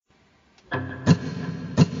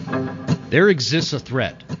There exists a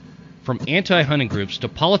threat, from anti-hunting groups to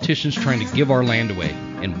politicians trying to give our land away,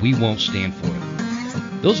 and we won't stand for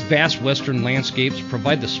it. Those vast western landscapes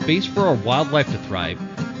provide the space for our wildlife to thrive,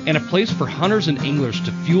 and a place for hunters and anglers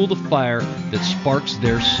to fuel the fire that sparks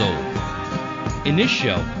their soul. In this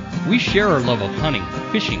show, we share our love of hunting,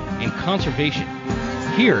 fishing, and conservation.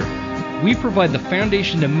 Here, we provide the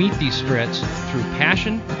foundation to meet these threats through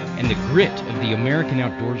passion and the grit of the American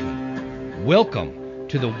outdoorsman. Welcome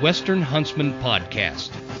to the Western Huntsman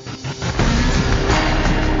Podcast.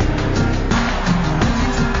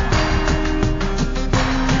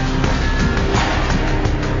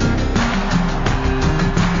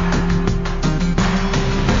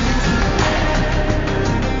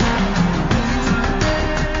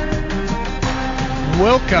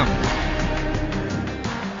 Welcome,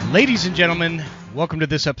 ladies and gentlemen. Welcome to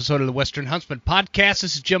this episode of the Western Huntsman Podcast.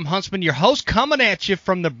 This is Jim Huntsman, your host, coming at you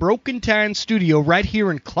from the Broken Tine Studio right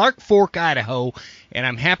here in Clark Fork, Idaho, and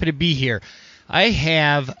I'm happy to be here. I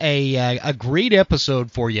have a great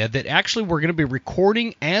episode for you that actually we're going to be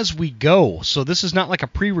recording as we go, so this is not like a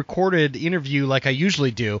pre-recorded interview like I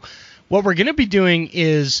usually do. What we're going to be doing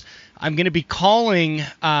is I'm going to be calling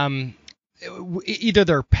either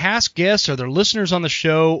their past guests or their listeners on the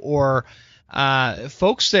show, or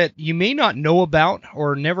folks that you may not know about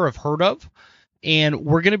or never have heard of, and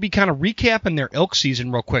we're going to be kind of recapping their elk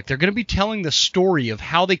season real quick. They're going to be telling the story of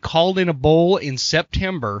how they called in a bull in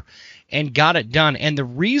September and got it done. And the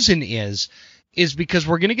reason is because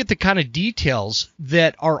we're going to get the kind of details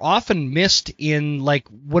that are often missed in, like,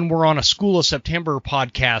 when we're on a School of September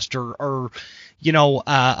podcast or you know,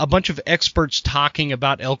 a bunch of experts talking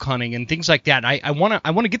about elk hunting and things like that. I want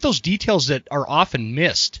to get those details that are often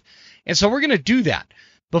missed. And so we're going to do that.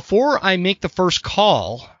 Before I make the first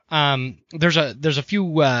call, there's a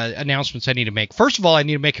few announcements I need to make. First of all, I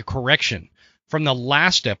need to make a correction from the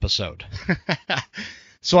last episode.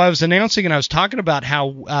 So I was announcing and I was talking about how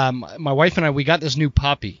my wife and I, we got this new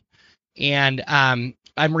puppy. And I'm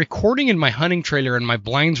recording in my hunting trailer and my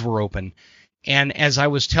blinds were open. And as I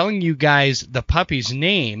was telling you guys the puppy's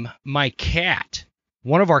name, my cat,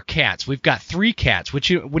 one of our cats, we've got 3 cats, which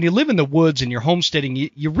when you live in the woods and you're homesteading,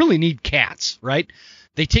 you really need cats, right?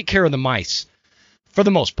 They take care of the mice for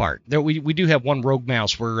the most part. We do have one rogue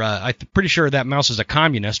mouse. I'm pretty sure that mouse is a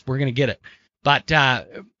communist. We're going to get it. But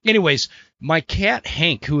anyways, my cat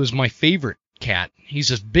Hank, who is my favorite cat, he's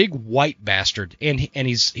this big white bastard, and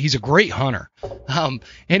he's a great hunter.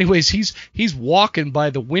 Anyways, he's walking by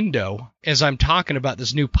the window as I'm talking about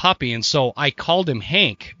this new puppy, and so I called him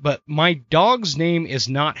Hank, but my dog's name is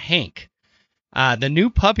not Hank. The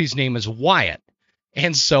new puppy's name is Wyatt,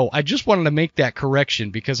 and so I just wanted to make that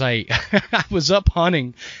correction because I was up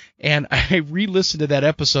hunting and I re-listened to that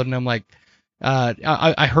episode, and I'm like,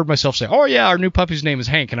 I heard myself say, "Oh yeah, our new puppy's name is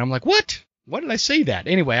Hank," and I'm like, "What? Why did I say that?"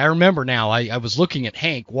 Anyway, I remember now. I was looking at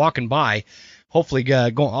Hank walking by, hopefully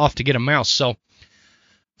going off to get a mouse.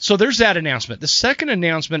 So there's that announcement. The second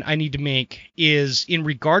announcement I need to make is in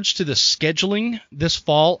regards to the scheduling this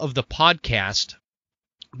fall of the podcast,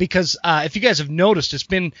 because if you guys have noticed, it's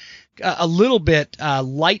been a little bit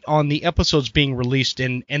light on the episodes being released,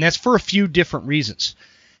 and that's for a few different reasons.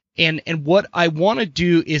 And what I want to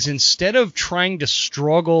do is, instead of trying to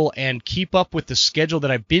struggle and keep up with the schedule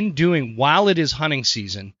that I've been doing while it is hunting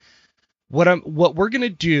season, what we're going to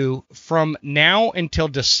do from now until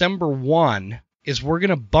December 1 is we're going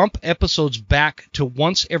to bump episodes back to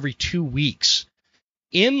once every 2 weeks,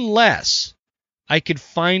 unless I could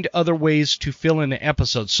find other ways to fill in the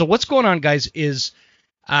episodes. So what's going on, guys, is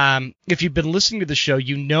if you've been listening to the show,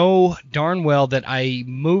 you know darn well that I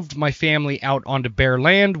moved my family out onto bare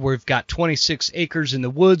land. We've got 26 acres in the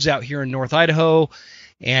woods out here in North Idaho,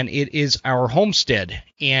 and it is our homestead.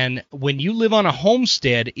 And when you live on a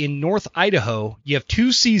homestead in North Idaho, you have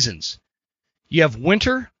 2 seasons. You have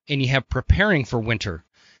winter and you have preparing for winter.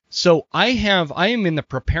 So I am in the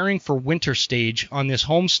preparing for winter stage on this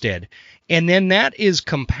homestead, and then that is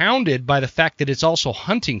compounded by the fact that it's also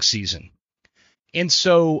hunting season. And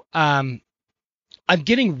so I'm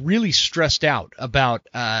getting really stressed out about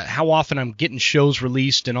how often I'm getting shows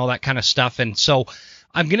released and all that kind of stuff. And so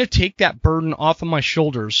I'm going to take that burden off of my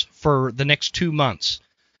shoulders for the next 2 months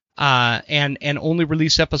and only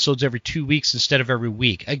release episodes every 2 weeks instead of every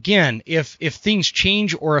week. Again, if things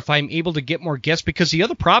change or if I'm able to get more guests, because the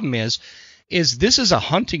other problem is this is a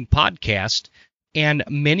hunting podcast. And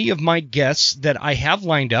many of my guests that I have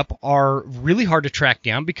lined up are really hard to track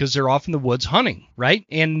down because they're off in the woods hunting, right?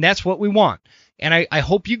 And that's what we want. And I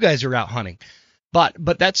hope you guys are out hunting. But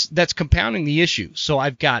that's compounding the issue. So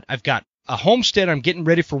I've got a homestead. I'm getting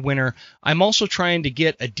ready for winter. I'm also trying to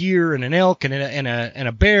get a deer and an elk and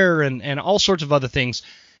a bear and all sorts of other things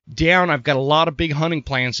down. I've got a lot of big hunting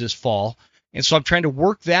plans this fall. And so I'm trying to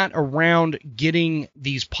work that around getting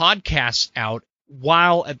these podcasts out,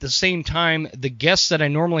 while at the same time, the guests that I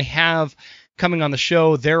normally have coming on the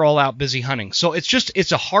show, they're all out busy hunting. So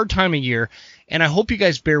it's a hard time of year, and I hope you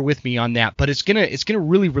guys bear with me on that. But it's gonna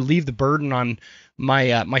really relieve the burden on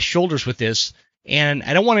my shoulders with this. And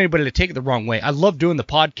I don't want anybody to take it the wrong way. I love doing the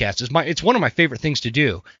podcast. It's one of my favorite things to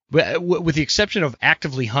do. With the exception of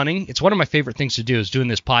actively hunting, it's one of my favorite things to do is doing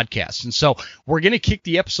this podcast. And so we're going to kick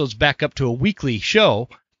the episodes back up to a weekly show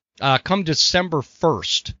come December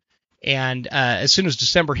 1st. And as soon as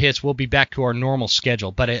December hits, we'll be back to our normal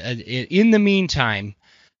schedule. But in the meantime,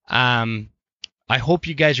 I hope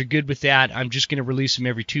you guys are good with that. I'm just going to release them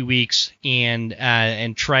every 2 weeks and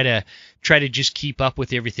try to just keep up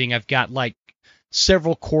with everything. I've got like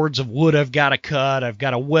several cords of wood I've got to cut. I've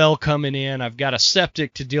got a well coming in. I've got a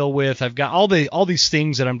septic to deal with. I've got all these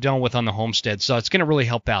things that I'm dealing with on the homestead. So it's going to really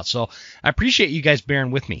help out. So I appreciate you guys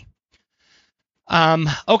bearing with me.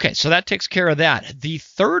 Okay, so that takes care of that. The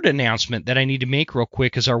third announcement that I need to make real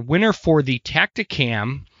quick is our winner for the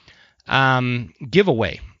Tactacam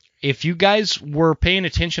giveaway. If you guys were paying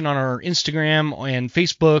attention on our Instagram and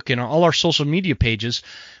Facebook and all our social media pages,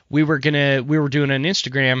 we were doing an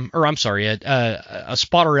Instagram, or I'm sorry, a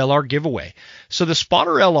Spotter LR giveaway. So the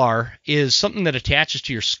Spotter LR is something that attaches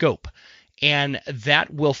to your scope, and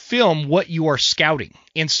that will film what you are scouting.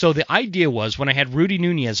 And so the idea was, when I had Rudy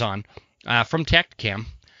Nunez on from Tactacam,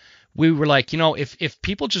 we were like, if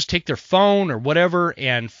people just take their phone or whatever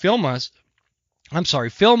and film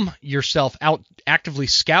yourself out actively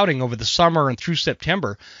scouting over the summer and through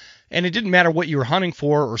September, and it didn't matter what you were hunting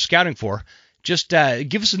for or scouting for, just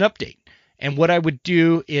give us an update. And what I would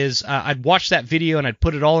do is I'd watch that video and I'd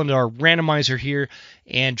put it all into our randomizer here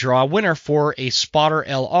and draw a winner for a Spotter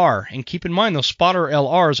LR. And keep in mind, those Spotter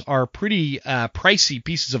LRs are pretty pricey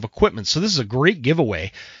pieces of equipment. So this is a great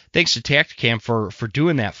giveaway. Thanks to Tactacam for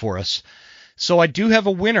doing that for us. So I do have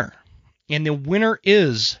a winner. And the winner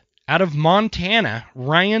is, out of Montana,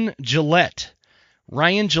 Ryan Gillette.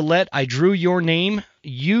 Ryan Gillette, I drew your name.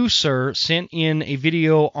 You, sir, sent in a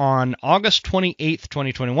video on August 28th,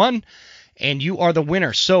 2021, and you are the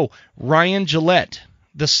winner. So, Ryan Gillette,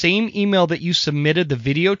 the same email that you submitted the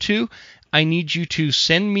video to, I need you to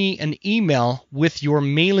send me an email with your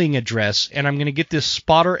mailing address, and I'm going to get this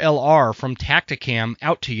Spotter LR from Tactacam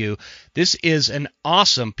out to you. This is an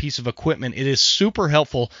awesome piece of equipment. It is super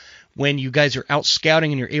helpful when you guys are out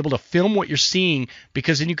scouting and you're able to film what you're seeing,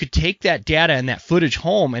 because then you could take that data and that footage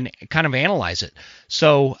home and kind of analyze it.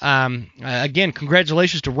 So, again,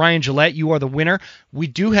 congratulations to Ryan Gillette. You are the winner. We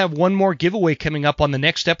do have one more giveaway coming up on the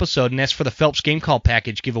next episode, and that's for the Phelps Game Call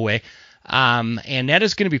Package giveaway. And that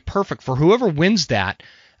is going to be perfect for whoever wins that.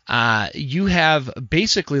 You have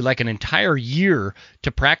basically like an entire year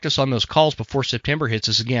to practice on those calls before September hits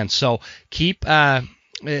us again. So keep the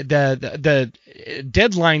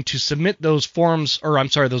deadline to submit those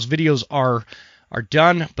those videos are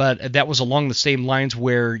done, but that was along the same lines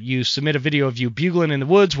where you submit a video of you bugling in the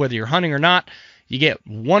woods, whether you're hunting or not. You get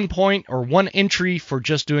 1 point or one entry for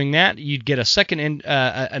just doing that. You'd get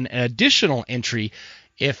an additional entry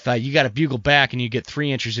if you got a bugle back, and you get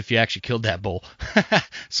 3 entries if you actually killed that bull.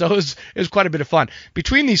 So it was quite a bit of fun.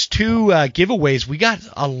 Between these two giveaways, we got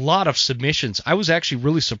a lot of submissions. I was actually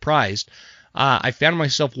really surprised. I found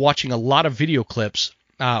myself watching a lot of video clips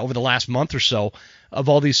over the last month or so of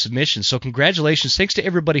all these submissions. So congratulations. Thanks to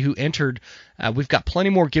everybody who entered. We've got plenty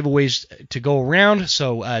more giveaways to go around.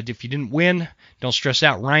 So if you didn't win, don't stress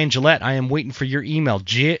out. Ryan Gillette, I am waiting for your email.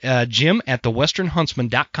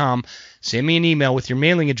 Jim@thewesternhuntsman.com. Send me an email with your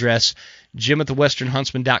mailing address.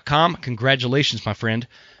 Jim@thewesternhuntsman.com. Congratulations, my friend.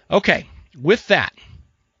 Okay, with that,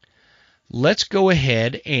 let's go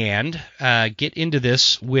ahead and get into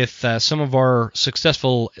this with some of our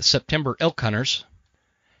successful September elk hunters.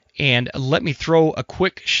 And let me throw a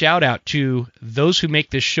quick shout out to those who make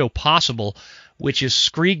this show possible, which is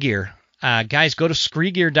Scree Gear. Guys, go to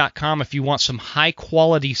ScreeGear.com if you want some high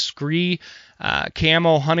quality Scree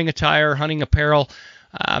camo, hunting attire, hunting apparel.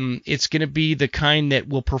 It's going to be the kind that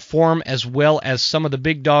will perform as well as some of the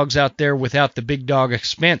big dogs out there without the big dog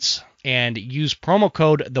expense. And use promo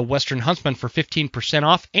code The Western Huntsman for 15%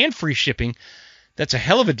 off and free shipping. That's a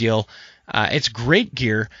hell of a deal. It's great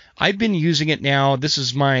gear. I've been using it now. This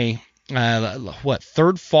is my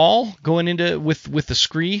third fall going into with the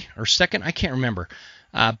Scree, or second, I can't remember.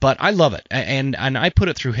 But I love it, and I put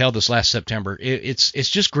it through hell this last September. It's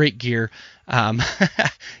just great gear.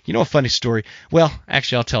 A funny story. Well,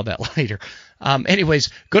 actually, I'll tell that later. Anyways,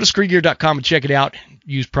 go to screegear.com and check it out.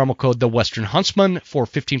 Use promo code The Western Huntsman for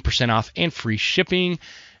 15% off and free shipping.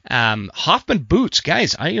 Hoffman boots,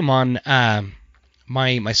 guys. I am on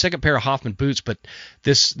my second pair of Hoffman boots, but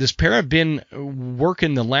this pair I've been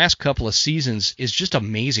working the last couple of seasons is just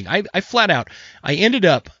amazing. I flat out, I ended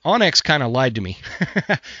up, Onyx kind of lied to me.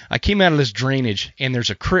 I came out of this drainage, and there's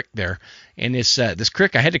a creek there, and this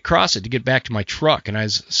creek, I had to cross it to get back to my truck, and I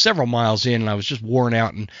was several miles in, and I was just worn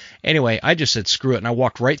out, and anyway, I just said screw it, and I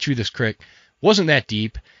walked right through this creek. Wasn't that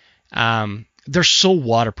deep. They're so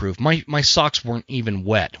waterproof. My socks weren't even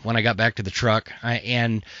wet when I got back to the truck,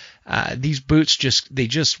 and these boots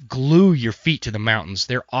just glue your feet to the mountains.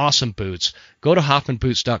 They're awesome boots. Go to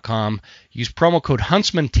HoffmanBoots.com. Use promo code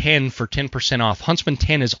Huntsman10 for 10% off.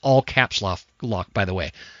 Huntsman10 is all caps lock, by the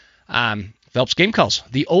way. Phelps Game Calls,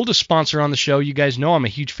 the oldest sponsor on the show. You guys know I'm a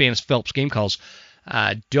huge fan of Phelps Game Calls.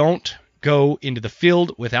 Don't go into the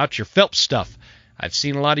field without your Phelps stuff. I've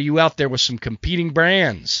seen a lot of you out there with some competing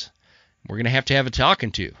brands. We're going to have a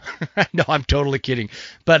talking to. No, I'm totally kidding.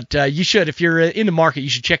 But you should. If you're in the market, you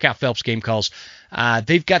should check out Phelps Game Calls.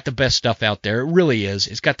 They've got the best stuff out there. It really is.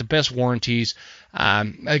 It's got the best warranties,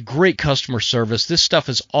 a great customer service. This stuff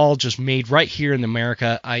is all just made right here in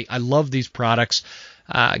America. I love these products.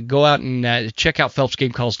 Go out and check out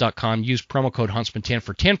PhelpsGameCalls.com. Use promo code Huntsman10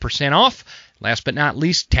 for 10% off. Last but not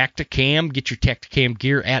least, Tacticam. Get your Tacticam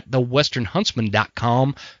gear at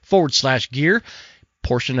thewesternhuntsman.com/gear.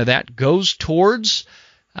 Portion of that goes towards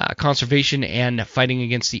conservation and fighting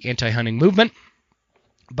against the anti-hunting movement.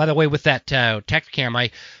 By the way, with that Tacticam,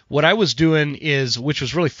 what I was doing is, which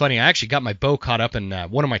was really funny, I actually got my bow caught up in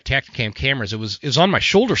one of my Tacticam cameras. It was on my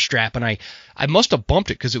shoulder strap, and I must have bumped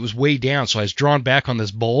it because it was way down, so I was drawn back on this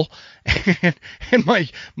bowl, and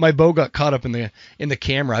my bow got caught up in the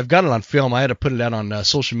camera. I've got it on film. I had to put it out on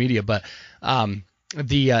social media, but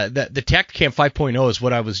the Tacticam 5.0 is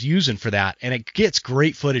what I was using for that, and it gets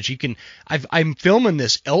great footage. I'm filming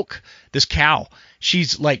this cow.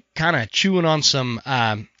 She's like kind of chewing on some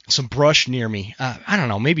brush near me. I don't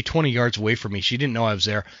know, maybe 20 yards away from me. She didn't know I was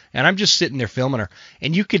there, and I'm just sitting there filming her.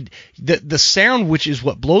 And the sound, which is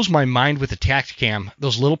what blows my mind with the Tacticam,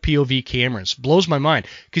 those little POV cameras, blows my mind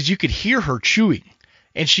because you could hear her chewing,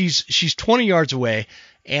 and she's 20 yards away.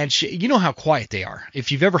 And you know how quiet they are.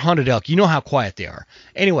 If you've ever hunted elk, you know how quiet they are.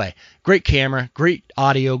 Anyway, great camera, great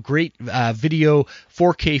audio, great video,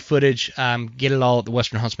 4K footage. Get it all at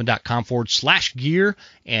thewesternhuntsman.com/gear.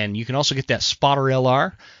 And you can also get that Spotter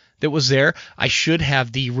LR that was there. I should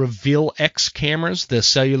have the Reveal X cameras, the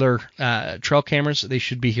cellular trail cameras. They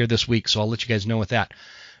should be here this week, so I'll let you guys know with that.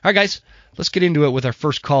 All right, guys, let's get into it with our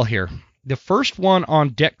first call here. The first one on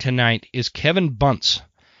deck tonight is Kevin Bunce.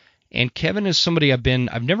 And Kevin is somebody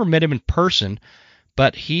I've never met him in person,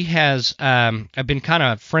 but he has, I've been kind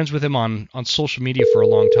of friends with him on social media for a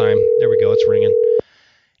long time. There we go, it's ringing.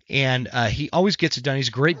 And he always gets it done. He's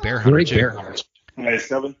a great bear hunter. Hey,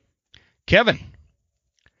 Kevin. Kevin.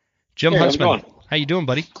 Jim Huntsman. How you doing,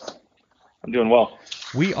 buddy? I'm doing well.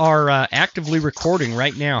 We are actively recording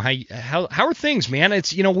right now. How are things, man?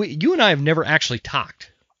 It's you and I have never actually talked.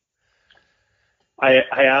 I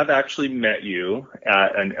have actually met you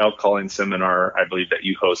at an elk calling seminar, I believe, that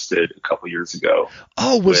you hosted a couple years ago.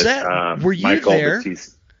 Oh, were you Michael there?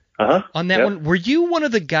 Uh-huh. On that one, were you one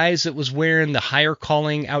of the guys that was wearing the Higher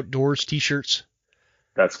Calling Outdoors t-shirts?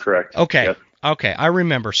 That's correct. Okay. Yep. Okay, I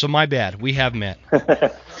remember. So my bad. We have met.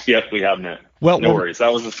 Yep, we have met. Well, no worries.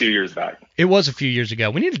 That was a few years back. It was a few years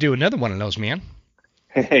ago. We need to do another one of those, man.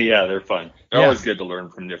 Yeah, they're fun. They're always good to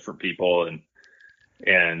learn from different people, and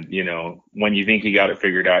when you think you got it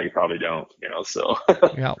figured out, you probably don't, so.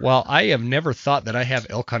 Yeah, well, I have never thought that I have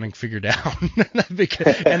elk hunting figured out.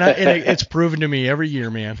 and it's proven to me every year,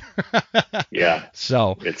 man. Yeah.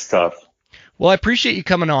 So. It's tough. Well, I appreciate you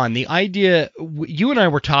coming on. The idea, you and I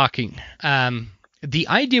were talking, the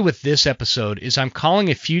idea with this episode is I'm calling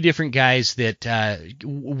a few different guys that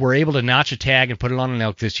were able to notch a tag and put it on an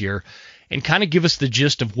elk this year, and kind of give us the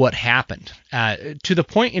gist of what happened, to the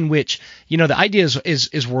point in which, the idea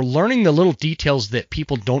is we're learning the little details that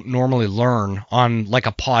people don't normally learn on like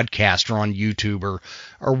a podcast or on YouTube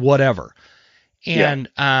or whatever. And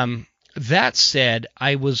that said,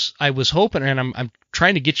 I was hoping, and I'm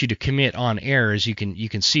trying to get you to commit on air, as you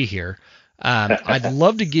can see here. I'd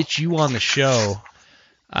love to get you on the show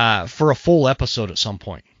for a full episode at some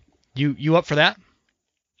point. You up for that?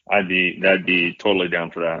 That'd be totally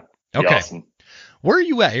down for that. Okay. Awesome. Where are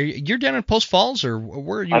you at? You're down in Post Falls, or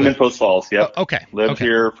where are you? I'm in Post Falls. Yep. Okay. Lived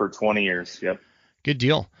here for 20 years. Yep. Good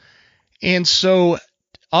deal. And so,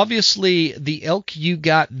 obviously, the elk you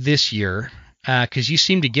got this year, because you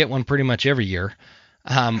seem to get one pretty much every year.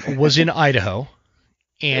 was in Idaho.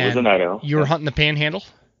 It was in Idaho. You were hunting the Panhandle?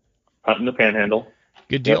 Hunting the Panhandle.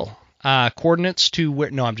 Good deal. Yep. Coordinates to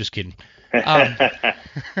where? No, I'm just kidding.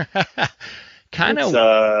 Kind of.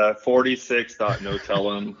 It's 46. No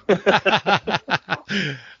tell 'em.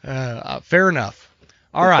 Fair enough.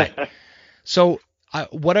 All right. So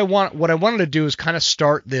what I wanted to do is kind of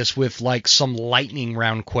start this with like some lightning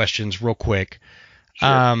round questions real quick. Sure.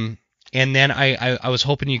 And then I was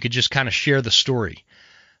hoping you could just kind of share the story.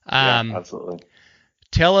 Yeah, absolutely.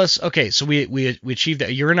 Tell us. Okay, so we achieved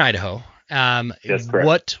that. You're in Idaho. Yes,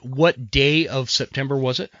 correct. What day of September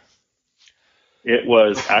was it? It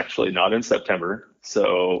was actually not in September.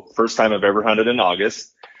 So first time I've ever hunted in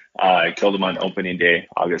August. I killed him on opening day,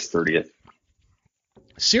 August 30th.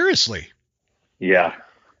 Seriously? Yeah.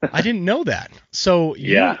 I didn't know that. So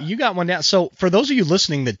you got one down. So for those of you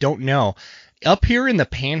listening that don't know, up here in the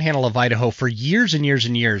Panhandle of Idaho for years and years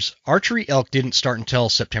and years, archery elk didn't start until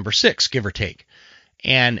September 6th, give or take.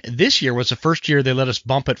 And this year was the first year they let us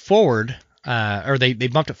bump it forward, or they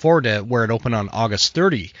bumped it forward to where it opened on August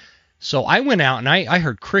 30. So I went out and I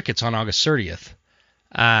heard crickets on August 30th.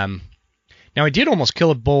 Now I did almost kill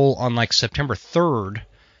a bull on like September 3rd.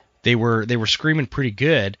 They were screaming pretty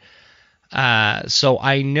good. So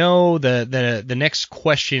I know the next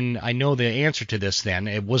question, I know the answer to this then.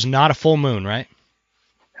 It was not a full moon, right?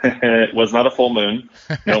 It was not a full moon.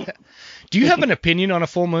 Nope. Do you have an opinion on a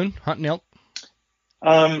full moon hunting elk?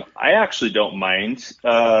 I actually don't mind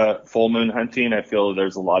full moon hunting. I feel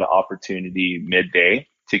there's a lot of opportunity midday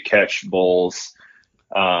to catch bulls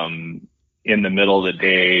in the middle of the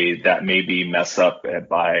day that maybe mess up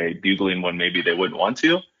by bugling when maybe they wouldn't want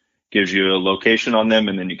to. Gives you a location on them,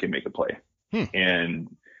 and then you can make a play. And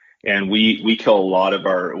we kill a lot of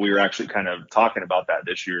we were actually kind of talking about that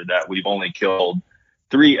this year, that we've only killed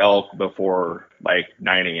 3 elk before like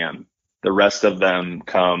 9 a.m. The rest of them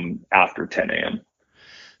come after 10 a.m.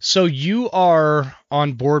 So you are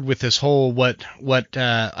on board with this whole I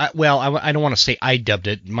don't want to say I dubbed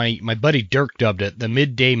it. My buddy Dirk dubbed it the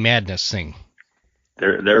midday madness thing.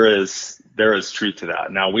 There is truth to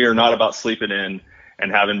that. Now, we are not about sleeping in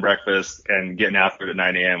and having breakfast and getting after it at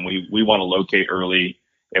 9 a.m. We want to locate early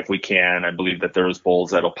if we can. I believe that there's bulls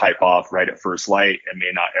that'll pipe off right at first light and may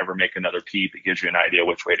not ever make another peep. It gives you an idea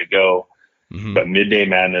which way to go. Mm-hmm. But midday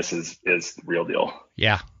madness is the real deal.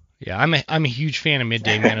 Yeah. Yeah, I'm a huge fan of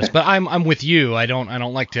midday madness, but I'm with you. I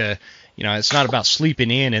don't like to, it's not about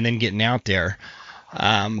sleeping in and then getting out there.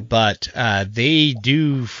 But they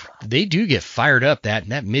do get fired up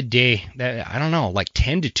that midday, that I don't know, like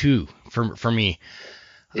 10 to 2 for me.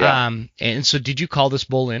 Yeah. And so did you call this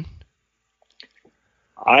bull in?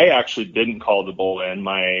 I actually didn't call the bull in.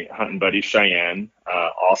 My hunting buddy Cheyenne,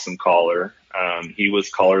 awesome caller. He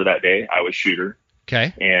was caller that day. I was shooter.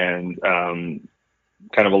 Okay. And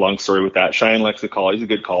kind of a long story with that. Cheyenne likes to call. He's a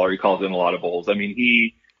good caller. He calls in a lot of bulls. I mean,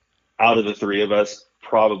 he, out of the 3 of us,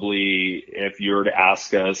 probably, if you were to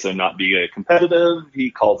ask us and not be competitive,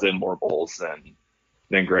 he calls in more bulls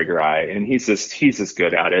than Greg or I. And he's just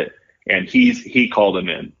good at it. And he called him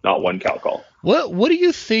in, not one cow call. What do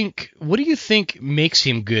you think makes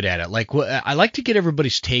him good at it? Like, I like to get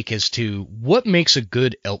everybody's take as to what makes a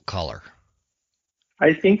good elk caller.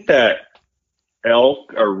 I think that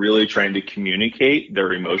elk are really trying to communicate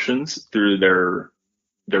their emotions through their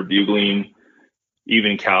bugling,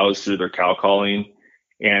 even cows through their cow calling.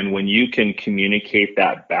 And when you can communicate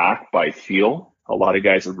that back by feel, a lot of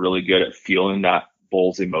guys are really good at feeling that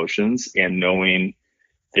bull's emotions and knowing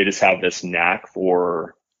they just have this knack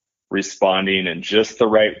for responding in just the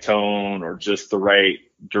right tone or just the right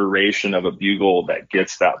duration of a bugle that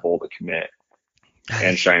gets that bull to commit.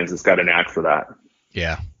 And Cheyenne's has got a knack for that.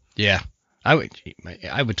 Yeah. I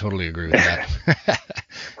would totally agree with that.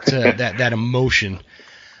 that emotion.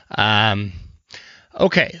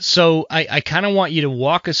 Okay, so I kind of want you to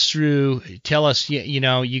walk us through. Tell us,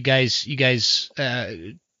 you guys,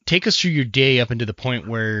 take us through your day up into the point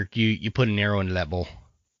where you put an arrow into that bull.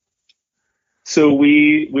 So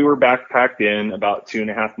we were backpacked in about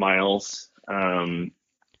 2.5 miles.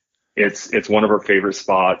 It's one of our favorite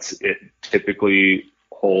spots. It typically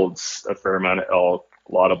holds a fair amount of elk.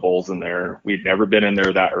 A lot of bulls in there. We'd never been in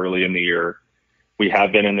there that early in the year. We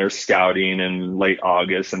have been in there scouting in late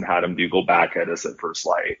August and had them bugle back at us at first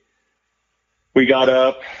light. We got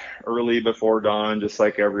up early before dawn, just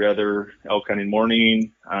like every other elk hunting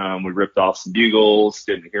morning. We ripped off some bugles,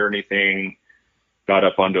 didn't hear anything, got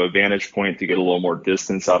up onto a vantage point to get a little more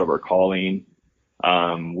distance out of our calling.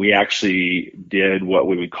 We actually did what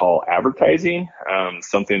we would call advertising,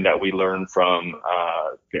 something that we learned from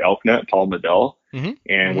the elk nut, Paul Medell,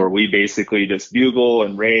 and where we basically just bugle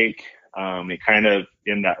and rake, It kind of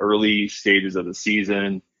in the early stages of the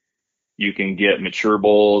season, you can get mature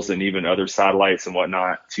bulls and even other satellites and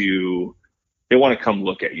whatnot they want to come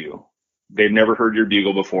look at you. They've never heard your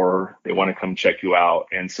bugle before. They want to come check you out.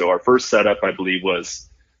 And so our first setup, I believe, was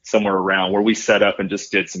somewhere around where we set up and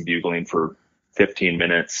just did some bugling for 15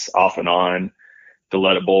 minutes off and on to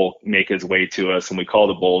let a bull make his way to us. And we called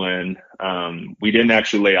a bull in. We didn't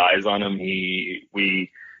actually lay eyes on him. We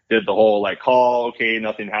did the whole like call, okay,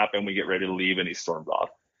 nothing happened. We get ready to leave and he stormed off.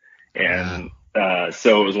 And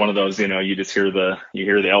so it was one of those, you just hear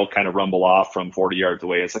the elk kind of rumble off from 40 yards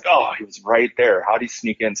away. It's like, oh, he was right there. How'd he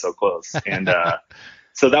sneak in so close? And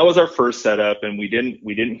so that was our first setup, and we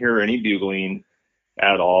didn't hear any bugling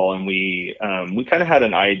at all. And we kind of had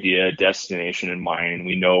an idea, destination in mind.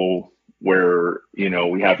 We know where,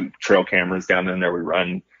 we have trail cameras down in there. We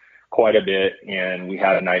run quite a bit, and we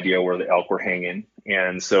had an idea where the elk were hanging.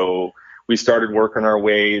 And so we started working our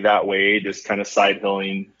way that way, just kind of side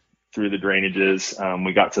hilling through the drainages.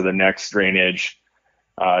 We got to the next drainage,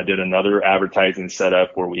 did another advertising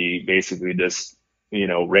setup where we basically just,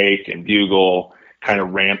 rake and bugle, kind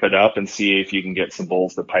of ramp it up and see if you can get some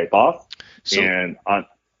bulls to pipe off. So and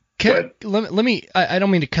let me, I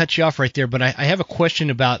don't mean to cut you off right there, but I have a question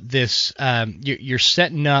about this. You're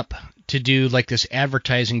setting up to do like this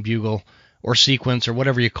advertising bugle or sequence or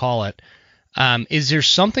whatever you call it. Is there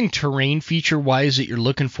something terrain feature wise that you're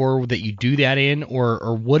looking for that you do that in,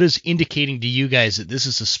 or what is indicating to you guys that this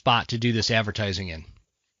is a spot to do this advertising in?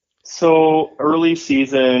 So early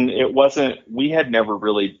season, we had never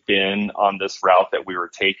really been on this route that we were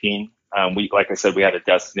taking. Like I said, we had a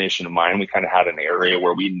destination in mind. We kind of had an area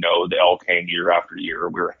where we know the elk hang year after year.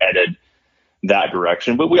 We were headed that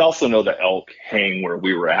direction, but we also know the elk hang where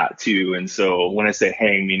we were at too. And so when I say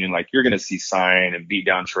hang, meaning like you're going to see sign and beat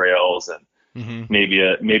down trails and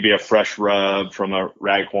maybe a fresh rub from a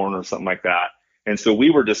raghorn or something like that. And so we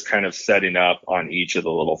were just kind of setting up on each of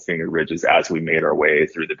the little finger ridges as we made our way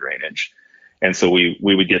through the drainage. And so we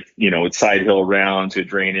would get, side hill around to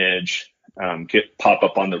drainage, pop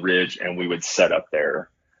up on the ridge, and we would set up there.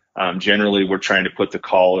 Generally, we're trying to put the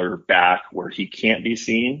caller back where he can't be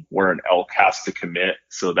seen, where an elk has to commit,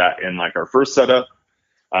 so that in like our first setup,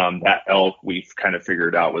 that elk we've kind of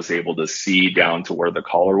figured out was able to see down to where the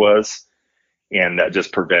caller was. And that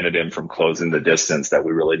just prevented him from closing the distance that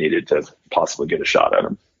we really needed to possibly get a shot at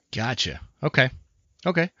him. Gotcha. Okay.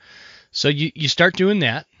 So you start doing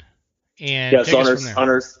that, and yeah. So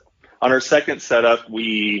on our second setup,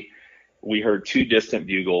 we heard two distant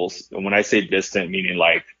bugles. And when I say distant, meaning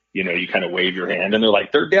like you kind of wave your hand, and they're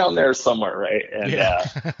like they're down there somewhere, right?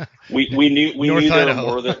 And we knew there were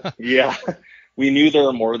more than We knew they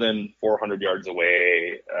were more than 400 yards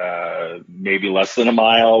away, maybe less than a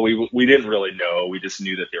mile. We didn't really know. We just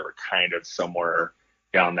knew that they were kind of somewhere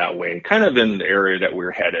down that way, kind of in the area that we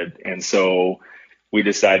were headed. And so we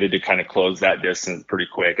decided to kind of close that distance pretty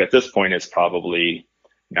quick. At this point, it's probably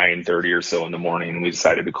 9:30 or so in the morning. We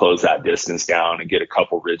decided to close that distance down and get a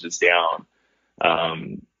couple ridges down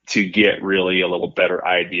to get really a little better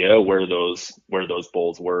idea where those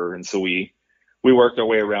bulls were. And so we worked our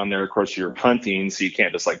way around there. Of course, you're hunting, so you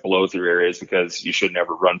can't just like blow through areas because you should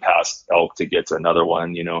never run past elk to get to another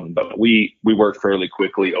one, But we worked fairly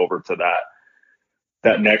quickly over to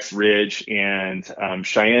that next ridge, and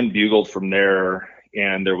Cheyenne bugled from there,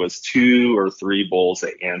 and there was 2 or 3 bulls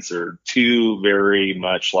that answered. 2 very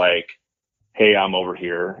much like, "Hey, I'm over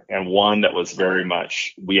here," and one that was very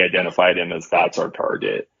much, we identified him as that's our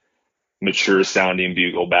target. Mature sounding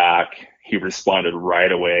bugle back. He responded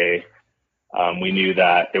right away. We knew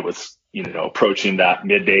that it was, approaching that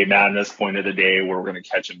midday madness point of the day where we're going to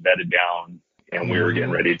catch him bedded down, and we were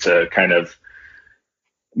getting ready to kind of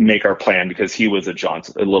make our plan because he was a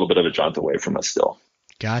little bit of a jaunt away from us still.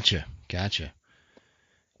 Gotcha.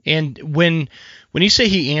 And when you say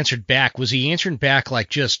he answered back, was he answering back like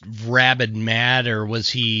just rabid mad, or was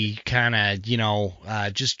he kind of,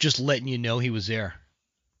 just letting you know he was there?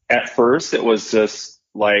 At first, it was just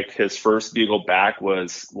like his first bugle back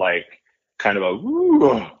was like kind of a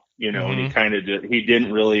woo, and he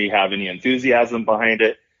didn't really have any enthusiasm behind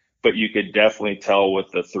it, but you could definitely tell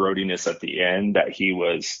with the throatiness at the end that he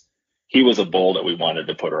was a bull that we wanted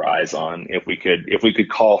to put our eyes on. If we could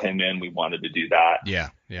call him in, we wanted to do that. Yeah.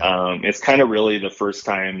 It's kind of really the first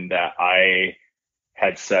time that I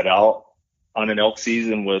had set out on an elk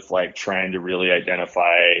season with like trying to really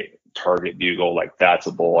identify target bugle, like that's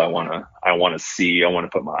a bull I want to see. I want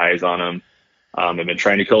to put my eyes on him. I've been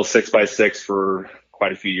trying to kill 6x6 for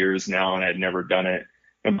quite a few years now, and I'd never done it.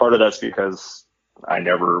 And part of that's because I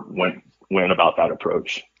never went went about that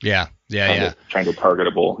approach. Yeah. Trying to target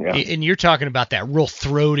a bull. Yeah. And you're talking about that real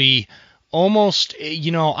throaty, almost,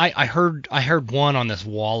 I heard one on this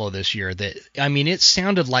wallow this year that, I mean, it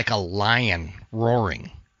sounded like a lion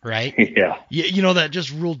roaring, right? Yeah. That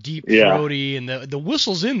just real deep throaty, and the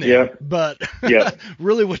whistle's in there, but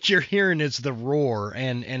really what you're hearing is the roar,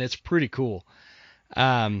 and it's pretty cool.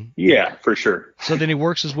 Yeah, for sure. So then he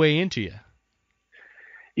works his way into you.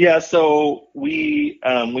 Yeah, so we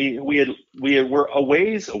were a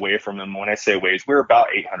ways away from him. When I say ways, we're about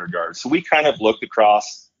 800 yards. So we kind of looked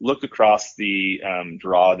across the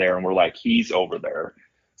draw there, and we're like, he's over there.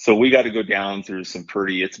 So we got to go down through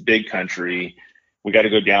it's big country. We got to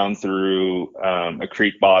go down through a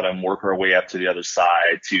creek bottom, work our way up to the other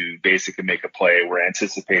side to basically make a play. We're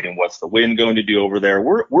anticipating what's the wind going to do over there.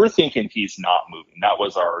 We're thinking he's not moving. That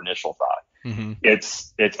was our initial thought. Mm-hmm.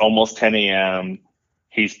 It's almost 10 a.m.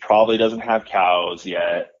 He's probably doesn't have cows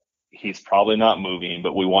yet. He's probably not moving,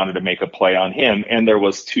 but we wanted to make a play on him. And there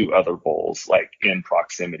was 2 other bulls like in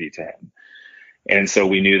proximity to him. And so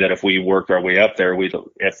we knew that if we worked our way up there,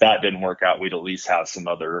 if that didn't work out, we'd at least have some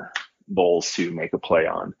other bulls to make a play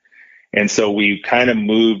on. And so we kind of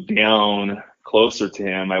moved down closer to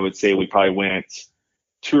him. I would say we probably went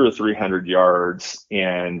 200 or 300 yards,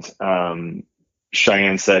 and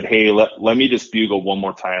Cheyenne said, hey, let me just bugle one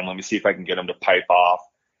more time. Let me see if I can get him to pipe off,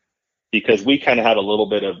 because we kind of had a little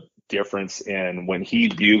bit of difference in when he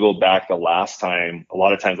bugled back the last time. A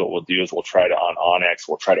lot of times what we'll do is we'll try to, on onX,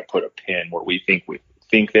 we'll try to put a pin where we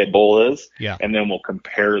think that bull is. Yeah. And then we'll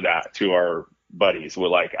compare that to our buddies. We're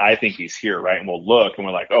like, I think he's here, right? And we'll look, and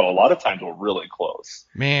we're like, oh, a lot of times we're really close.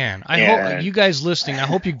 Man, I hope you guys listening, I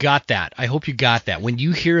hope you got that. When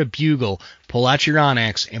you hear a bugle, pull out your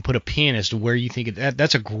onX and put a pin as to where you think it.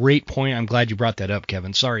 That's a great point. I'm glad you brought that up,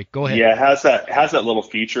 Kevin. Sorry, go ahead. Yeah, it has that little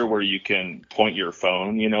feature where you can point your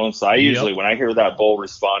phone, And so I usually, when I hear that bull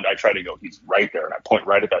respond, I try to go, he's right there, and I point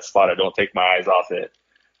right at that spot. I don't take my eyes off it.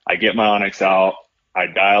 I get my onX out. I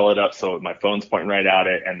dial it up so my phone's pointing right at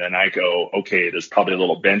it, and then I go, okay, there's probably a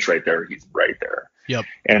little bench right there. He's right there. Yep.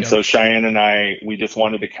 And so Cheyenne and I, we just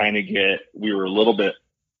wanted to kind of we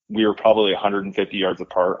were probably 150 yards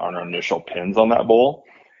apart on our initial pins on that bull.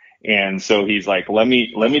 And so he's like, let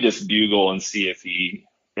me just bugle and see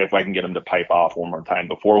if I can get him to pipe off one more time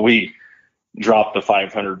before we drop the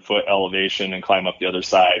 500-foot elevation and climb up the other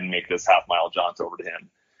side and make this half-mile jaunt over to him.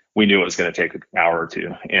 We knew it was going to take an hour or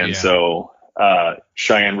two. And so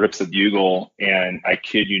Cheyenne rips a bugle, and I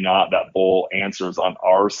kid you not, that bull answers on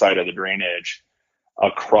our side of the drainage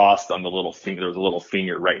across on the little finger. There's a little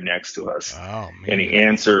finger right next to us. Oh, man. And he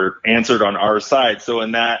answered on our side. So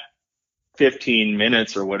in that 15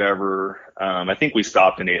 minutes or whatever, I think we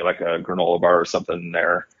stopped and ate like a granola bar or something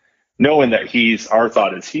there, knowing that our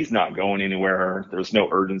thought is he's not going anywhere. There's no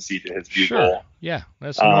urgency to his bugle. Sure. Yeah,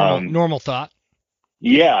 that's a normal thought.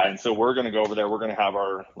 Yeah, and so we're going to go over there. We're going to have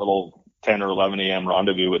our little 10 or 11 a.m.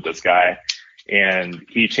 rendezvous with this guy. And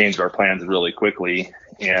he changed our plans really quickly.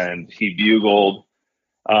 And he bugled.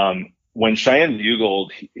 When Cheyenne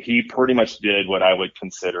bugled, he pretty much did what I would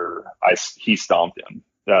consider, he stomped him.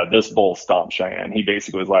 This bull stomped Cheyenne. He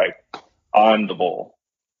basically was like, I'm the bull,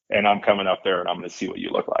 and I'm coming up there, and I'm going to see what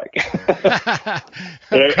you look like.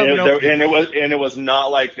 And it was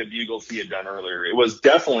not like the bugles he had done earlier. It was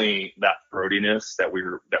definitely that throatiness that we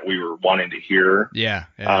were wanting to hear. Yeah.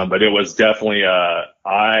 But it was definitely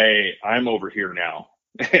I'm over here now,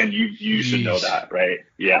 and you should know that, right?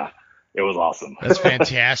 Yeah, it was awesome. That's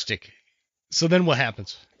fantastic. So then what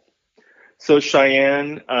happens? So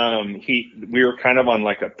Cheyenne, we were kind of on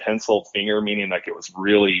like a pencil finger, meaning like it was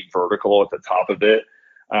really vertical at the top of it.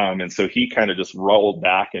 And so he kind of just rolled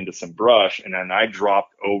back into some brush, and then I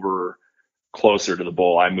dropped over closer to the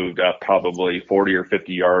bull. I moved up probably 40 or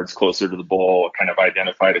 50 yards closer to the bull, kind of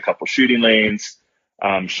identified a couple shooting lanes.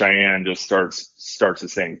 Cheyenne just starts to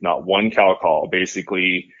sing, not one cow call.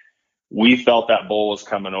 Basically, we felt that bull was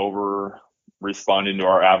coming over, responding to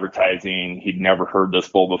our advertising. He'd never heard this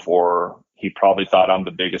bull before. He probably thought, I'm the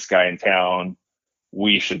biggest guy in town.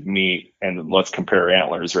 We should meet and let's compare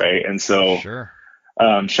antlers, right? And so sure.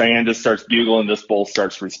 Cheyenne just starts bugling. This bull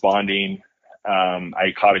starts responding.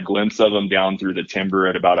 I caught a glimpse of him down through the timber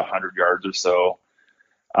at about 100 yards or so.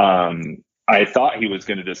 I thought he was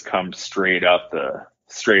going to just come straight up the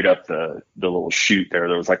little chute there.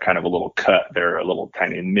 There was like kind of a little cut there, a little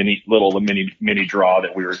tiny mini draw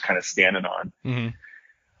that we were kind of standing on. Mm-hmm.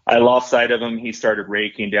 I lost sight of him. He started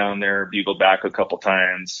raking down there, bugled back a couple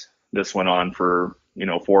times. This went on for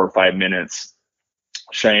 4 or 5 minutes.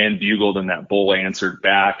 Cheyenne bugled, and that bull answered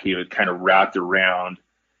back. He was kind of wrapped around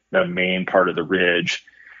the main part of the ridge.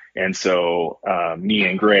 And so me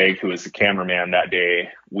and Greg, who was the cameraman that day,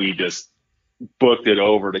 we just booked it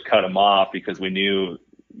over to cut him off because we knew,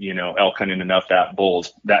 elk hunting enough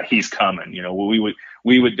that he's coming.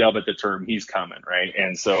 We would dub it the term he's coming, right?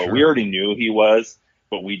 And so we already knew he was,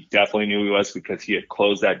 but we definitely knew he was because he had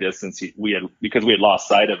closed that distance. Because we had lost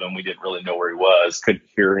sight of him, we didn't really know where he was, couldn't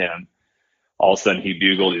hear him. All of a sudden he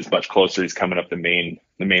bugled. He's much closer. He's coming up the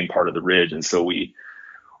main part of the ridge. And so we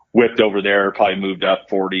whipped over there, probably moved up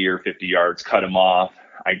 40 or 50 yards, cut him off.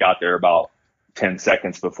 I got there about 10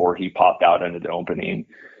 seconds before he popped out into the opening.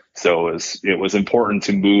 So it was important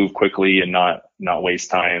to move quickly and not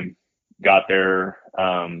waste time. Got there.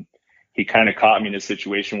 He kind of caught me in a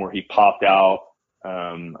situation where he popped out.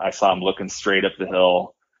 I saw him looking straight up the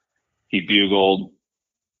hill. He bugled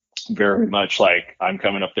very much like, I'm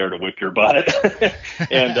coming up there to whip your butt.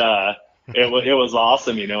 And it was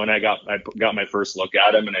awesome, and I got my first look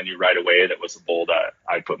at him, and I knew right away that was a bull that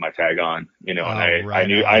I put my tag on, and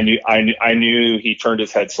I knew he turned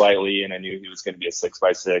his head slightly, and I knew he was going to be a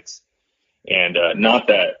 6x6. And not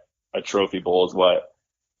that a trophy bull is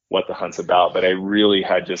what the hunt's about, but I really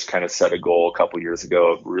had just kind of set a goal a couple years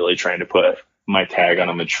ago of really trying to put my tag on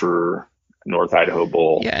a mature North Idaho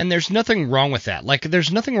bull. Yeah, and there's nothing wrong with that. Like,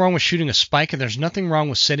 there's nothing wrong with shooting a spike, and there's nothing wrong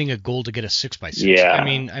with setting a goal to get a 6x6. Yeah.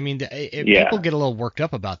 I mean, people get a little worked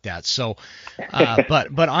up about that. So, but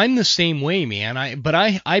I'm the same way, man.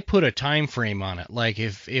 I put a time frame on it. Like,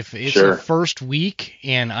 if it's the first week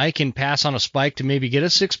and I can pass on a spike to maybe get a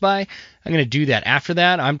 6x, I'm going to do that. After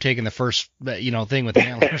that, I'm taking the first, thing with the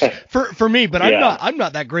antlers for me. But I'm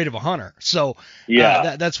not that great of a hunter. So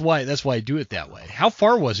that's why I do it that way. How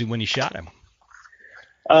far was he when you shot him?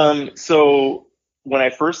 So when I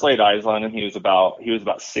first laid eyes on him, he was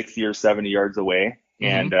about 60 or 70 yards away,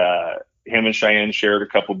 and him and Cheyenne shared a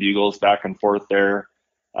couple bugles back and forth there.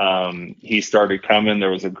 He started coming.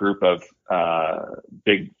 There was a group of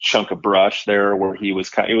big chunk of brush there where he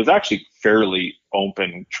was. It was actually fairly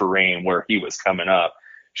open terrain where he was coming up.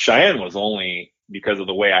 Cheyenne was only, because of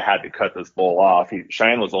the way I had to cut this bull off,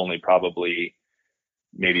 Cheyenne was only probably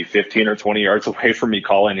maybe 15 or 20 yards away from me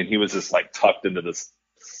calling, and he was just like tucked into this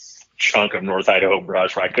chunk of North Idaho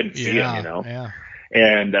brush where I couldn't see him, Yeah.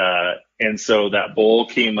 And so that bull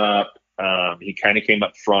came up. He kind of came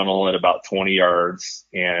up frontal at about 20 yards,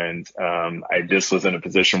 and I just was in a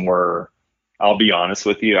position where, I'll be honest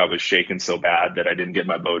with you, I was shaking so bad that I didn't get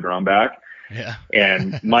my bow drawn back. Yeah.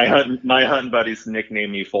 And my hunting buddies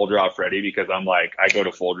nicknamed me Full Draw Freddy, because I'm like, I go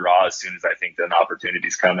to full draw as soon as I think that an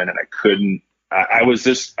opportunity's coming, and I couldn't. I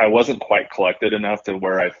wasn't quite collected enough to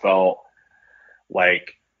where I felt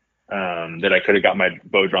like that I could have got my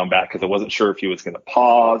bow drawn back, because I wasn't sure if he was going to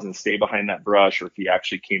pause and stay behind that brush, or if he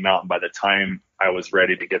actually came out. And by the time I was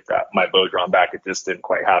ready to get my bow drawn back, it just didn't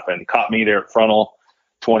quite happen. He caught me there at frontal,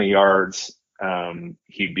 20 yards.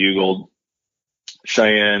 He bugled.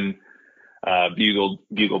 Cheyenne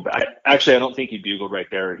bugled back. Actually, I don't think he bugled right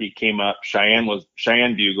there. He came up. Cheyenne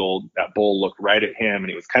bugled. That bull looked right at him, and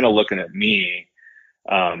he was kind of looking at me.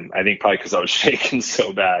 I think probably because I was shaking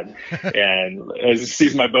so bad. And as he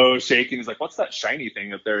sees my bow shaking, he's like, "What's that shiny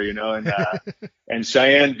thing up there?" And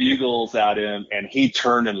Cheyenne bugles at him, and he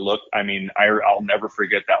turned and looked. I mean, I'll never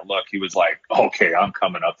forget that look. He was like, "Okay, I'm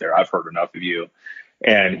coming up there. I've heard enough of you."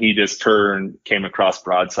 And he just turned, came across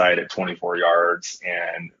broadside at 24 yards.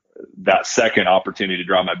 And that second opportunity to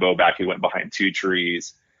draw my bow back, he went behind two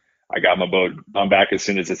trees. I got my bow drawn back as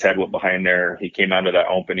soon as his head went behind there. He came out of that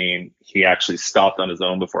opening. He actually stopped on his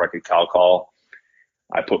own before I could cow call.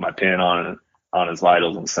 I put my pin on his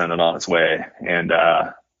vitals and sent it on its way. And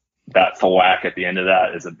that thwack at the end of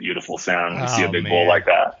that is a beautiful sound when you see a big bull like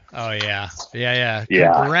that. Oh, yeah. Yeah.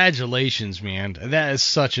 Congratulations, man. That is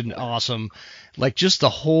such an awesome, like, just the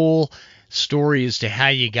whole story as to how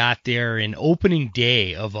you got there, and opening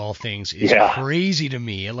day of all things is crazy to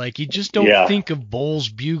me. Like, you just don't think of bulls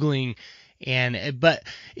bugling, but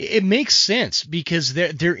it makes sense because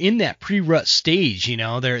they're in that pre-rut stage.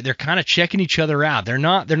 They're kind of checking each other out. They're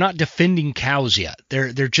not defending cows yet.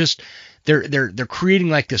 They're creating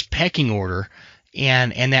like this pecking order,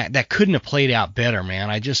 and that couldn't have played out better, man.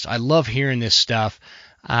 I love hearing this stuff.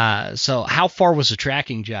 So how far was the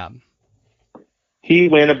tracking job? He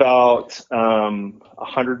went about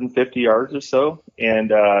 150 yards or so,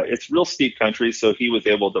 and it's real steep country, so he was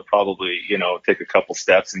able to probably, take a couple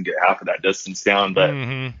steps and get half of that distance down. But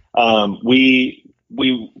we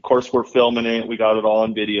of course, we're filming it. We got it all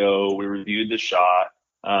on video. We reviewed the shot.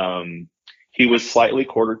 He was slightly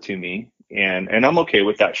quarter to me, and I'm okay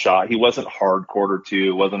with that shot. He wasn't hard quarter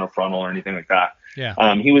to, wasn't a frontal or anything like that.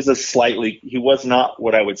 Yeah. He was not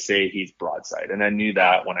what I would say he's broadside. And I knew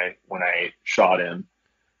that when I shot him.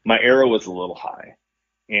 my arrow was a little high,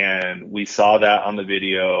 and we saw that on the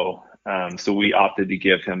video. So we opted to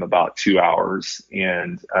give him about 2 hours,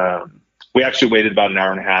 and we actually waited about an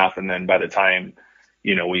hour and a half. And then by the time,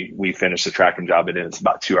 we finished the tracking job, it's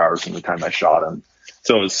about 2 hours from the time I shot him.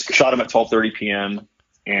 So shot him at 12:30 p.m.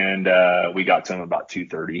 and we got to him about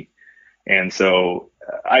 2:30. And so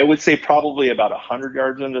I would say probably about 100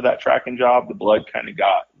 yards into that tracking job, the blood kind of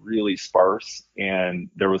got really sparse, and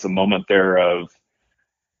there was a moment there of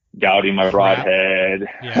doubting my broadhead,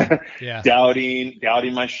 yeah. doubting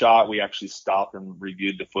my shot. We actually stopped and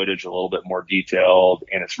reviewed the footage a little bit more detailed,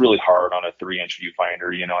 and it's really hard on a 3-inch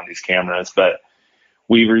viewfinder, on these cameras, but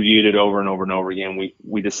we reviewed it over and over and over again.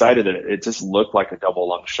 We decided that it just looked like a double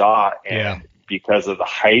lung shot, and because of the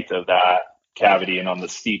height of that cavity and on the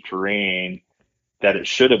steep terrain, that it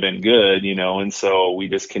should have been good, and so we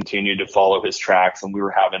just continued to follow his tracks, and we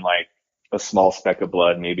were having like a small speck of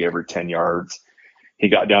blood maybe every 10 yards. He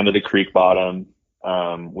got down to the creek bottom.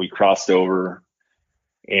 We crossed over,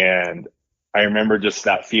 and I remember just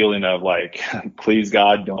that feeling of like, please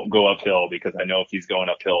God, don't go uphill, because I know if he's going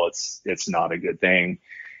uphill, it's not a good thing.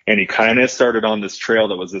 And he kind of started on this trail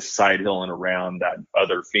that was this side hill and around that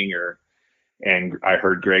other finger. And I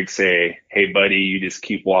heard Greg say, "Hey buddy, you just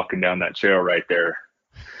keep walking down that trail right there."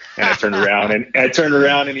 And I turned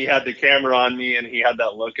around and he had the camera on me, and he had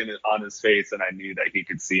that look on his face, and I knew that he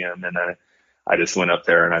could see him. And I just went up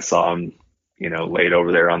there and I saw him, laid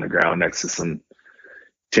over there on the ground next to some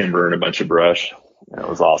timber and a bunch of brush. It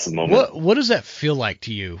was an awesome moment. What does that feel like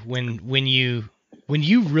to you when you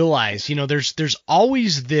realize, there's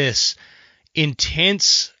always this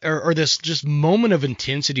intense or this just moment of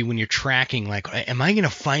intensity when you're tracking, like, am I going to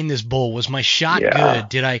find this bull? Was my shot good?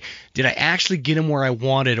 Did I actually get him where I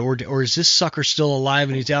wanted, or is this sucker still alive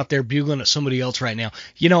and he's out there bugling at somebody else right now?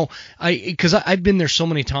 Because I've been there so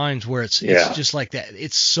many times where it's just like that.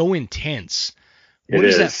 It's so intense. What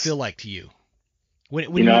does that feel like to you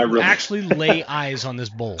when you actually lay eyes on this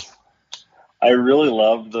bull? I really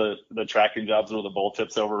love the tracking jobs where the bull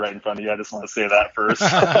tips over right in front of you. I just want to say that first.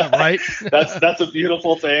 Right. That's a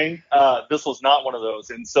beautiful thing. This was not one of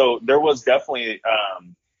those. And so there was definitely,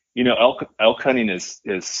 elk hunting is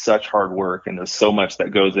such hard work, and there's so much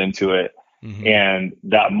that goes into it. Mm-hmm. And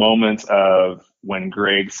that moment of when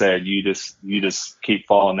Greg said, you just keep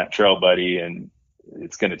following that trail, buddy, and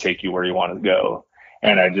it's going to take you where you want to go.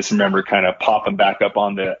 And I just remember kind of popping back up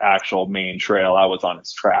on the actual main trail. I was on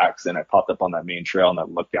its tracks, and I popped up on that main trail, and I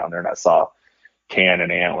looked down there and I saw can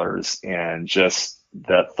and antlers, and just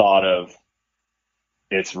the thought of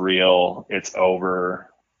it's real, it's over.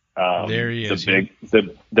 There he is.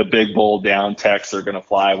 The big bull down texts are going to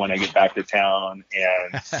fly when I get back to town,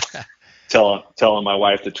 and telling my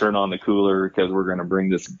wife to turn on the cooler because we're going to bring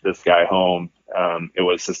this guy home.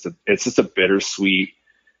 It's just a bittersweet.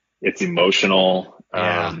 It's emotional.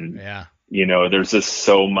 There's just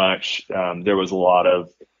so much. There was a lot of,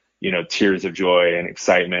 tears of joy and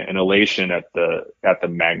excitement and elation at the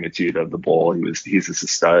magnitude of the bull. He's just a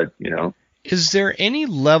stud, Is there any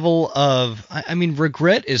level of, I mean,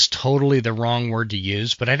 regret is totally the wrong word to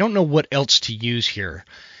use, but I don't know what else to use here.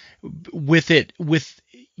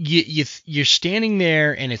 You're standing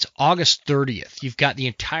there and it's August 30th. You've got the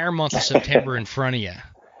entire month of September in front of you.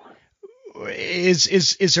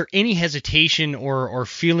 Is there any hesitation or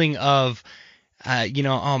feeling of,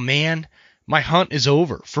 oh man, my hunt is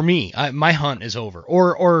over for me. My hunt is over.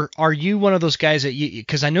 Or are you one of those guys that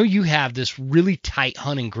because I know you have this really tight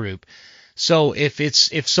hunting group. So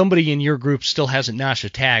if somebody in your group still hasn't notched a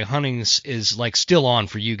tag, hunting is like still on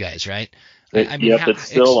for you guys, right? It's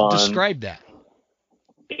still on. Describe that.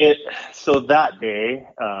 So that day,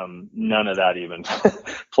 none of that even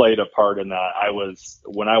played a part in that.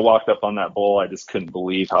 When I walked up on that bull, I just couldn't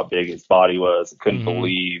believe how big his body was. I couldn't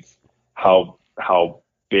believe how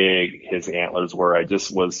big his antlers were. I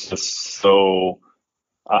just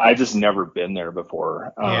never been there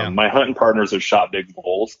before. My hunting partners have shot big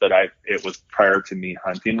bulls, but it was prior to me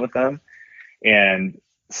hunting with them. And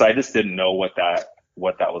so I just didn't know what that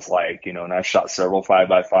was like, and I've shot several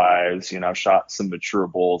 5x5s, I've shot some mature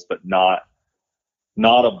bulls, but not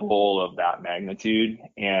a bull of that magnitude.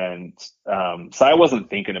 And so I wasn't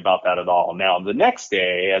thinking about that at all. Now, the next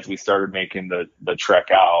day, as we started making the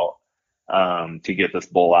trek out to get this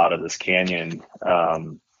bull out of this canyon,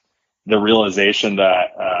 the realization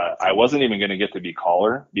that I wasn't even going to get to be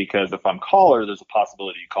caller, because if I'm caller, there's a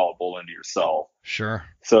possibility you call a bull into yourself. Sure.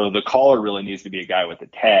 So the caller really needs to be a guy with a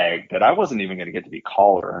tag, that I wasn't even going to get to be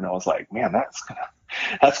caller. And I was like, man,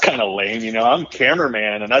 that's kind of lame. I'm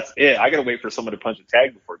cameraman, and that's it. I got to wait for someone to punch a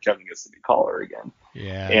tag before Kevin gets to be caller again.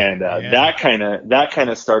 Yeah. And that kind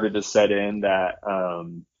of started to set in that,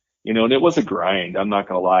 and it was a grind. I'm not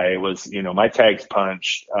gonna lie. It was, my tags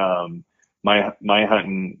punched. My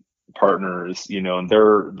hunting partners, and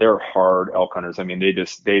they're hard elk hunters. I mean,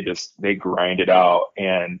 they grind it out,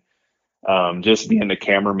 and just being the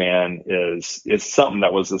cameraman is something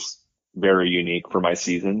that was just very unique for my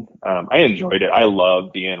season. I enjoyed it. I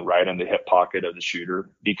love being right in the hip pocket of the shooter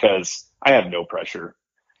because I have no pressure.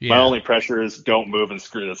 Yeah. My only pressure is don't move and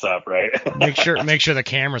screw this up, right? make sure the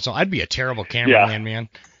camera's on. I'd be a terrible cameraman, man,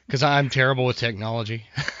 because I'm terrible with technology.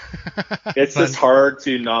 It's just hard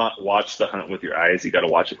to not watch the hunt with your eyes. You got to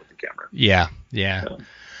watch it with the camera. Yeah.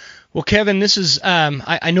 Well, Kevin, this is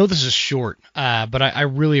I know this is short, but I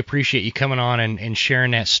really appreciate you coming on and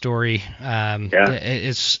sharing that story.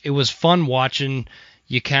 It was fun watching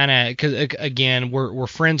you because again, we're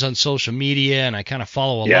friends on social media, and I kind of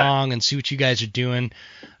follow along and see what you guys are doing.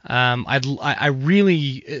 I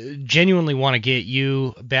really genuinely want to get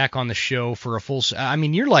you back on the show for a full. I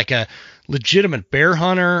mean, you're like a legitimate bear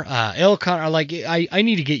hunter, elk hunter. Like I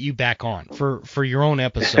need to get you back on for your own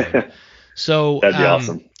episode. So that'd be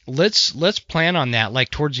awesome. Let's plan on that, like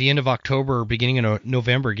towards the end of October or beginning of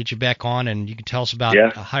November. Get you back on, and you can tell us about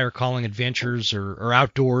Higher Calling Adventures or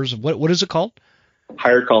Outdoors. What is it called?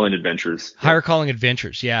 Higher Calling Adventures. Higher Calling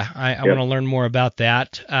Adventures. Yeah, I want to learn more about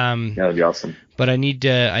that. That'd be awesome. But I need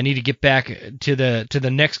to get back to the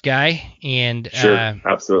next guy, and sure,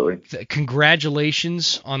 absolutely.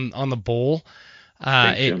 Congratulations on the bull.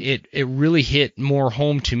 It really hit more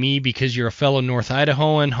home to me because you're a fellow North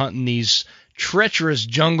Idahoan hunting these treacherous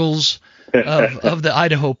jungles of the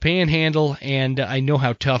Idaho Panhandle, and I know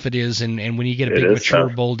how tough it is. And when you get a big mature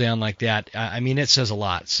bull down like that, I mean, it says a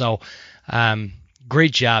lot. So,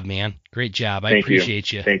 great job, man. Great job. I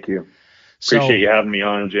appreciate you. Thank you. Appreciate you having me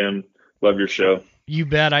on, Jim. Love your show. You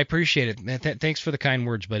bet. I appreciate it, man. Thanks for the kind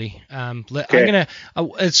words, buddy. I'm gonna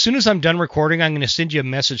as soon as I'm done recording, I'm gonna send you a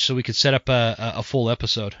message so we could set up a full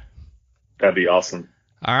episode. That'd be awesome.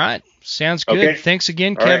 All right. Sounds good. Okay. Thanks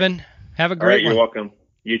again, all Kevin. Right. Have a great one. You're welcome.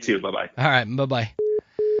 You too. Bye-bye. All right. Bye-bye.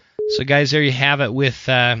 So, guys, there you have it with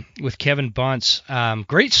Kevin Bunce.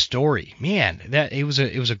 Great story, man. It was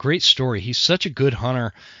a great story. He's such a good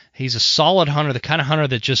hunter. He's a solid hunter, the kind of hunter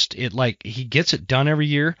that he gets it done every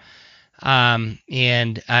year.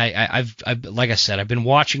 And I've like I said, I've been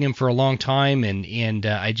watching him for a long time, and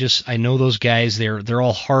I know those guys. They're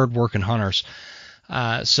all hard-working hunters.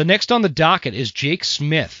 So next on the docket is Jake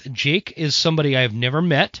Smith. Jake is somebody I've never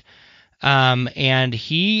met. And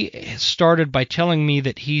he started by telling me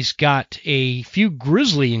that he's got a few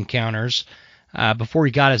grizzly encounters before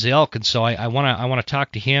he got his elk, and so I want to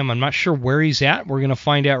talk to him. I'm not sure where he's at. We're going to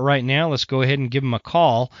find out right now. Let's go ahead and give him a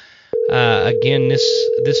call. Again, this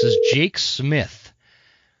is Jake Smith.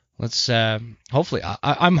 Let's hopefully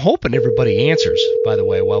I'm hoping everybody answers. By the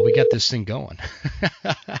way, while we got this thing going.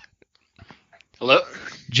 Hello,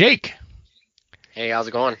 Jake. Hey, how's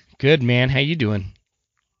it going? Good, man. How you doing?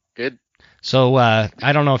 Good. So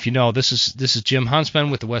I don't know if you know, this is Jim Huntsman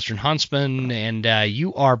with the Western Huntsman, and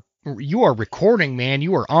you are recording, man.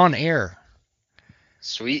 You are on air.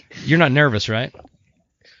 Sweet. You're not nervous, right?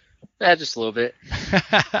 Just a little bit.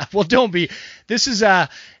 Well, don't be. This is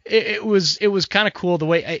it was kind of cool the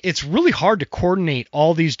way it's really hard to coordinate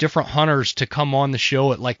all these different hunters to come on the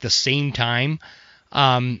show at like the same time.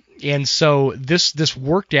 And so this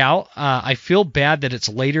worked out. I feel bad that it's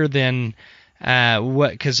later than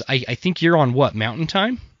because I think you're on what, Mountain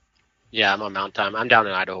Time? Yeah, I'm on Mountain Time. I'm down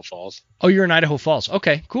in Idaho Falls. Oh, you're in Idaho Falls.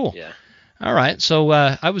 Okay, cool. Yeah. All right. So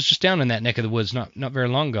I was just down in that neck of the woods not very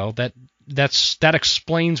long ago. That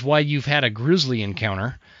explains why you've had a grizzly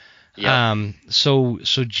encounter. Yeah. So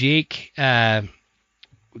Jake, again,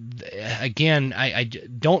 I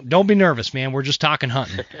don't be nervous, man. We're just talking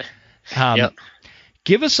hunting. Yep.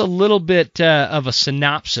 Give us a little bit of a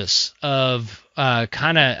synopsis of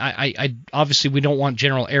kind of. I obviously we don't want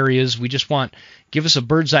general areas. We just give us a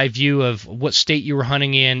bird's eye view of what state you were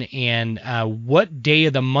hunting in and what day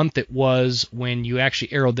of the month it was when you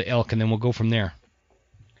actually arrowed the elk, and then we'll go from there.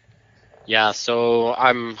 Yeah, so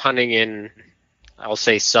I'm hunting in, I'll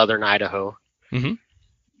say, southern Idaho. Mm-hmm.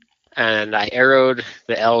 And I arrowed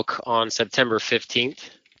the elk on September 15th.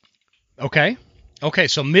 Okay,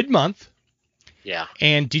 so mid-month. Yeah.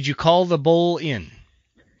 And did you call the bull in?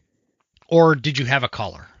 Or did you have a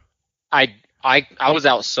caller? I was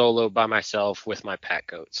out solo by myself with my pack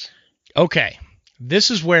goats. Okay.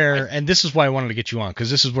 This is where, and this is why I wanted to get you on, because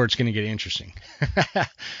this is where it's going to get interesting.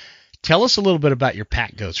 Tell us a little bit about your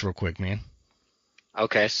pack goats real quick, man.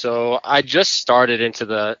 Okay, so I just started into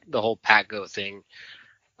the whole pack goat thing.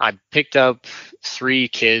 I picked up 3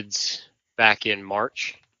 kids back in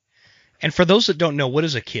March. And for those that don't know, what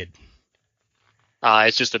is a kid?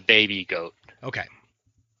 It's just a baby goat. Okay.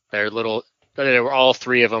 They're little. All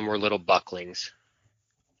three of them were little bucklings.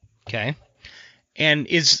 Okay. And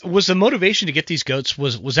was the motivation to get these goats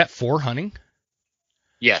was that for hunting?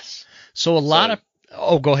 Yes. So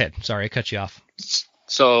go ahead. Sorry, I cut you off.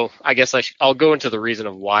 So I guess I'll go into the reason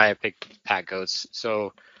of why I picked pack goats.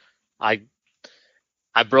 So I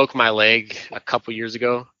broke my leg a couple years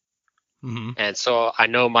ago, and so I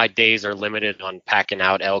know my days are limited on packing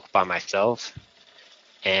out elk by myself,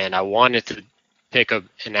 and I wanted to pick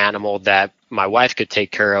an animal that my wife could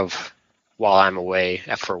take care of while I'm away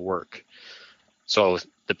for work. So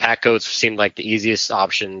the pack goats seemed like the easiest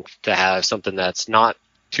option to have, something that's not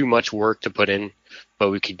too much work to put in, but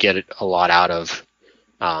we could get a lot out of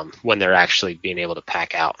when they're actually being able to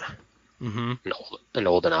pack out and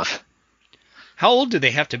old enough. How old do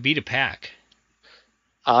they have to be to pack?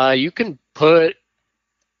 You can put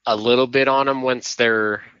a little bit on them once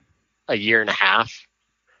they're a year and a half,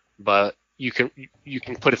 but you can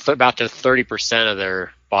put about to 30% of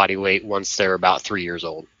their body weight once they're about 3 years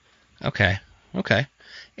old. Okay.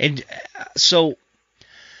 And so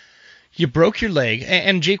you broke your leg.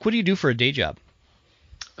 And Jake, what do you do for a day job?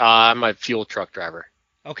 I'm a fuel truck driver.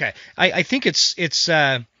 Okay. I think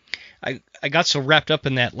I got so wrapped up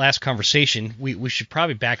in that last conversation, we should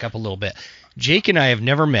probably back up a little bit. Jake and I have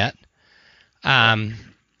never met. I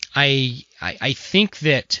think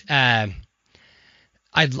that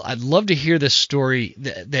I'd love to hear this story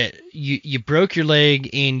that you broke your leg,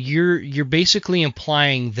 and you're basically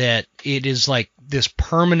implying that it is like this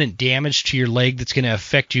permanent damage to your leg that's going to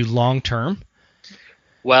affect you long term.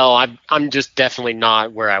 Well, I'm just definitely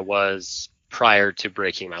not where I was prior to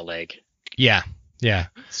breaking my leg. Yeah.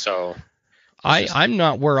 So I'm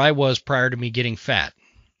not where I was prior to me getting fat.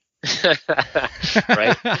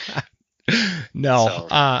 Right? No. So,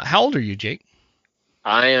 how old are you, Jake?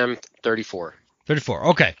 I am 34. 34.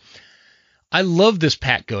 Okay. I love this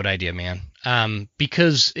pack goat idea, man.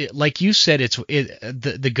 Because like you said,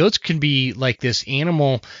 the goats can be like this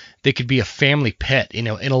animal that could be a family pet, in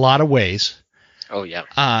a lot of ways. Oh yeah.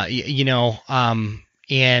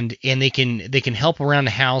 And they can help around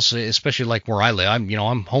the house, especially like where I live.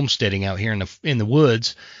 I'm homesteading out here in the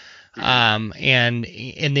woods. And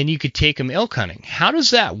then you could take them elk hunting. How does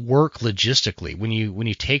that work logistically when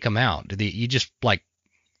you take them out? You just like,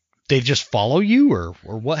 they just follow you, or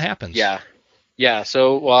what happens? Yeah.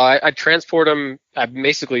 So, I transport them. I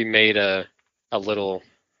basically made a little,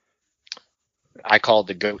 I call it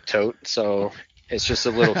the goat tote. So it's just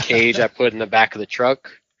a little cage I put in the back of the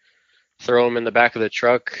truck, throw them in the back of the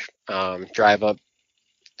truck, drive up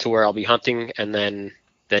to where I'll be hunting. And then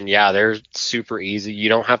they're super easy. You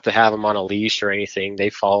don't have to have them on a leash or anything. They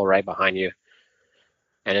follow right behind you.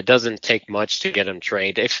 And it doesn't take much to get them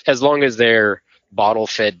trained. As long as they're bottle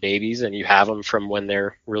fed babies and you have them from when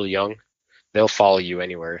they're really young, they'll follow you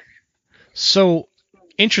anywhere. So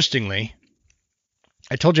interestingly,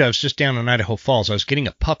 I told you I was just down in Idaho Falls. I was getting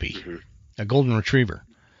a puppy, a golden retriever,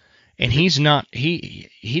 and he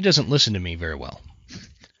doesn't listen to me very well.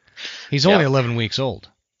 He's only 11 weeks old.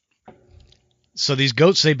 So these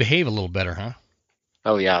goats, they behave a little better, huh?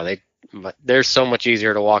 Oh yeah, they're so much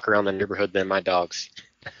easier to walk around the neighborhood than my dogs.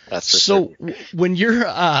 That's for certain. when you're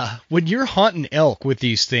hunting elk with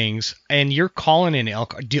these things and you're calling in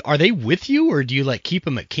elk, are they with you, or do you like keep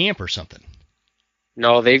them at camp or something?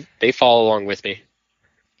 No, they follow along with me.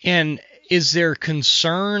 And is there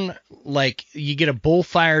concern, like you get a bull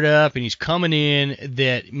fired up and he's coming in,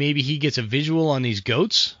 that maybe he gets a visual on these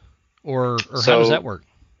goats, or how does that work?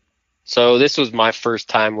 So this was my first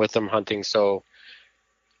time with them hunting,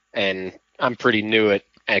 and I'm pretty new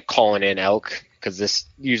at calling in elk, because this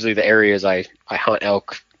usually the areas I hunt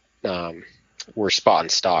elk were spot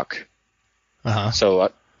and stock.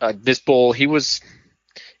 So this bull, he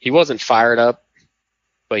wasn't fired up,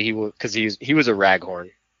 but he was a raghorn.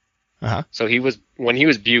 So when he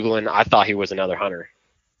was bugling, I thought he was another hunter,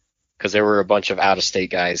 because there were a bunch of out of state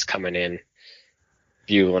guys coming in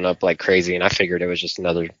bugling up like crazy, and I figured it was just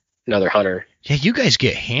another hunter. Yeah, you guys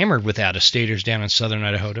get hammered with out of staters down in southern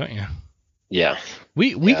Idaho, don't you? Yeah.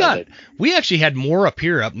 We actually had more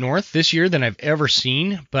up north this year than I've ever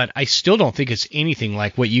seen, but I still don't think it's anything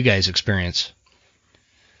like what you guys experience.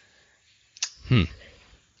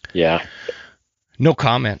 Yeah. No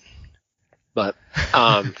comment. But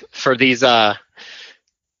for these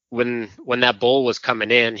when that bull was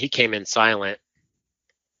coming in, he came in silent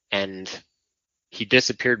and he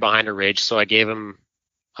disappeared behind a ridge, so I gave him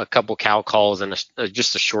a couple cow calls and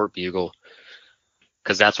just a short bugle,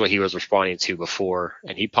 because that's what he was responding to before.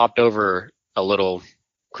 And he popped over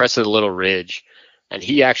crested a little ridge, And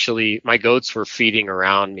my goats were feeding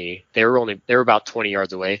around me. They were about 20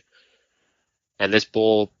 yards away. And this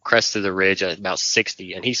bull crested the ridge at about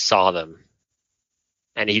 60, and he saw them.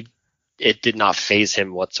 And it did not faze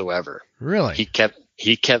him whatsoever. Really?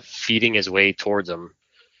 He kept feeding his way towards them.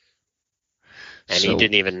 And he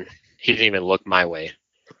didn't even look my way.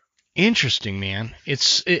 Interesting, man.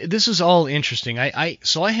 This is all interesting.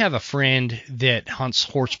 So I have a friend that hunts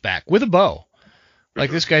horseback with a bow. Like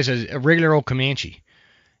this guy's a regular old Comanche.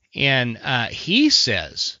 And he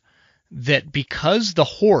says that because the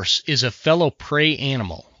horse is a fellow prey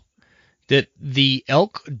animal, that the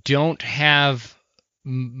elk don't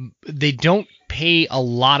pay a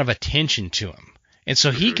lot of attention to him. And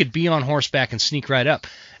so he could be on horseback and sneak right up.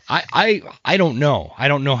 I don't know. I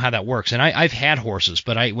don't know how that works. And I've had horses,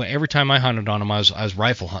 but every time I hunted on them, I was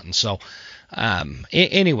rifle hunting. So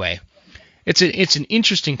anyway, it's an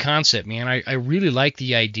interesting concept, man. I really like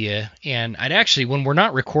the idea, and I'd actually, when we're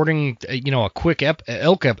not recording, a quick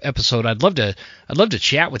elk episode, I'd love to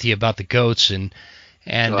chat with you about the goats and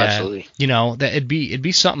absolutely. That it'd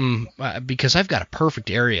be something because I've got a perfect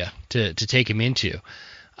area to take him into.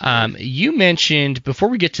 You mentioned, before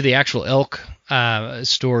we get to the actual elk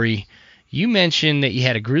story, you mentioned that you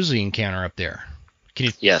had a grizzly encounter up there.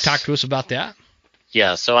 Can you talk to us about that?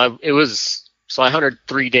 Yeah, so I hunted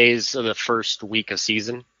 3 days of the first week of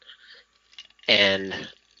season, and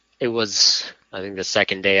it was, I think, the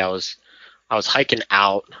second day I was hiking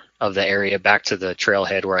out of the area back to the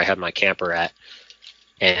trailhead where I had my camper at,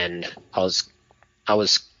 and I was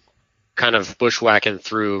kind of bushwhacking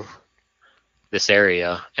through this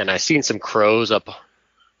area, and I seen some crows up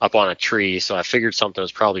on a tree, so I figured something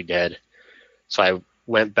was probably dead. So I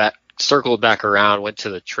went back, circled back around, went to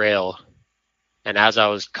the trail, and as I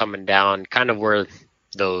was coming down, kind of where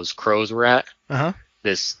those crows were at,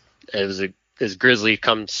 this grizzly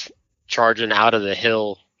comes charging out of the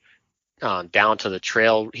hill down to the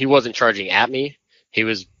trail. He wasn't charging at me.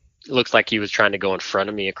 It looks like he was trying to go in front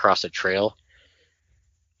of me across the trail.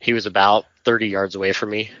 He was about 30 yards away from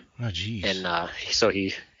me. Oh, geez. And so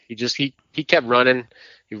he kept running.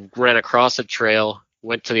 He ran across the trail,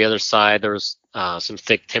 went to the other side. There was some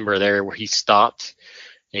thick timber there where he stopped.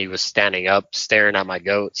 And he was standing up, staring at my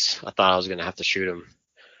goats. I thought I was going to have to shoot him.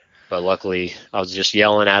 But luckily, I was just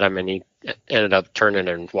yelling at him, and he ended up turning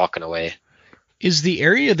and walking away. Is the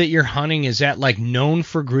area that you're hunting, is that like known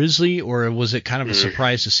for grizzly, or was it kind of a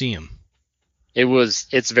surprise to see him?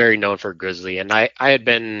 It's very known for grizzly, and I had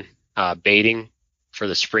been baiting for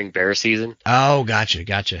the spring bear season. Oh,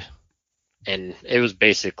 gotcha. And it was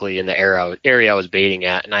basically in the area I was baiting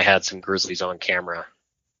at, and I had some grizzlies on camera.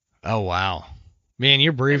 Oh, wow. Man,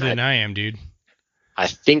 you're braver than I am, dude. I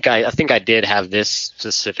think I did have this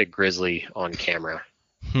specific grizzly on camera.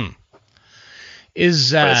 But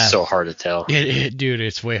it's so hard to tell. Dude,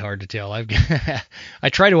 it's way hard to tell. I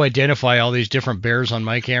try to identify all these different bears on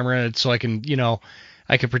my camera so I can,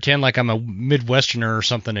 I can pretend like I'm a Midwesterner or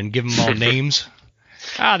something and give them all names.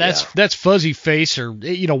 That's Fuzzy Face or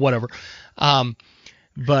whatever.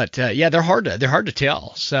 But they're hard to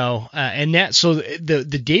tell. So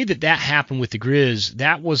the day that happened with the grizz,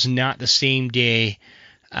 that was not the same day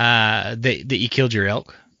that you killed your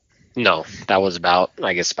elk. No, that was about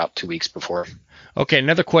 2 weeks before. Okay,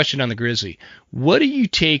 another question on the grizzly. What do you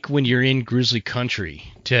take when you're in grizzly country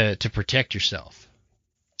to protect yourself?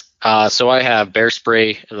 So I have bear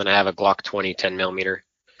spray, and then I have a Glock 20 10mm.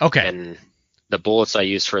 Okay. And the bullets I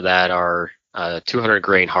use for that are 200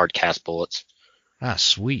 grain hard cast bullets. Ah,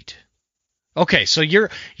 sweet. Okay, so you're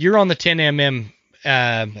on the 10mm,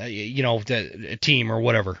 the team or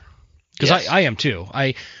whatever. Because I am too.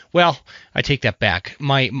 I take that back.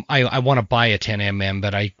 I want to buy a 10mm,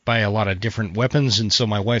 but I buy a lot of different weapons, and so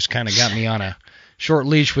my wife's kind of got me on a short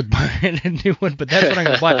leash with buying a new one. But that's what I'm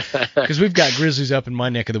going to buy because we've got grizzlies up in my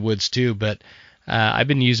neck of the woods too. But I've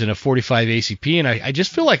been using a 45 ACP, and I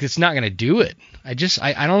just feel like it's not going to do it. I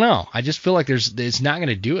don't know. I just feel like it's not going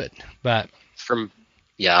to do it. But from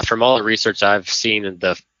all the research I've seen,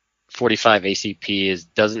 the 45 ACP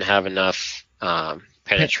doesn't have enough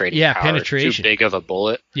penetrating power. Penetration. It's too big of a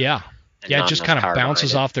bullet. Yeah. Yeah, it just kind of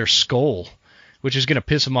bounces off their skull, which is going to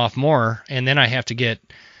piss them off more, and then I'm going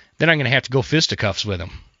to have to go fisticuffs with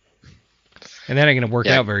them. And that ain't going to work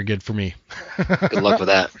out very good for me. Good luck with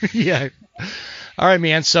that. Yeah. All right,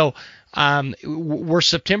 man. So we're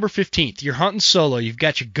September 15th. You're hunting solo. You've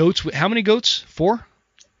got your goats. How many goats? 4?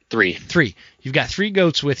 3. You've got 3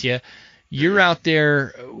 goats with you. You're out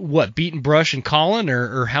there, beating brush and calling,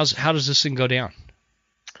 or how does this thing go down?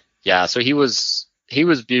 Yeah, so he was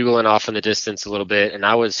bugling off in the distance a little bit, and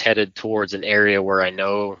I was headed towards an area where I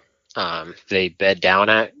know they bed down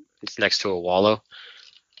at, It's next to a wallow.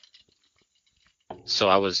 So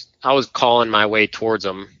I was calling my way towards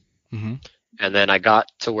them, Mm-hmm. and then I got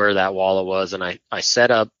to where that wallow was, and I set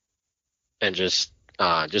up and just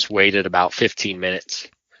waited about 15 minutes.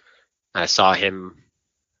 I saw him.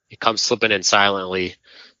 He comes slipping in silently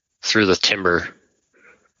through the timber,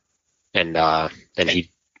 and then he's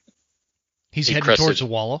he heading crested towards the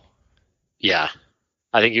wallow. Yeah,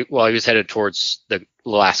 I think he was headed towards the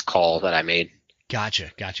last call that I made.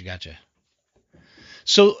 Gotcha.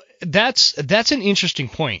 So that's an interesting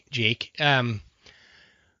point, Jake.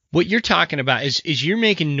 What you're talking about is you're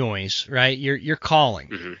making noise, right? You're calling,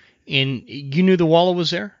 Mm-hmm. and you knew the wallow was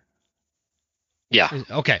there. Yeah.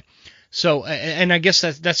 Okay. So, and I guess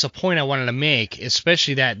that's the point I wanted to make,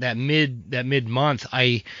 especially that mid month.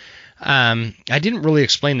 I didn't really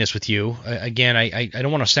explain this with you. Again, I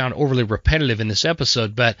don't want to sound overly repetitive in this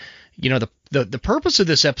episode, but the purpose of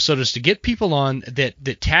this episode is to get people on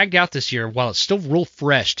that tagged out this year while it's still real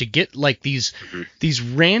fresh, to get like these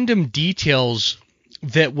random details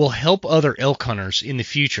that will help other elk hunters in the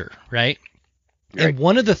future, right? And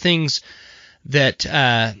one of the things that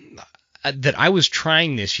I was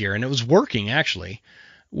trying this year, and it was working actually,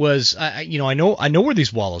 was I know where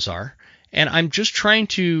these wallows are, and I'm just trying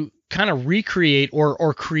to kind of recreate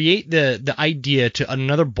or create the idea to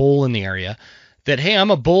another bull in the area that, hey, I'm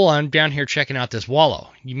a bull, I'm down here checking out this wallow.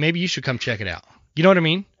 Maybe you should come check it out. You know what I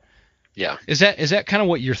mean? Yeah. Is that kind of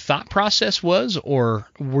what your thought process was, or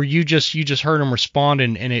were you just heard him respond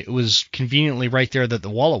and it was conveniently right there that the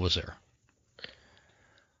wallow was there?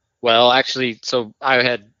 Well, actually, so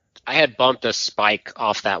I had bumped a spike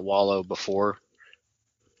off that wallow before.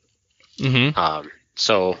 Mm-hmm.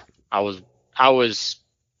 So I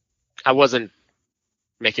wasn't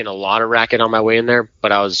making a lot of racket on my way in there,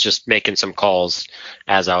 but I was just making some calls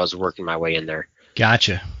as I was working my way in there.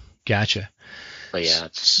 Gotcha. But yeah.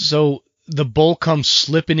 So the bull comes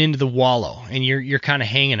slipping into the wallow, and you're kind of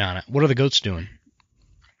hanging on it. What are the goats doing?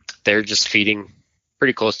 They're just feeding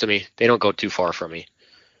pretty close to me. They don't go too far from me.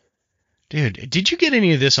 Dude, did you get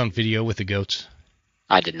any of this on video with the goats?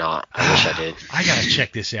 I did not. I wish I did. I gotta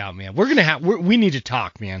check this out, man. We need to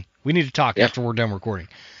talk, man. We need to talk after we're done recording.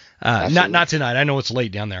 Not tonight. I know it's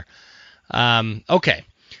late down there. Okay.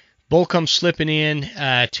 Bull comes slipping in.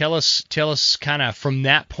 Tell us kind of from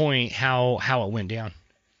that point how it went down.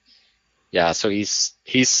 Yeah, so he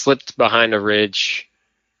slipped behind a ridge,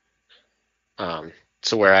 to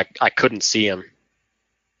where I couldn't see him.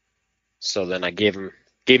 So then I gave him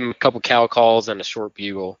a couple cow calls and a short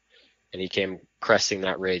bugle, and he came cresting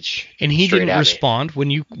that ridge. And he didn't respond when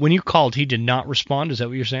you called. He did not respond. Is that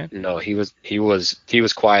what you're saying? No, he was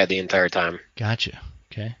quiet the entire time. Gotcha.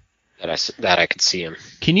 Okay. That I could see him.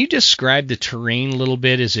 Can you describe the terrain a little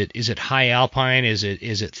bit? Is it high alpine? Is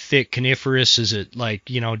it thick coniferous? Is it like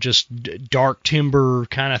just dark timber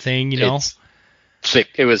kind of thing? It's thick.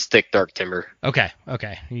 It was thick dark timber. Okay. You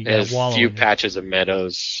got There's a few patches of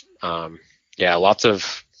meadows. Yeah, lots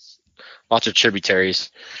of tributaries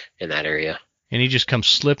in that area. And he just comes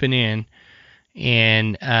slipping in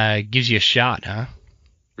and gives you a shot, huh?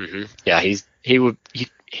 Mm-hmm. Yeah,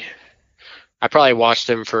 I probably watched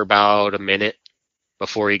him for about a minute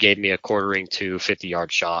before he gave me a quartering to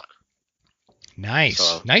 50-yard shot.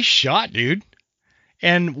 Nice. Nice shot, dude.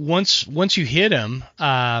 And once you hit him,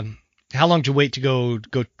 how long did you wait to go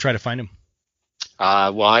try to find him?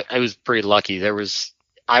 Well, I was pretty lucky.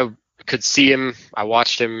 I could see him. I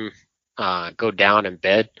watched him go down in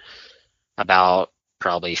bed about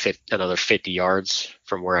probably another 50 yards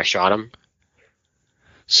from where I shot him.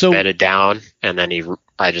 So bedded down, and then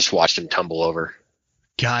I just watched him tumble over.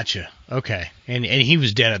 Gotcha. Okay. And he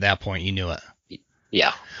was dead at that point. You knew it.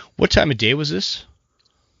 Yeah. What time of day was this?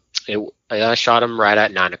 I shot him right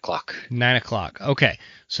at 9 o'clock. 9 o'clock. Okay.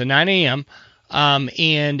 So 9 a.m.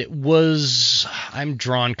 And I'm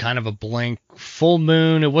drawing kind of a blank, full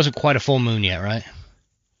moon. It wasn't quite a full moon yet, right?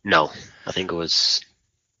 No. I think it was...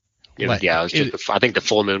 I think the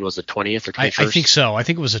full moon was the 20th or 21st. I think so. I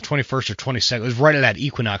think it was the 21st or 22nd. It was right at that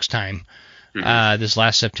equinox time, this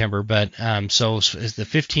last September. But so it's the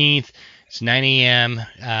 15th. It's 9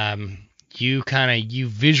 a.m. You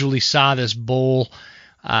visually saw this bull.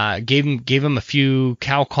 Gave him a few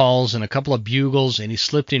cow calls and a couple of bugles, and he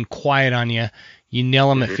slipped in quiet on you. You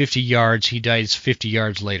nail him at 50 yards. He dies 50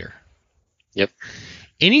 yards later. Yep.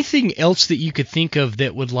 Anything else that you could think of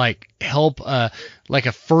that would help like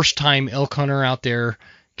a first-time elk hunter out there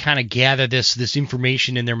kind of gather this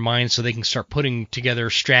information in their mind so they can start putting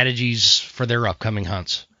together strategies for their upcoming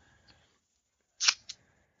hunts?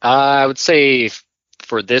 I would say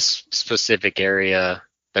for this specific area,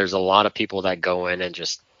 there's a lot of people that go in and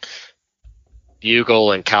just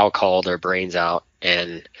bugle and cow call their brains out,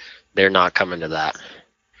 and they're not coming to that.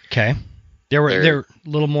 Okay. They're a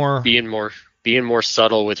little more being more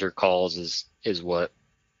subtle with your calls is what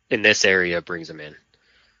in this area brings them in.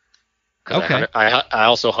 Okay. I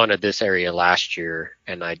also hunted this area last year,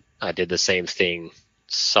 and I did the same thing.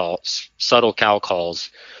 Subtle cow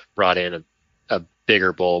calls brought in a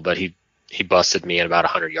bigger bull, but he busted me at about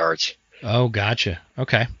 100 yards. Oh, gotcha.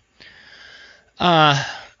 Okay.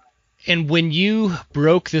 And when you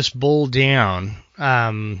broke this bull down,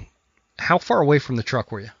 how far away from the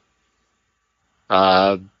truck were you?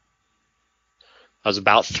 I was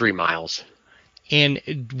about 3 miles.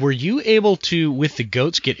 And were you able to, with the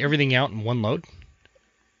goats, get everything out in one load?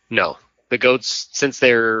 No. The goats, since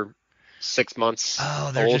they're 6 months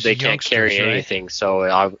old, they can't carry anything. Right?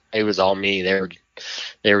 So it was all me. They were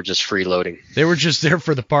just freeloading. They were just there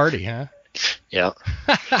for the party, huh? Yeah.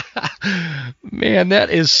 Man, that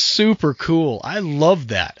is super cool. I love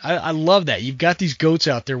that. I love that. You've got these goats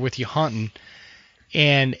out there with you hunting,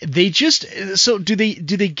 and they just, so do they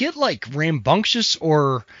get like rambunctious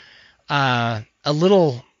or a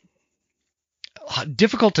little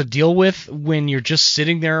difficult to deal with when you're just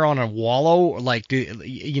sitting there on a wallow? Like,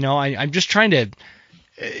 I'm trying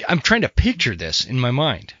to picture this in my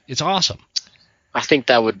mind. It's awesome. I think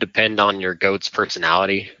that would depend on your goat's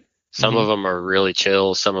personality. Some of them are really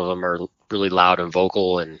chill. Some of them are really loud and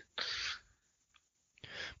vocal and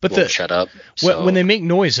won't shut up. So, when they make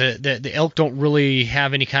noise, the elk don't really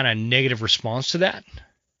have any kind of negative response to that?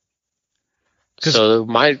 So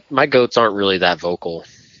my goats aren't really that vocal.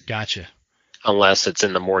 Gotcha. Unless it's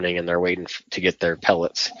in the morning and they're waiting to get their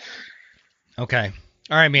pellets. Okay.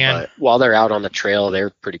 All right, man. But while they're out on the trail, they're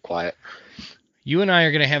pretty quiet. You and I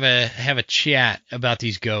are going to have a chat about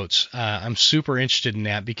these goats. I'm super interested in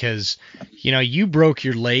that because, you broke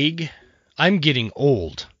your leg. I'm getting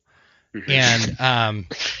old. And a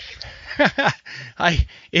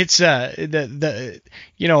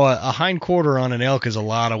hind quarter on an elk is a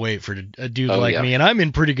lot of weight for a dude like me, and I'm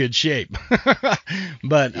in pretty good shape.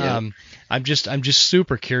 But I'm just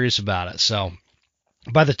super curious about it. So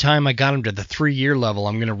by the time I got him to the 3-year level,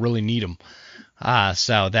 I'm going to really need him.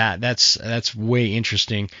 So that's way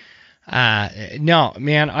interesting. No,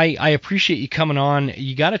 man, I appreciate you coming on.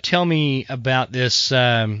 You got to tell me about this.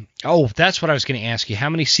 That's what I was going to ask you. How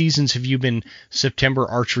many seasons have you been September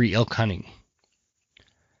archery elk hunting?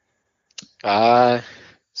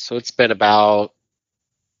 So it's been about,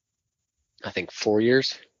 I think, 4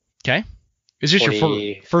 years. Okay. Is this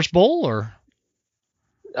your first bull or?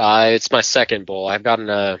 It's my second bull. I've gotten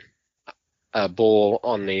a bull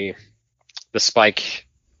on the spike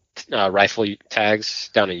rifle tags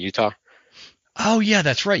down in Utah. Oh yeah,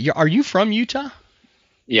 that's right. Are you from Utah?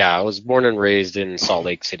 Yeah, I was born and raised in Salt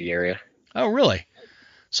Lake City area. Oh really?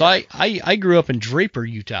 So I grew up in Draper,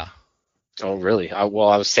 Utah. Oh really? I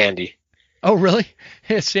was Sandy. Oh really?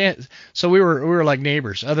 So we were like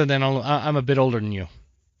neighbors. Other than I'm a bit older than you.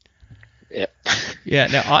 Yeah. Yeah.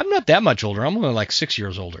 Now I'm not that much older. I'm only like 6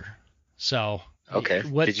 years older. So. Okay.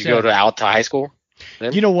 Did you go to Alta High School?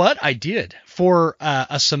 Then? You know what? I did for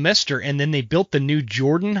a semester, and then they built the new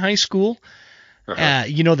Jordan High School. Uh-huh.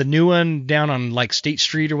 The new one down on like State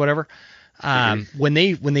Street or whatever. When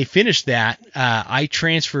they finished that, I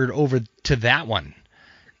transferred over to that one,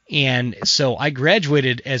 and so I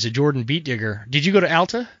graduated as a Jordan beat digger. Did you go to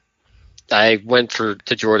Alta? I went to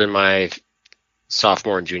Jordan my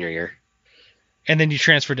sophomore and junior year. And then you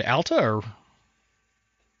transferred to Alta, or?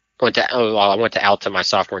 I went to Alta my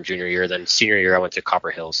sophomore and junior year. Then senior year, I went to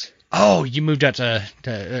Copper Hills. Oh, you moved out to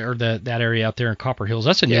that area out there in Copper Hills.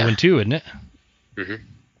 That's a new one too, isn't it? Mm-hmm.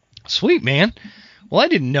 Sweet, man. Well, I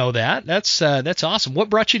didn't know that. That's awesome. What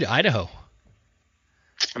brought you to Idaho?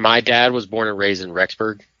 My dad was born and raised in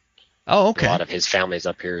Rexburg. Oh, okay. A lot of his family's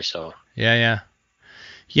up here, so. Yeah.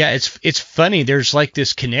 It's funny. There's like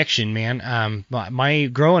this connection, man. My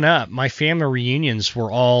growing up, my family reunions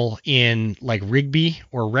were all in like Rigby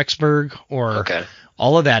or Rexburg or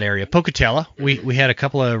all of that area. Pocatello. We had a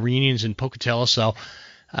couple of reunions in Pocatello, so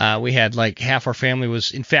we had like half our family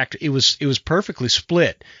was. In fact, it was perfectly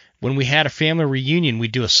split. When we had a family reunion,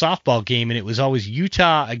 we'd do a softball game, and it was always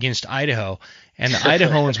Utah against Idaho, and the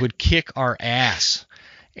Idahoans would kick our ass.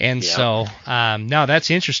 And so, no, that's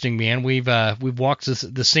interesting, man. We've walked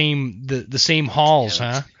the same halls,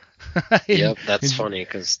 huh? Yep, that's funny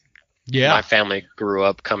because my family grew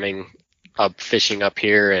up coming up fishing up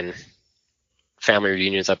here, and family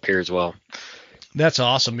reunions up here as well. That's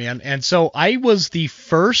awesome, man. And so I was the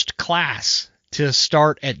first class to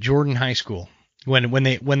start at Jordan High School when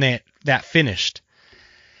that finished.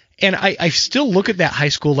 And I still look at that high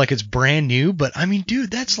school like it's brand new, but I mean, dude,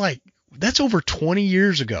 that's like That's over 20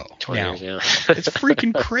 years ago. 20 years, yeah. It's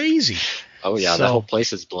freaking crazy. Oh yeah, that whole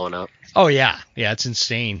place is blown up. Oh yeah, it's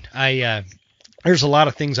insane. There's a lot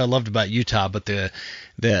of things I loved about Utah, but the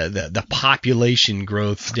population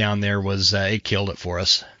growth down there was it killed it for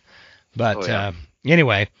us. But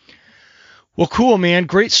anyway, well, cool, man.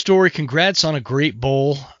 Great story. Congrats on a great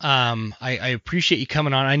bowl. I appreciate you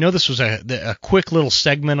coming on. I know this was a quick little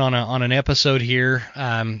segment on an episode here.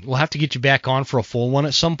 We'll have to get you back on for a full one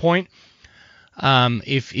at some point.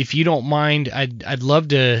 If you don't mind, I'd love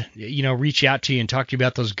to reach out to you and talk to you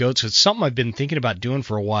about those goats. It's something I've been thinking about doing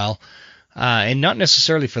for a while, and not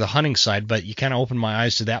necessarily for the hunting side, but you kind of opened my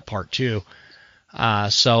eyes to that part too.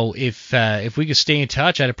 So if we could stay in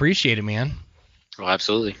touch, I'd appreciate it, man. Oh,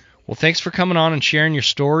 absolutely. Well, thanks for coming on and sharing your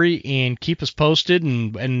story, and keep us posted,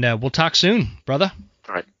 and we'll talk soon, brother.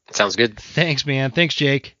 All right, sounds good. Thanks, man. Thanks,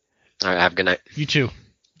 Jake. All right, have a good night. You too.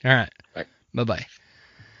 All right. Bye. Bye-bye.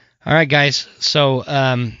 All right, guys. So,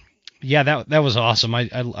 that was awesome.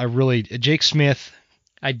 I really, Jake Smith,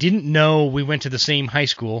 I didn't know we went to the same high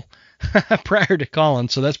school prior to calling,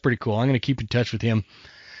 so that's pretty cool. I'm going to keep in touch with him.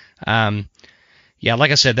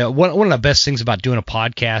 Like I said, one of the best things about doing a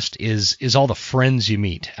podcast is all the friends you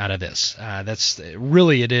meet out of this. That's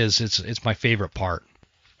really, it is. It's my favorite part.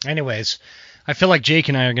 Anyways, I feel like Jake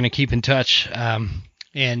and I are going to keep in touch,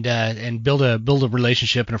 and build a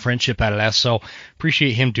relationship and a friendship out of that. So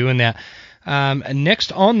appreciate him doing that.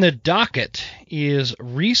 Next on the docket is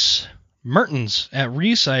Reese Mertens. At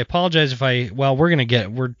Reese, I apologize if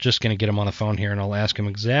we're just gonna get him on the phone here, and I'll ask him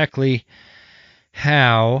exactly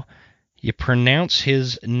how you pronounce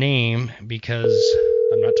his name, because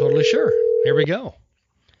I'm not totally sure. Here we go.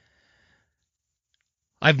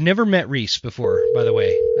 I've never met Reese before, by the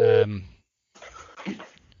way.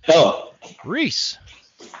 Hello. Reese.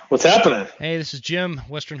 What's happening? Hey, this is Jim,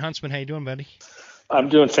 Western Huntsman. How you doing, buddy? I'm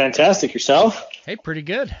doing fantastic. Yourself? Hey, pretty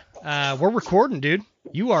good. We're recording, dude.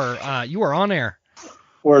 You are on air.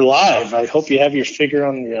 We're live. I hope you have your finger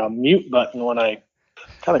on the mute button when I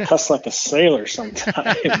kind of cuss like a sailor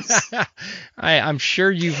sometimes. I'm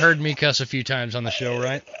sure you've heard me cuss a few times on the show,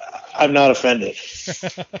 right? I'm not offended.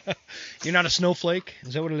 You're not a snowflake?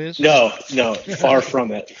 Is that what it is? No. Far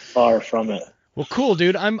from it. Far from it. Well, cool,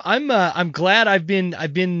 dude. I'm glad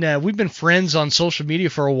we've been friends on social media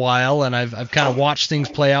for a while, and I've kind of watched things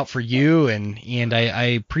play out for you, and I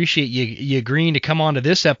appreciate you agreeing to come on to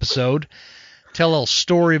this episode, tell a little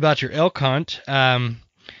story about your elk hunt.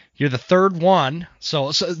 You're the third one,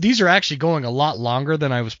 so these are actually going a lot longer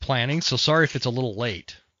than I was planning. So sorry if it's a little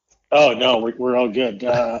late. Oh no, we're all good.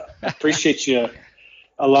 I appreciate you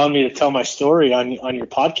allowing me to tell my story on your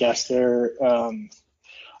podcast there.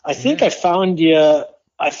 I think I found your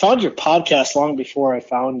podcast long before I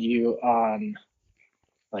found you on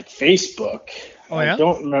like Facebook. Oh yeah.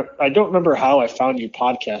 I don't remember how I found your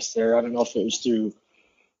podcast there. I don't know if it was through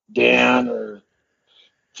Dan or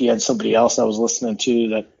if you had somebody else I was listening to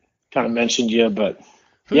that kind of mentioned you, but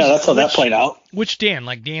that's how that played out. Which Dan?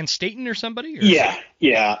 Like Dan Staten or somebody? Or?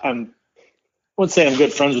 Yeah. I wouldn't say I'm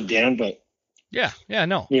good friends with Dan, but yeah,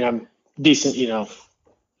 no. I'm decent,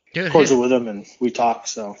 cordial with him, and we talk.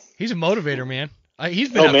 So he's a motivator, man. He's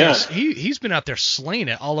been out there. He's been out there slaying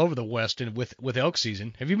it all over the West and with elk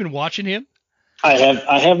season. Have you been watching him?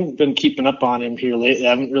 I haven't been keeping up on him here lately.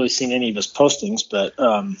 I haven't really seen any of his postings, but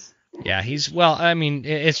yeah,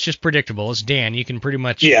 it's just predictable. It's Dan. You can pretty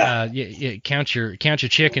much count your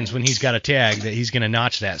chickens when he's got a tag that he's going to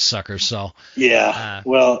notch that sucker. So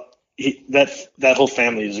well, that whole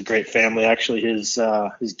family is a great family. Actually, his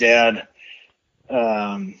dad.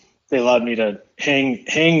 They allowed me to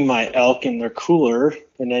hang my elk in their cooler,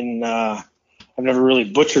 and then I've never really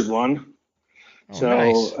butchered one.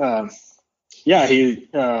 Oh,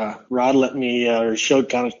 nice. Rod let me showed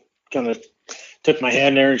kind of took my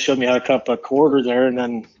hand there and showed me how to cut a quarter there, and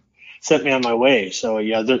then sent me on my way. So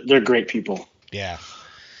yeah, they're great people.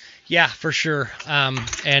 Yeah, for sure.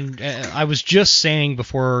 And I was just saying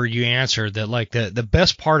before you answered that, like, the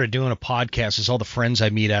best part of doing a podcast is all the friends I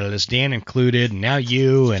meet out of this, Dan included, and now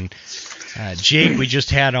you and Jake we just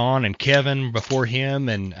had on, and Kevin before him,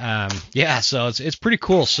 and so it's pretty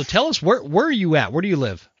cool. So tell us, where are you at? Where do you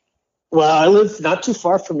live? Well, I live not too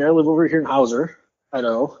far from here. I live over here in Hauser,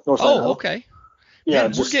 Idaho, North Idaho. Oh, okay.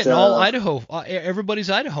 Yeah, we're getting all Idaho. Everybody's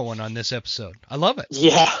Idahoan on this episode. I love it.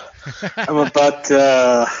 Yeah, I'm about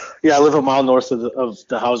I live a mile north of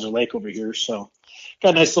the Hauser Lake over here, so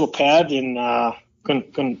got a nice little pad, and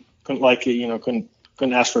couldn't like it.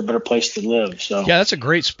 Couldn't ask for a better place to live. So yeah, that's a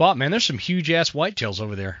great spot, man. There's some huge ass whitetails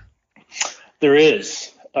over there. There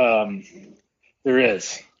is. There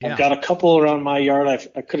is. Yeah. I've got a couple around my yard.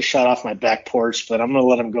 I could have shot off my back porch, but I'm going to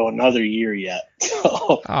let them go another year yet.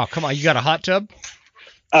 So, Oh, come on. You got a hot tub?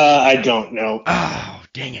 I don't know. Oh,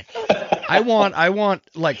 dang it. I want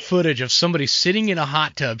like footage of somebody sitting in a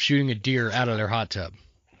hot tub shooting a deer out of their hot tub.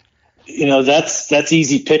 That's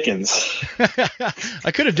easy pickings.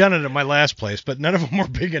 I could have done it at my last place, but none of them were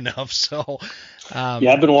big enough. So,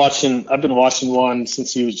 yeah, I've been watching one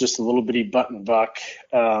since he was just a little bitty button buck.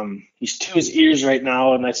 He's to his ears right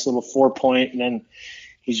now, a nice little 4-point, and then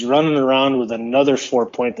he's running around with another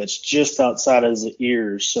 4-point that's just outside of his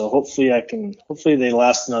ears. So hopefully they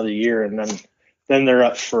last another year, and then they're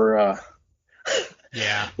up for.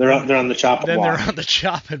 Yeah, they're on the chopping block. Then they're on the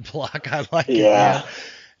chopping block. I like it. Yeah.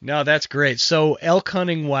 No, that's great. So elk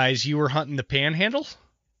hunting wise, you were hunting the Panhandle?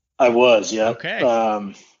 I was, yeah. Okay.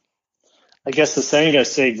 I guess the saying I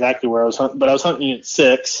say exactly where I was hunting, but I was hunting Unit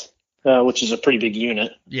 6, which is a pretty big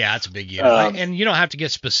unit. Yeah, it's a big unit. And you don't have to get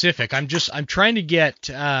specific. I'm trying to get.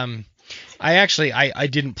 I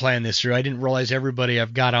didn't plan this through. I didn't realize everybody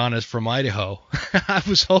I've got on is from Idaho. I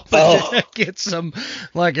was hoping to get some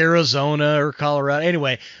like Arizona or Colorado.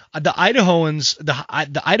 Anyway, the Idahoans,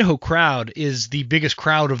 the Idaho crowd is the biggest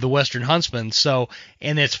crowd of the Western Huntsman. So,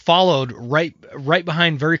 and it's followed right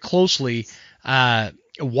behind very closely.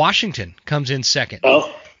 Washington comes in second.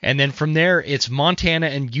 Oh. And then from there, it's Montana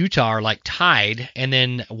and Utah are like tied, and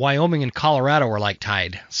then Wyoming and Colorado are like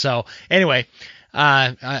tied. So anyway.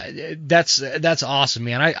 That's awesome,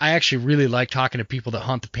 man. I actually really like talking to people that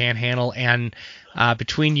hunt the Panhandle, and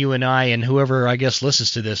between you and I and whoever I guess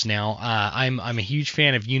listens to this now, I'm a huge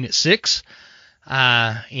fan of Unit 6,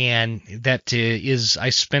 and that is I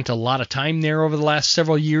spent a lot of time there over the last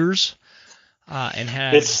several years, and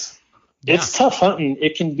had it's tough hunting.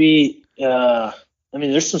 It can be.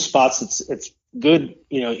 There's some spots it's good,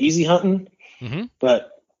 easy hunting,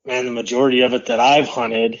 but man, the majority of it that I've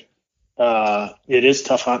hunted. It is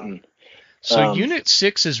tough hunting. So Unit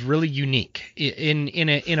 6 is really unique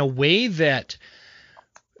in a way that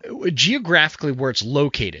geographically where it's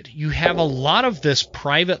located, you have a lot of this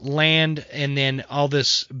private land and then all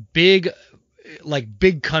this big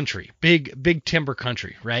country, big timber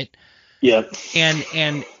country, right? Yeah.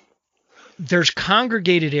 And there's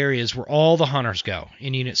congregated areas where all the hunters go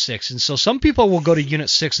in Unit 6. And so some people will go to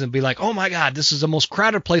Unit 6 and be like, oh my God, this is the most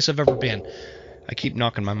crowded place I've ever been. I keep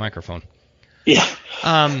knocking my microphone. Yeah.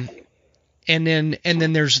 And then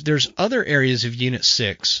there's other areas of Unit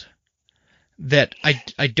 6 that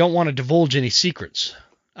I don't want to divulge any secrets.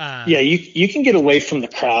 Yeah, you can get away from the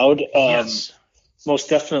crowd. Yes. Most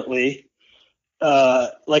definitely.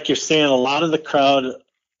 Like you're saying, a lot of the crowd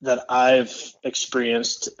that I've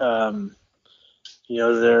experienced,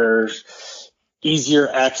 there's easier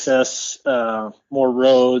access, more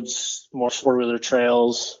roads, more 4-wheeler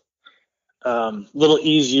trails. Little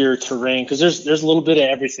easier terrain because there's a little bit of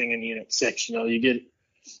everything in Unit 6.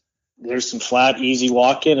 There's some flat, easy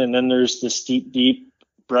walking, and then there's the steep, deep,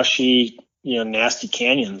 brushy, nasty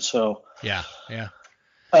canyon. So yeah,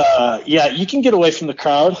 you can get away from the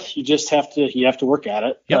crowd. You just have to work at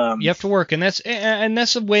it. Yep, you have to work, and that's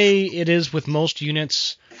the way it is with most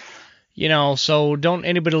units. So don't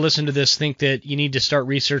anybody listen to this think that you need to start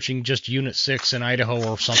researching just Unit 6 in Idaho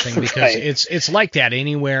or something because Right. it's like that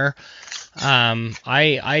anywhere.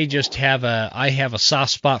 I just have a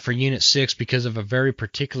soft spot for Unit 6 because of a very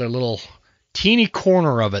particular little teeny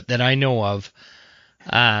corner of it that I know of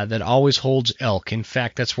that always holds elk. In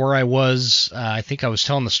fact, that's where I was. I think I was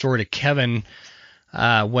telling the story to Kevin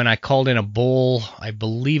when I called in a bull. I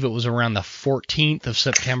believe it was around the 14th of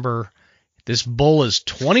September. This bull is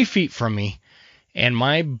 20 feet from me, and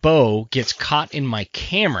my bow gets caught in my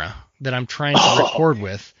camera that I'm trying to record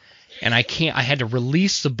with, and I can't. I had to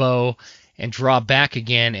release the bow and draw back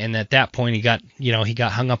again, and at that point he got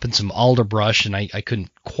hung up in some alder brush, and I couldn't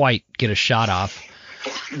quite get a shot off.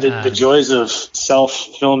 The joys of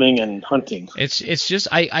self-filming and hunting. It's just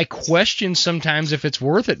I question sometimes if it's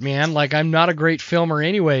worth it, man. Like I'm not a great filmer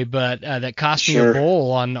anyway, but that cost me a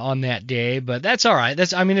bowl on that day. But that's all right.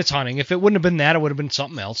 It's hunting. If it wouldn't have been that, it would have been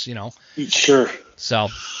something else, Sure. So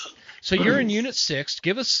you're in Unit 6.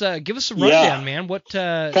 Give us a rundown, man. What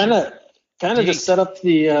kind of to set up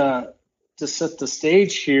the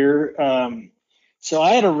stage here. So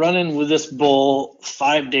I had a run-in with this bull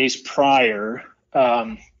 5 days prior.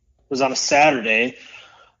 It was on a Saturday.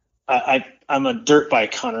 I'm a dirt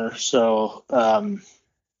bike hunter, so I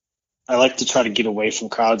like to try to get away from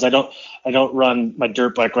crowds. I don't run my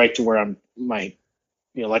dirt bike right to where I'm like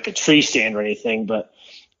a tree stand or anything, but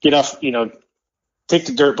get off, take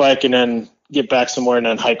the dirt bike and then get back somewhere and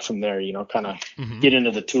then hike from there, kind of get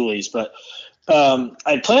into the toolies. But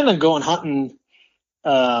I planned on going hunting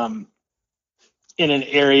in an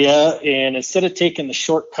area, and instead of taking the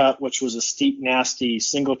shortcut, which was a steep, nasty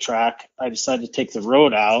single track, I decided to take the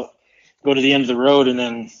road out, go to the end of the road, and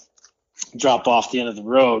then drop off the end of the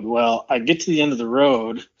road. Well, I get to the end of the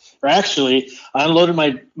road, or actually, I unloaded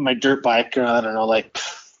my dirt bike, I don't know, like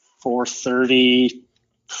 4:30,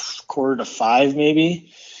 4:45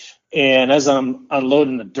 maybe. And as I'm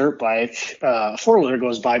unloading the dirt bike, a four-wheeler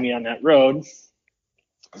goes by me on that road.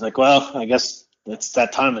 I was like, well, I guess it's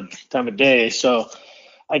that time of day. So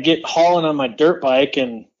I get hauling on my dirt bike,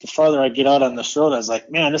 and the farther I get out on this road, I was like,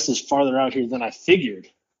 man, this is farther out here than I figured.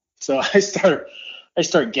 So I start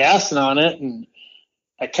gassing on it, and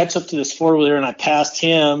I catch up to this four-wheeler, and I passed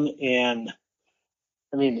him. And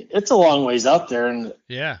I mean, it's a long ways out there, and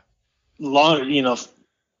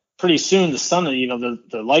pretty soon the sun,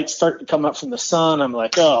 the lights start to come up from the sun. I'm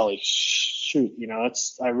like, oh, shoot,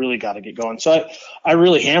 I really got to get going. So I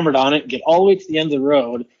really hammered on it, get all the way to the end of the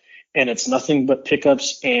road, and it's nothing but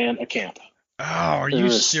pickups and a camp. Oh, are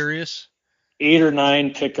you serious? 8 or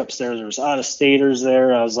 9 pickups there. There was out-of-staters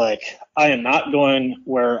there. I was like, I am not going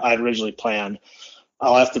where I'd originally planned.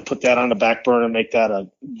 I'll have to put that on the back burner and make that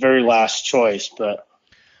a very last choice, but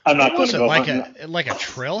I'm not going to go hunting. Like a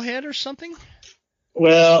trailhead or something?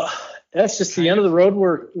 Well, that's just the end of the road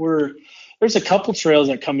where there's a couple trails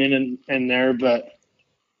that come in there, but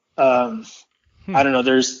I don't know.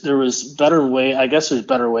 There was better way. I guess there's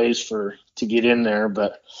better ways to get in there,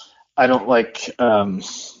 but I don't like. I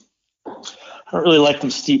don't really like them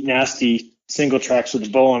steep, nasty single tracks with a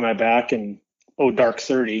bow on my back and dark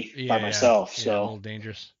 30 by myself. Yeah, so a little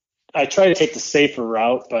dangerous. I try to take the safer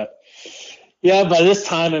route, but yeah, by this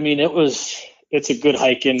time, I mean it's a good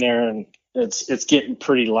hike in there, and it's getting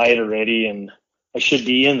pretty light already, and I should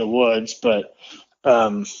be in the woods, but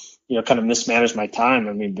kind of mismanaged my time.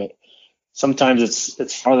 I mean, but sometimes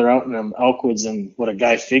it's farther out in them elk woods than what a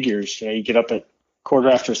guy figures. You get up at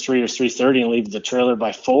 3:15 or 3:30 and leave the trailer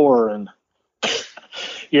by 4, and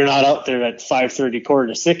you're not out there at 5:30,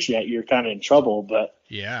 5:45 yet. You're kind of in trouble, but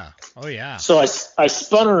yeah. Oh yeah. So I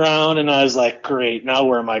spun around, and I was like, great, now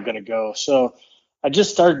where am I going to go? So I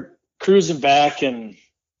just started cruising back, and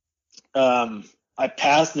I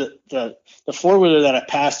passed the four-wheeler that I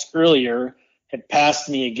passed earlier had passed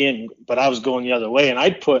me again, but I was going the other way, and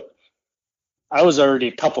I was already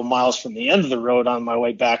a couple miles from the end of the road on my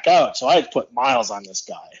way back out, so I had put miles on this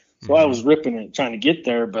guy. So I was ripping it trying to get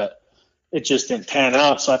there, but it just didn't pan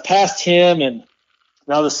out. So I passed him, and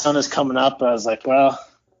now the sun is coming up. I was like, well,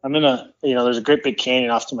 I'm gonna, there's a great big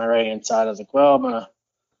canyon off to my right hand side. I was like, well,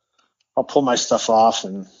 I'll pull my stuff off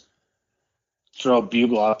and throw a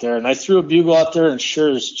bugle out there. And I threw a bugle out there, and sure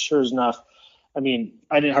as enough, I mean,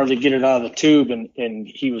 I didn't hardly get it out of the tube, and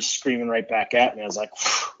he was screaming right back at me. I was like,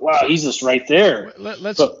 wow, he's just right there.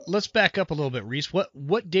 Let's back up a little bit, Reese.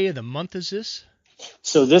 What day of the month is this?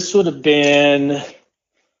 So this would have been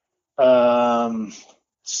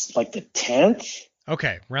like the 10th.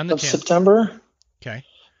 Okay, around the 10th. September. Okay.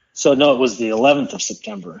 So no, it was the 11th of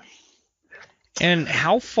September. And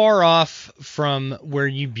how far off from where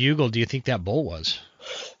you bugled do you think that bull was?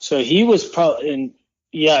 So he was probably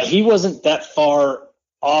he wasn't that far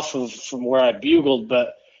off from where I bugled,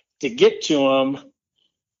 but to get to him,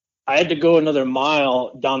 I had to go another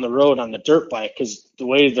mile down the road on the dirt bike, because the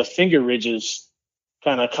way the finger ridges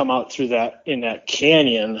kind of come out through in that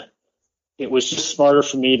canyon, it was just smarter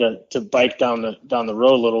for me to bike down the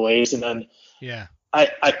road a little ways. And then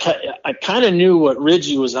I kind of knew what ridge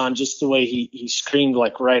he was on, just the way he screamed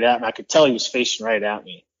like right at me. I could tell he was facing right at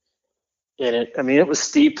me. And it was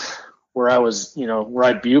steep where I was, where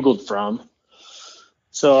I bugled from.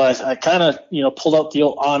 So I kind of, pulled out the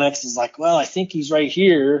old Onyx. Is like, well, I think he's right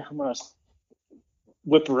here. I'm going to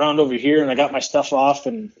whip around over here. And I got my stuff off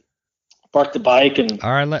and parked the bike. And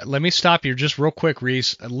all right, let me stop you just real quick,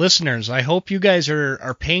 Reese. Listeners, I hope you guys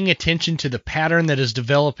are paying attention to the pattern that is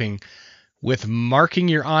developing with marking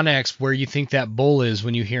your Onyx where you think that bull is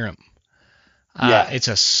when you hear him. It's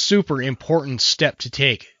a super important step to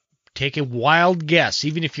take. Take a wild guess.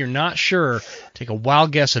 Even if you're not sure, take a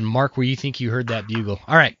wild guess and mark where you think you heard that bugle.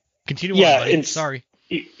 All right, continue on, buddy. Sorry.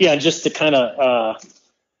 Yeah, just to kind of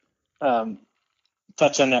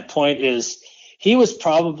touch on that point is he was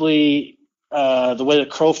probably, the way the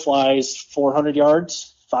crow flies, 400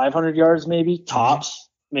 yards, 500 yards maybe, tops.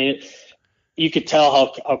 I mean, you could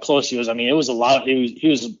tell how close he was. I mean, it was a lot. He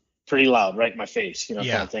was pretty loud right in my face, kind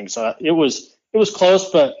of thing. So it was close,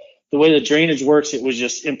 but the way the drainage works, it was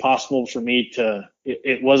just impossible for me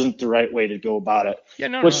it wasn't the right way to go about it. Yeah,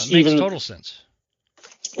 no, it makes total sense.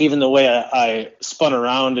 Even the way I spun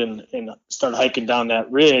around and started hiking down that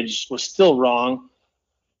ridge was still wrong.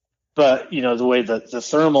 but the way the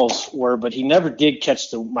thermals were, but he never did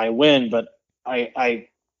catch my wind. But I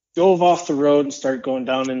dove off the road and started going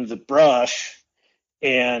down into the brush,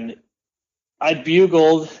 and I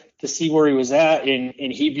bugled to see where he was at,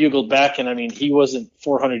 and he bugled back, and I mean, he wasn't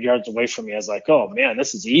 400 yards away from me. I was like, oh man,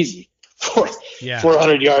 this is easy.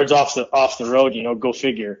 400 yards off the road, go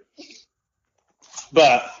figure.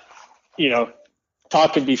 But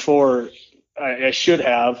talking before, I should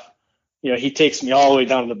have. He takes me all the way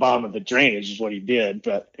down to the bottom of the drainage is what he did,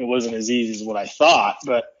 but it wasn't as easy as what I thought.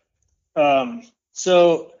 But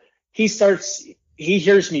so he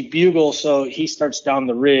hears me bugle, so he starts down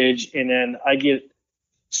the ridge, and then I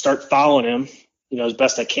start following him, as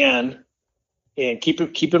best I can, and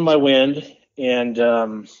keeping my wind. And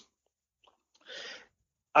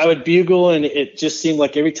I would bugle, and it just seemed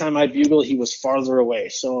like every time I bugle, he was farther away.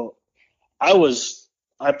 So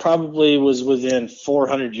I probably was within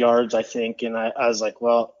 400 yards, I think, and I was like,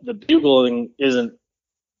 well, the bugling isn't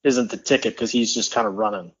the ticket, because he's just kind of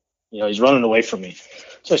running. He's running away from me.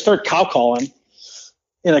 So I started cow calling,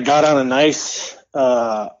 and I got on a nice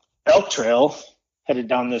elk trail headed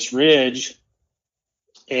down this ridge,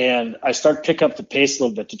 and I started picking up the pace a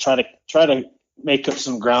little bit to try to make up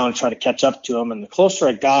some ground, try to catch up to him. And the closer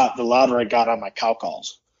I got, the louder I got on my cow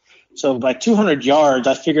calls. So by 200 yards,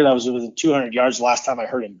 I figured I was within 200 yards the last time I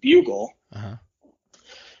heard him bugle. Uh-huh.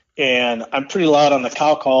 And I'm pretty loud on the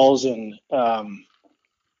cow calls, and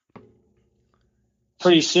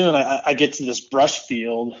pretty soon I get to this brush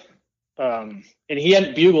field, and he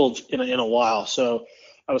hadn't bugled in a while, so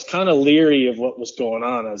I was kind of leery of what was going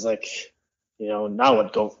on. I was like, now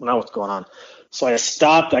what's going on? So I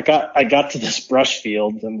stopped. I got to this brush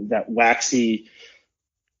field, and that waxy,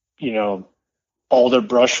 alder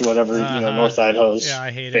brush, whatever, North Idaho's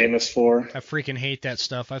famous for. I freaking hate that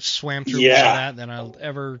stuff. I've swam through more of that than I'll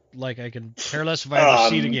ever, I can care less if I ever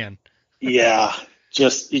see it again. Yeah, you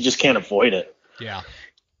just can't avoid it. Yeah.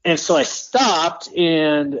 And so I stopped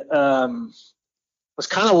and was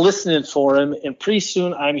kind of listening for him, and pretty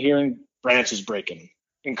soon I'm hearing branches breaking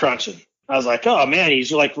and crunching. I was like, oh man,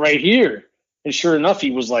 he's like right here. And sure enough,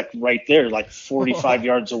 he was like right there, like 45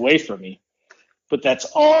 yards away from me. But that's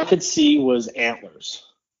all I could see was antlers.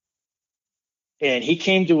 And he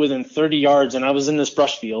came to within 30 yards, and I was in this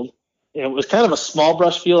brush field. And it was kind of a small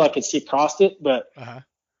brush field. I could see across it, but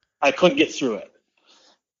I couldn't get through it.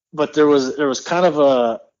 But there was kind of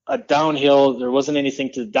a downhill. There wasn't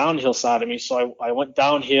anything to the downhill side of me. So I went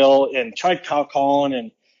downhill and tried cow calling,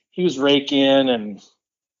 and he was raking, and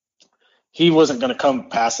he wasn't going to come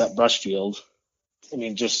past that brush field. I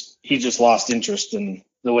mean, he just lost interest in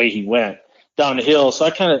the way he went down the hill. So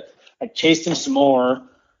I chased him some more.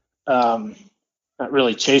 Not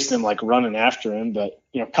really chasing him, like running after him, but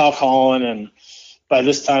cow calling. And by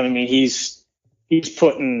this time, I mean, he's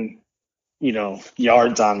putting,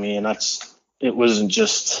 yards on me, and it wasn't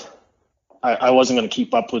just, I wasn't going to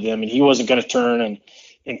keep up with him, and he wasn't going to turn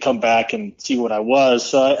and come back and see what I was.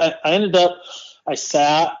 So I ended up, I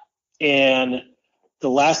sat, and the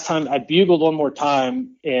last time I bugled one more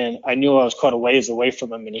time, and I knew I was quite a ways away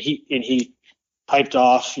from him, and he piped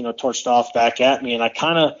off, torched off back at me. And I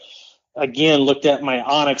kind of, again, looked at my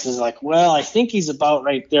Onyx as like, well, I think he's about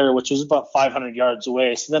right there, which was about 500 yards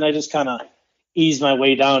away. So then I just kind of eased my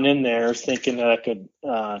way down in there, thinking that I could,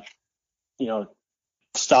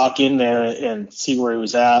 stalk in there and see where he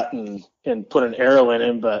was at and put an arrow in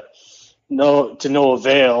him. But to no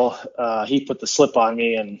avail. He put the slip on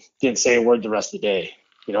me and didn't say a word the rest of the day,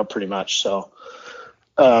 pretty much. So,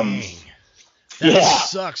 that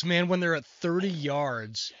sucks, man, when they're at 30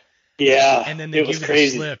 yards. Yeah. And then they give you the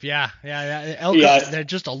slip. Yeah. Elk, they're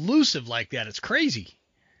just elusive like that. It's crazy.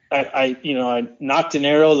 I knocked an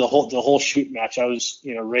arrow the whole shoot match. I was,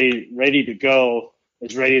 ready to go,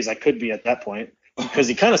 as ready as I could be at that point, because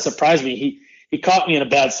he kind of surprised me. He caught me in a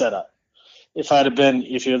bad setup. If there had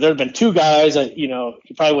been two guys, he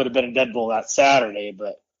probably would have been a dead bull that Saturday.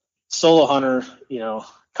 But solo hunter,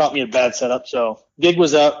 caught me in a bad setup. So gig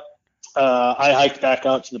was up. I hiked back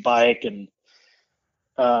out to the bike, and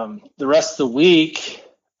the rest of the week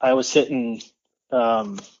I was hitting,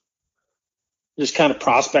 just kind of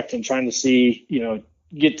prospecting, trying to see,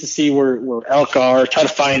 get to see where elk are, try to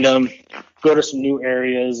find them, go to some new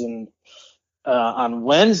areas. And on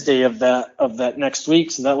Wednesday of that next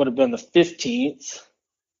week, so that would have been the 15th,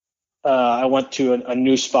 I went to a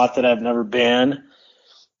new spot that I've never been,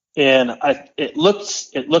 and it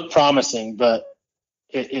looked promising, but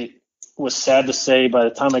it was sad to say by the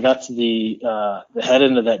time I got to the head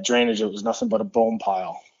end of that drainage, it was nothing but a bone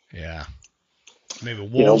pile. Yeah. Maybe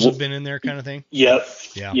wolves have been in there, kind of thing. Yep.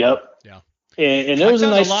 Yeah. Yep. Yeah. And there was a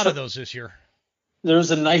nice lot of those this year.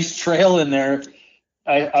 a nice trail in there.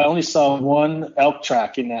 I only saw one elk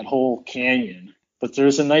track in that whole canyon, but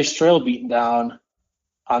there's a nice trail beaten down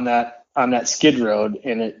on that skid road,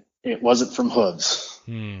 and it wasn't from hooves.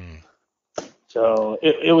 So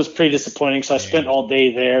it was pretty disappointing. So I spent all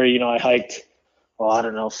day there. You know, I hiked,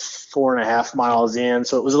 4.5 miles in.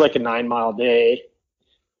 So it was like a 9-mile day.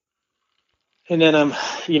 And then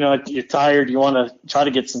you're tired. You want to try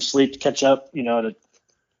to get some sleep to catch up, to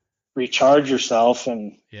recharge yourself.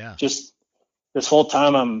 And just this whole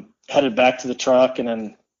time I'm headed back to the truck and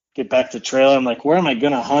then get back to the trail. I'm like, where am I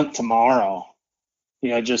going to hunt tomorrow?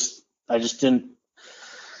 I just didn't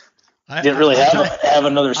really have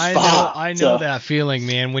another spot. I know that feeling,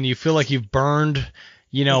 man, when you feel like you've burned,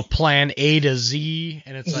 plan A to Z,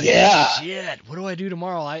 and it's like, shit, what do I do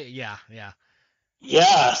tomorrow?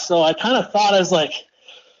 Yeah, so I kind of thought, I was like,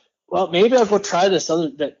 well, maybe I'll go try this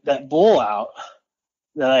that bull out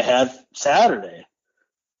that I had Saturday,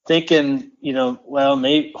 thinking,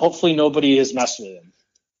 hopefully nobody has messed with him.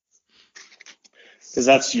 Because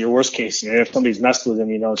that's your worst case scenario. If somebody's messed with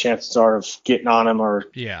him, chances are of getting on him are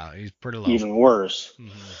he's pretty low. Even worse. Mm-hmm.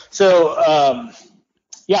 So,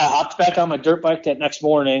 I hopped back on my dirt bike that next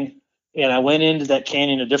morning, and I went into that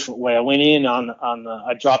canyon a different way. I went in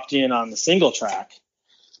I dropped in on the single track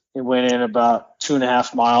and went in about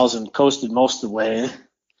 2.5 miles and coasted most of the way.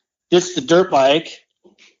 Ditched the dirt bike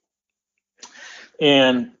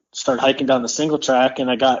and started hiking down the single track, and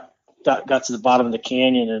I got to the bottom of the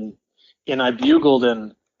canyon and I bugled,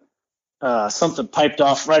 and something piped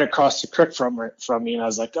off right across the creek from me, and I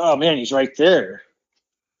was like, oh man, he's right there.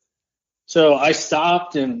 So I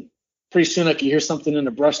stopped, and pretty soon I could hear something in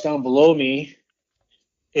the brush down below me,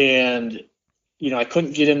 and I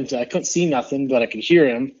couldn't get him I couldn't see nothing, but I could hear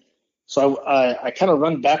him. So I kind of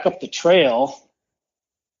run back up the trail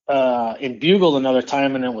and bugled another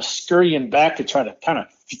time, and then was scurrying back to try to kind of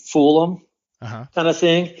fool him, kind of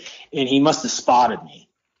thing, and he must have spotted me.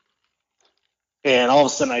 And all of a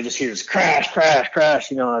sudden, I just hear this crash, crash,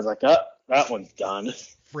 crash. I was like, oh, that one's done.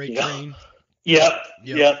 Freight train.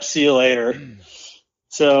 Yep. See you later.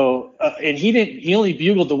 So, and he only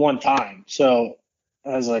bugled the one time. So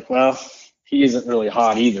I was like, well, he isn't really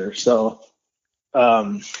hot either. So,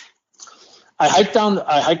 I hiked down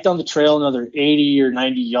the trail another 80 or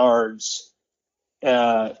 90 yards,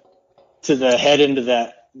 to the head end of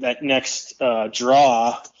that next,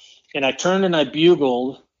 draw. And I turned and I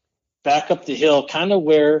bugled back up the hill, kind of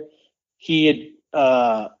where he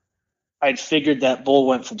had, I'd figured that bull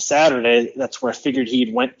went from Saturday. That's where I figured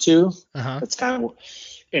he'd went to. That's kind of,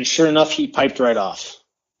 and sure enough, he piped right off.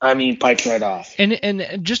 Piped right off.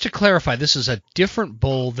 And just to clarify, this is a different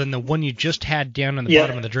bull than the one you just had down on the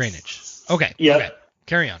bottom of the drainage. Okay. Yeah. Okay.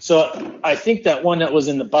 Carry on. So I think that one that was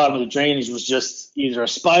in the bottom of the drainage was just either a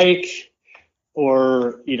spike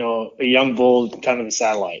or, a young bull, kind of a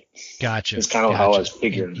satellite. Gotcha. It's kind of how I was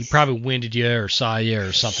figuring. He probably winded you or saw you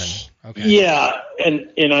or something. Okay. Yeah, and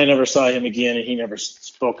I never saw him again, and he never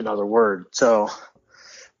spoke another word. So,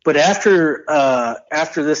 but after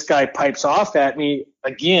this guy pipes off at me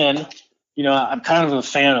again, I'm kind of a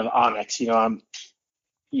fan of Onyx.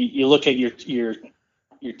 You look at your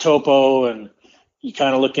topo, and you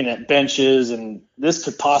kind of looking at benches, and this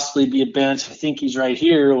could possibly be a bench. I think he's right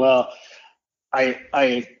here. Well,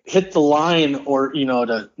 I hit the line, or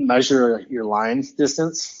to measure your line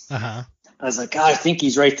distance. I was like, I think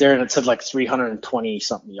he's right there, and it said like 320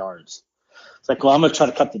 something yards. It's like, well, I'm gonna try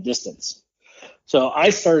to cut the distance. So I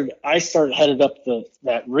started headed up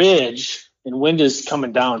that ridge, and wind is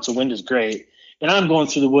coming down, so wind is great, and I'm going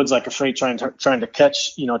through the woods like a freight trying to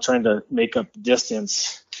catch, trying to make up the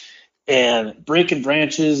distance. And breaking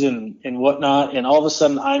branches and whatnot, and all of a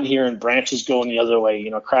sudden I'm hearing branches going the other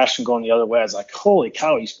way, crashing going the other way. I was like, holy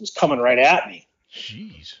cow, he was coming right at me.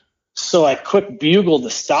 Jeez. So I quick bugled to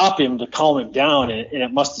stop him, to calm him down, and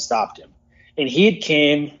it must have stopped him. And he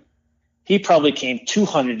probably came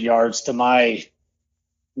 200 yards to my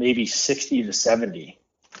maybe 60 to 70.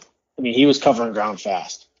 He was covering ground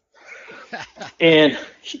fast. And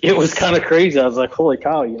it was kind of crazy. I was like, holy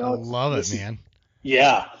cow, I love it, man.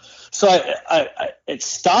 Yeah. So it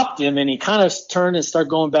stopped him, and he kind of turned and started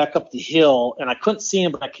going back up the hill, and I couldn't see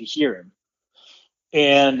him, but I could hear him.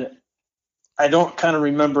 And I don't kind of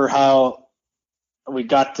remember how I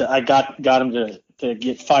got him to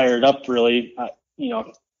get fired up, really,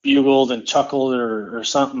 bugled and chuckled or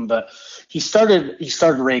something, but he started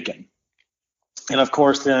raking. And of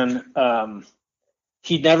course then,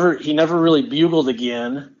 he never really bugled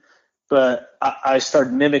again, but I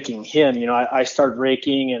started mimicking him. I started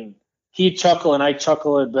raking, and he'd chuckle and I'd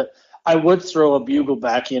chuckle, but I would throw a bugle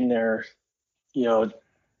back in there,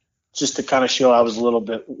 just to kind of show I was a little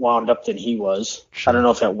bit wound up than he was. Sure. I don't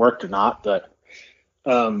know if that worked or not, but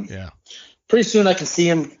pretty soon I can see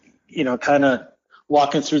him, kind of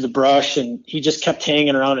walking through the brush, and he just kept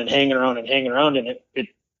hanging around, and it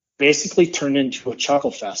basically turned into a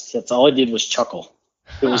chuckle fest. That's all I did was chuckle.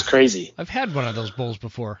 It was crazy. I've had one of those bulls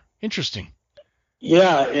before. Interesting.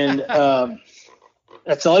 Yeah, and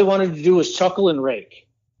that's all he wanted to do was chuckle and rake.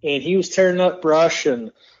 And he was tearing up brush,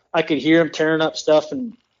 and I could hear him tearing up stuff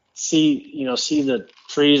and see the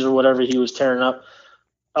trees or whatever he was tearing up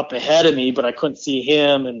ahead of me, but I couldn't see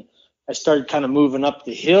him. And I started kind of moving up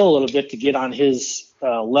the hill a little bit to get on his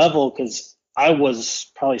level, because I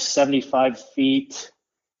was probably 75 feet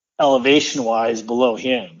elevation-wise below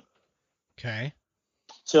him. Okay.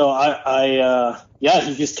 So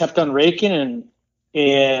he just kept on raking,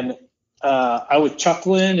 and I was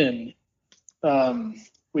chuckling, and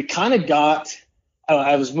we kind of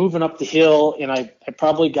I was moving up the hill, and I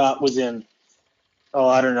probably got within,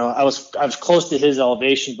 I don't know, I was close to his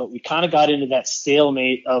elevation, but we kind of got into that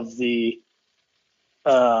stalemate of the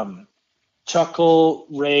chuckle,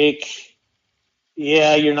 rake,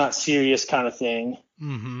 yeah, you're not serious kind of thing.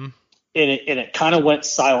 Mm-hmm. And it kind of went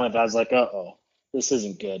silent. I was like, uh-oh, this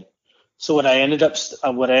isn't good. So what I ended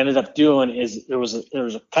up doing is there was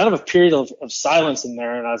a kind of a period of silence in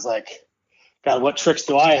there, and I was like, God, what tricks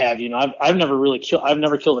do I have? I've never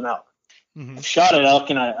killed an elk. Mm-hmm. I've shot an elk,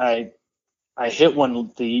 and I hit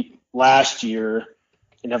one the last year.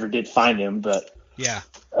 I never did find him, but yeah,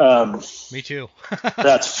 me too.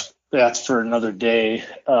 that's for another day.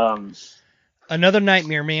 Another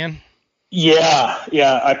nightmare, man. Yeah,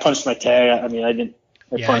 I punched my tag. I didn't.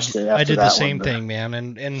 Punched it after I did that the same thing, man.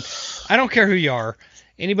 And I don't care who you are.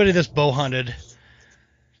 Anybody that's bow hunted,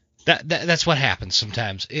 that's what happens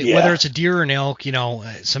sometimes. Whether it's a deer or an elk,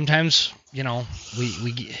 sometimes,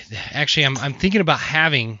 we actually, I'm thinking about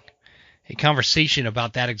having a conversation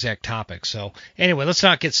about that exact topic. So anyway, let's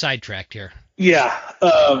not get sidetracked here. Yeah.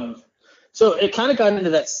 So it kind of got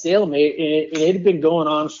into that stalemate, and it had been going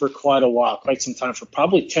on for quite a while, quite some time, for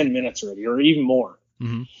probably 10 minutes already, or even more.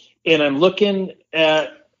 Mm-hmm. And I'm looking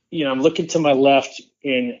to my left,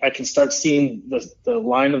 and I can start seeing the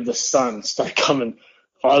line of the sun start coming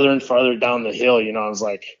farther and farther down the hill. I was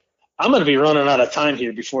like, I'm going to be running out of time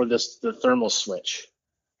here before the thermal switch.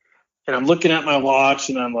 And I'm looking at my watch,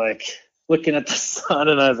 and I'm like looking at the sun,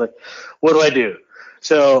 and I was like, what do I do?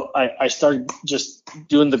 So I started just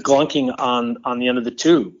doing the glunking on the end of the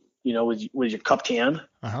tube, with your cupped hand.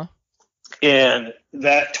 Uh-huh. And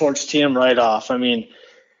that torched him right off.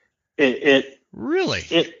 It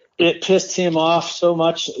pissed him off so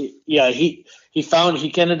much. Yeah, he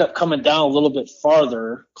ended up coming down a little bit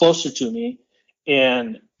farther, closer to me,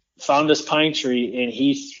 and found this pine tree, and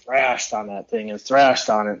he thrashed on that thing and thrashed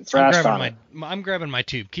on it and thrashed on it. I'm grabbing my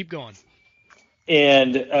tube. Keep going.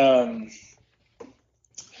 And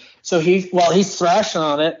so while he's thrashing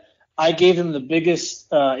on it, I gave him the biggest,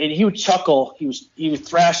 and he would chuckle. He would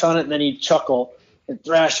thrash on it, and then he'd chuckle, and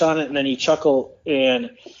thrash on it, and then he'd chuckle.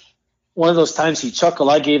 And one of those times he chuckled,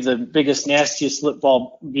 I gave the biggest, nastiest lip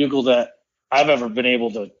ball bugle that I've ever been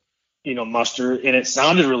able to, muster, and it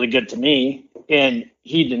sounded really good to me. And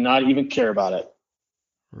he did not even care about it.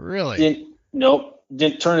 Really?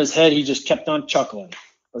 Didn't turn his head. He just kept on chuckling.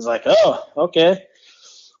 I was like, oh, okay.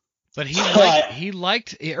 But he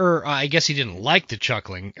liked, or I guess he didn't like the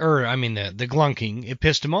chuckling, or the glunking. It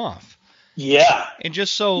pissed him off. Yeah. And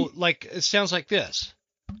just so, it sounds like this.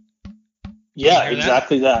 Yeah,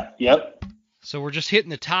 exactly that. Yep. So we're just hitting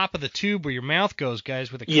the top of the tube where your mouth goes,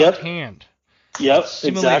 guys, with a cupped hand. Yep,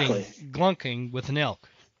 simulating exactly. Glunking with an elk.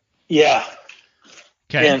 Yeah.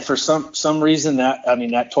 Okay. And for some reason that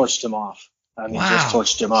torched him off. Wow. Just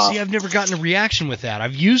torched him off. See, I've never gotten a reaction with that.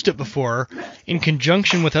 I've used it before in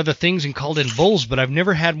conjunction with other things and called in bulls, but I've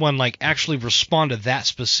never had one actually respond to that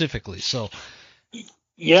specifically. So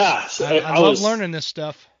yeah, I love learning this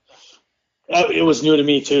stuff. It was new to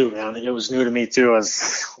me too, man. It was new to me too.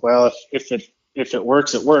 As well, if it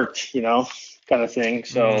works, it worked, kind of thing.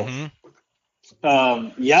 So,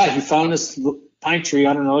 he found this pine tree.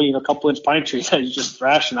 I don't know, a couple inch pine tree that he's just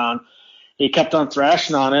thrashing on. He kept on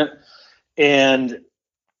thrashing on it, and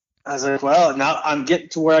I was like, well, now I'm getting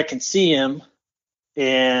to where I can see him,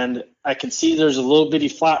 and I can see there's a little bitty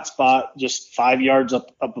flat spot just 5 yards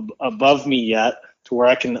up above me yet, to where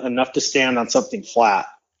I can enough to stand on something flat.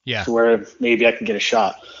 Yeah. To where maybe I can get a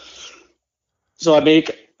shot. So I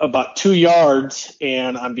make about 2 yards,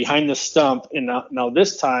 and I'm behind the stump. And now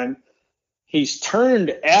this time, he's turned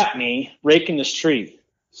at me, raking this tree.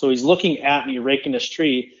 So he's looking at me, raking this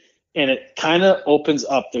tree, and it kind of opens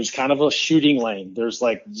up. There's kind of a shooting lane. There's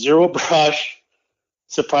zero brush,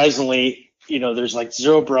 surprisingly, there's like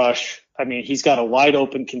zero brush. I mean, he's got a wide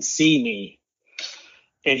open, can see me,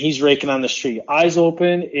 and he's raking on this tree, eyes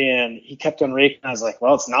open, and he kept on raking. I was like,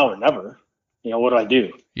 well, it's now or never. What do I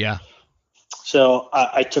do? Yeah. So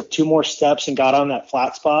I took 2 more steps and got on that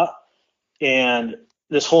flat spot. And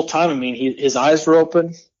this whole time, I mean, his eyes were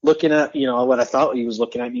open, looking at, what I thought he was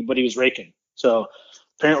looking at me, but he was raking. So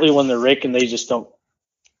apparently when they're raking, they just don't.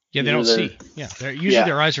 Yeah, they don't see. Yeah, usually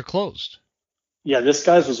their eyes are closed. Yeah, this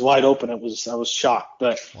guy's was wide open. I was shocked,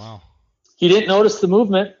 but wow. He didn't notice the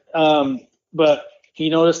movement, but he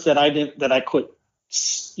noticed that I quit,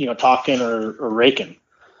 talking or raking.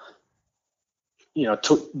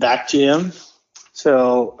 Back to him.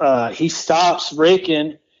 So he stops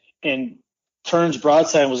raking and turns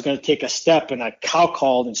broadside and was going to take a step, and I cow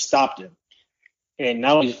called and stopped him. And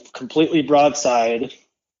now he's completely broadside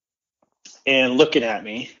and looking at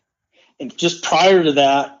me. And just prior to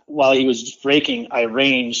that, while he was raking, I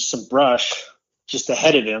ranged some brush just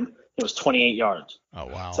ahead of him. It was 28 yards. Oh,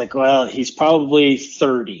 wow. It's like, well, he's probably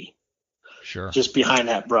 30. Sure. Just behind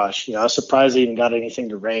that brush. I was surprised he even got anything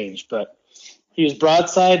to range, but he was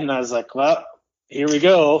broadside, and I was like, well, here we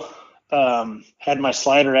go. Had my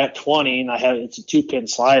slider at 20, and it's a 2-pin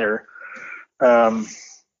slider. And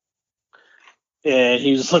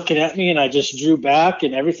he was looking at me, and I just drew back,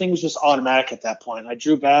 and everything was just automatic at that point. I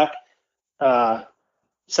drew back,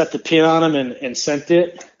 set the pin on him, and sent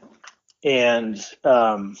it. And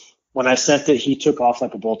when I sent it, he took off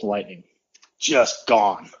like a bolt of lightning, just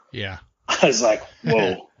gone. Yeah. I was like,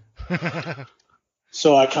 whoa.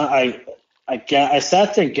 So I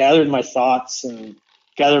sat there and gathered my thoughts and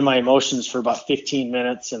gathered my emotions for about 15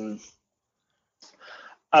 minutes, and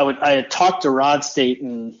I had talked to Rod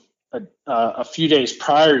Staten a few days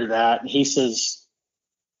prior to that, and he says,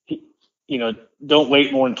 don't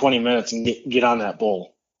wait more than 20 minutes and get on that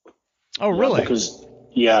bull. Oh, really? Because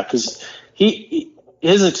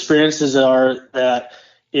his experiences are that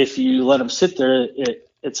if you let him sit there,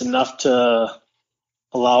 it's enough to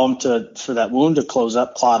allow him for that wound to close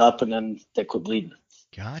up, clot up, and then they quit bleeding.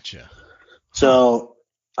 Gotcha. So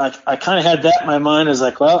I kind of had that in my mind as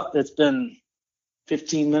like, well, it's been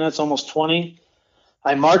 15 minutes, almost 20.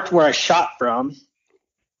 I marked where I shot from,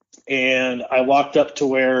 and I walked up to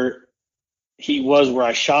where he was, where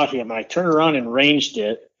I shot him. I turned around and ranged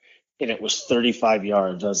it, and it was 35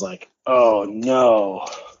 yards. I was like, oh no,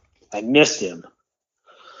 I missed him.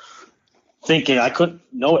 Thinking I couldn't,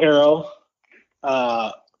 no arrow,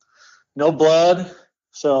 no blood.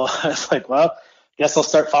 So I was like, well, guess I'll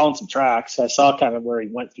start following some tracks. I saw kind of where he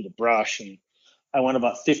went through the brush, and I went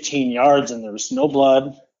about 15 yards, and there was no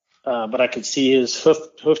blood, but I could see his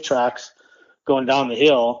hoof tracks going down the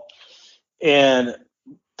hill. And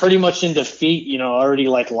pretty much in defeat, already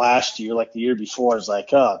like last year, like the year before, I was like,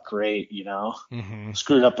 oh, great,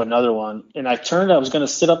 screwed up another one. And I was going to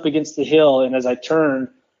sit up against the hill, and as I turned,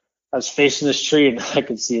 I was facing this tree, and I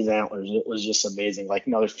could see his antlers. It was just amazing, like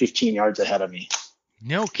another 15 yards ahead of me.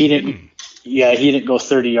 No kidding. He didn't go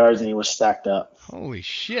 30 yards, and he was stacked up. Holy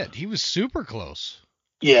shit, he was super close.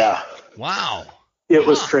 Yeah. Wow. It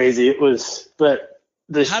was crazy. It was, but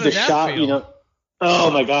the shot, feel?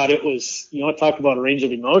 Oh my God, it was, talk about a range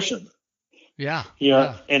of emotion. Yeah.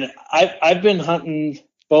 Yeah. And I've been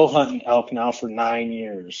bow hunting elk now for 9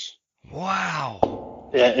 years.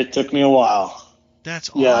 Wow. Yeah, it took me a while.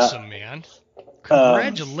 That's awesome, man.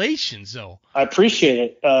 Congratulations, though. I appreciate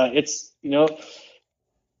it. It's,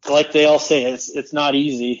 like they all say, it's not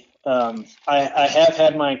easy. I have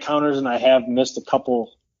had my encounters, and I have missed a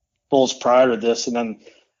couple bulls prior to this, and then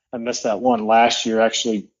I missed that one last year.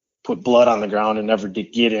 Actually put blood on the ground and never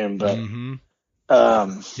did get him, but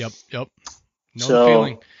Yep. No so,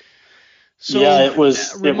 feeling. So yeah, it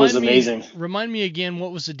was amazing. Remind me again,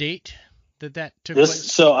 what was the date that took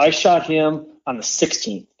place? So I shot him on the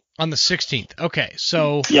 16th. On the 16th. Okay.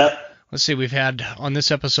 So yep. Let's see. On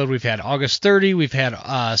this episode, we've had August 30, we've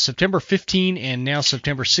had September 15, and now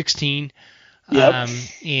September 16. Yep.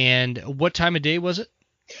 And what time of day was it?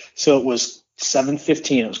 So it was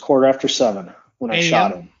 7:15. It was 7:15 when I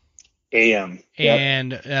shot him. AM. Yep.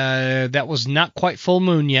 And that was not quite full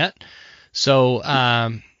moon yet. So,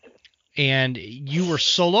 and you were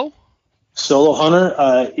solo? Solo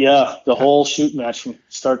hunter. Yeah, the whole shoot match from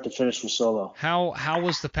start to finish was solo. How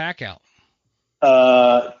was the pack out?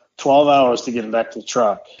 12 hours to get him back to the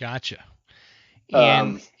truck. Gotcha.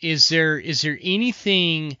 And is there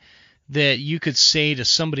anything that you could say to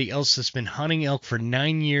somebody else that's been hunting elk for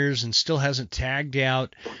 9 years and still hasn't tagged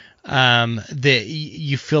out, that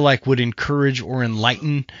you feel like would encourage or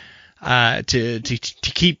enlighten to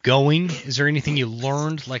keep going? Is there anything you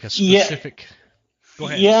learned, like a specific? Go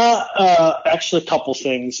ahead. Yeah, actually, a couple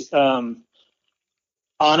things.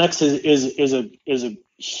 Onyx is a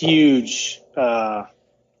huge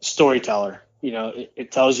storyteller.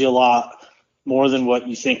 It tells you a lot more than what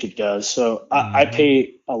you think it does. So I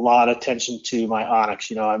pay a lot of attention to my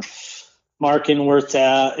Onyx. I'm marking where it's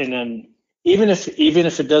at, and then even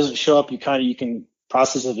if it doesn't show up, you can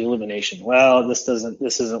process of elimination. Well, this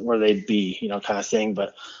isn't where they'd be, kind of thing.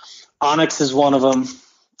 But Onyx is one of them.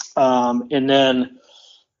 And then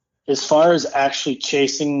as far as actually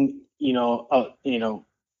chasing,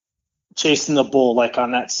 chasing the bull, like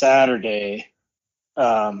on that Saturday,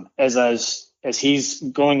 as he's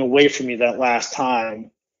going away from me that last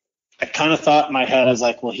time, I kind of thought in my head, I was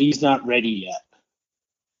like, well, he's not ready yet.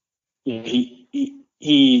 He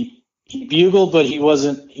bugled, but he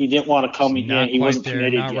didn't want to come again. He wasn't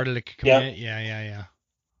committed yet. Not ready to commit. Yeah.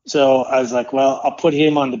 So I was like, well, I'll put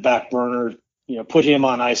him on the back burner, put him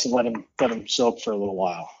on ice and let him soak for a little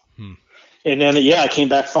while. And then, I came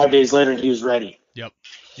back 5 days later and he was ready. Yep.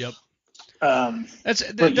 That's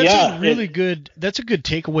a good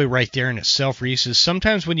takeaway right there in itself, Reese. Is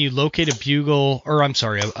sometimes when you locate a bugling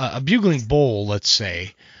bull, let's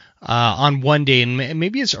say, on one day, and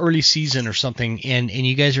maybe it's early season or something, and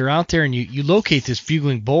you guys are out there and you locate this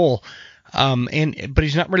bugling bull, but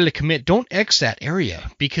he's not ready to commit. Don't X that area,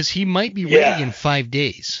 because he might be ready in 5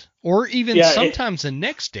 days, or even sometimes the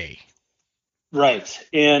next day. Right.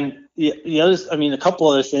 And the other, a couple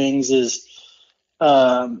other things is,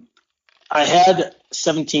 I had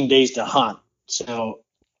 17 days to hunt. So,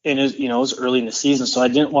 and it was early in the season, so I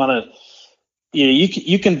didn't want to,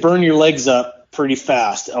 you can burn your legs up pretty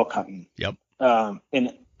fast elk hunting. Yep. And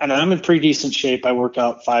I'm in pretty decent shape. I work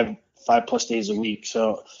out five plus days a week.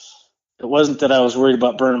 So it wasn't that I was worried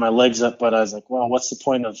about burning my legs up, but I was like, well, what's the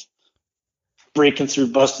point of breaking through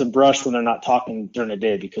busted brush when they're not talking during the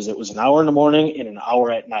day? Because it was an hour in the morning and an hour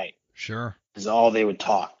at night. Sure. Is all they would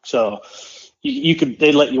talk. So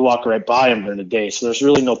they'd let you walk right by them during the day. So there's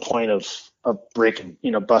really no point of breaking,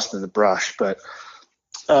 busting the brush. But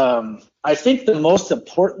I think the most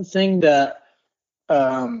important thing that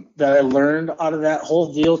I learned out of that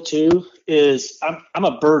whole deal too is I'm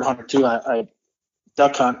a bird hunter too. I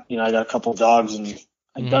duck hunt. I got a couple of dogs and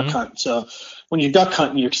I duck hunt. So when you're duck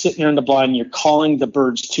hunting, you're sitting there in the blind and you're calling the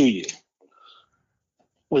birds to you.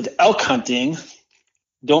 With elk hunting,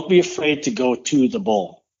 don't be afraid to go to the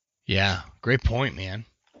bull. Yeah, great point, man.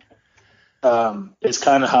 Is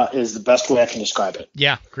kind of is the best way I can describe it.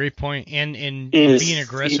 Yeah, great point. And being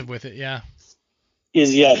aggressive with it, yeah.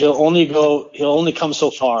 He'll only come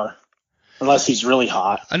so far unless he's really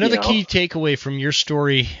hot. Another key takeaway from your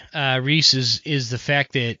story, Reese, is the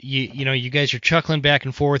fact that you guys are chuckling back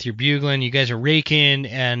and forth, you're bugling, you guys are raking,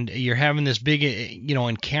 and you're having this big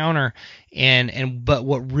encounter, but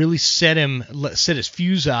what really set his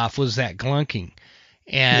fuse off was that glunking.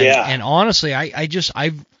 And honestly,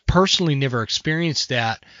 I've personally never experienced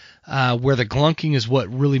that, where the glunking is what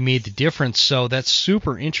really made the difference. So that's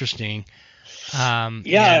super interesting. Go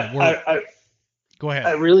ahead.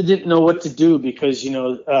 I really didn't know what to do because,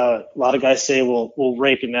 a lot of guys say, well, we'll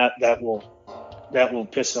rake and that will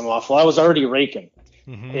piss him off. Well, I was already raking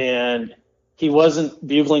and he wasn't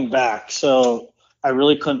bugling back. So I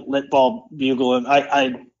really couldn't lit ball bugle him.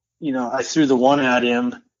 I threw the one at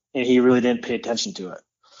him and he really didn't pay attention to it.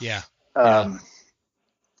 Yeah. But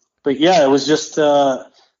it was just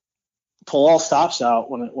pull all stops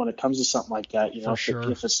out when it comes to something like that. For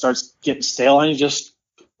sure. If it starts getting stale on you, just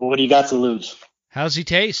what do you got to lose? How's he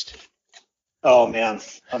taste? Oh man,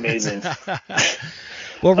 amazing.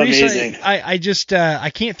 Well, Reese,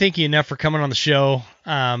 I can't thank you enough for coming on the show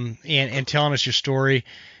and telling us your story.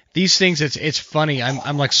 These things, it's funny.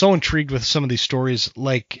 I'm like so intrigued with some of these stories.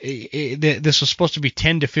 Like this was supposed to be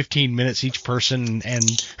 10 to 15 minutes each person, and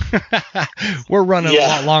we're running a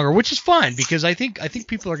lot longer, which is fine because I think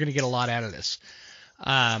people are going to get a lot out of this.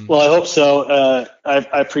 Well, I hope so.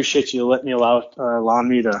 I appreciate you allowing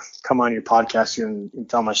me to come on your podcast here and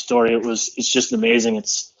tell my story. It's just amazing.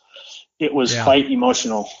 It was quite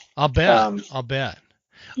emotional. I'll bet. I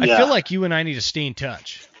feel like you and I need to stay in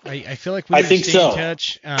touch. I feel like we need to stay in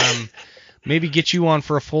touch. Maybe get you on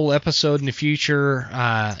for a full episode in the future,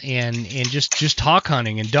 and just hawk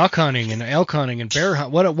hunting and duck hunting and elk hunting and bear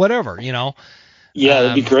hunt, whatever, Yeah,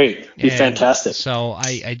 that'd be great. It'd be fantastic. So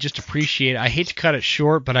I just appreciate it. I hate to cut it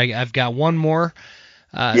short, but I've got one more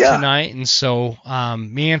tonight, and so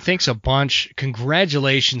man, thanks a bunch.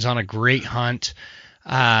 Congratulations on a great hunt.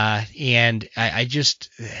 And I just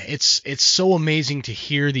it's so amazing to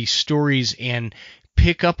hear these stories and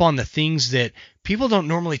pick up on the things that people don't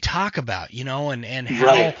normally talk about, you know, and how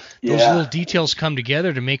Right. those Yeah. little details come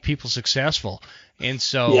together to make people successful. And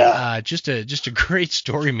so, just a great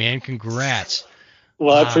story, man. Congrats.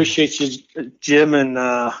 Well, I appreciate you, Jim,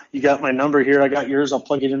 and you got my number here. I got yours. I'll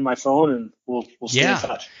plug it in my phone, and we'll stay in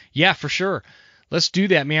touch. Yeah, for sure. Let's do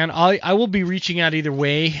that, man. I will be reaching out either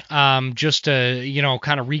way, just to, you know,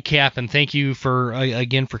 kind of recap and thank you for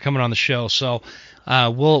again for coming on the show. So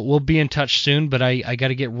we'll be in touch soon, but I got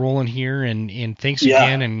to get rolling here, and thanks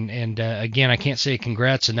again, and again I can't say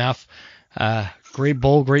congrats enough. Great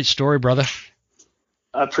bull, great story, brother.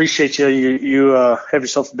 I appreciate you. You have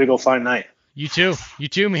yourself a big old fine night. You too,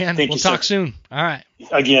 man. Thank we'll you, talk sir. soon. All right.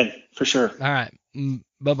 Again, for sure. All right.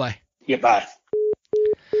 Bye-bye. Yeah, bye.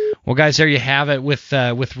 Well, guys, there you have it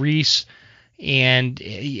with Reese, and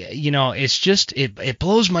you know, it's just it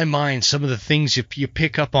blows my mind some of the things you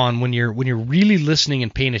pick up on when you're really listening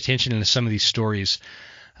and paying attention to some of these stories.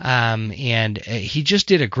 And he just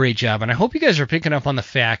did a great job, and I hope you guys are picking up on the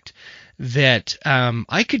fact that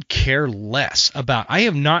I could care less about. I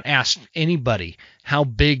have not asked anybody how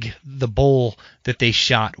big the bull that they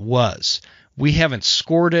shot was. We haven't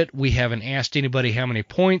scored it. We haven't asked anybody how many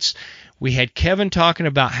points. We had Kevin talking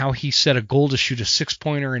about how he set a goal to shoot a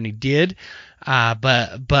 6-pointer, and he did.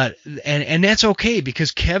 But that's okay,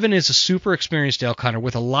 because Kevin is a super experienced elk hunter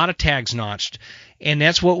with a lot of tags notched, and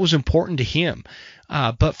that's what was important to him.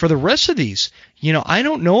 But for the rest of these, you know, I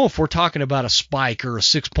don't know if we're talking about a spike or a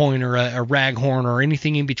 6-pointer, a raghorn, or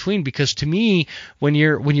anything in between, because to me, when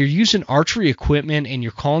you're using archery equipment and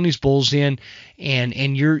you're calling these bulls in,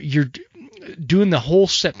 and you're doing the whole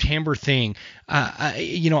September thing,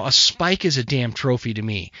 you know, a spike is a damn trophy to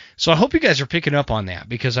me. So I hope you guys are picking up on that,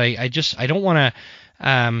 because I don't want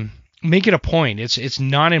to make it a point. It's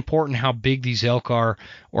not important how big these elk are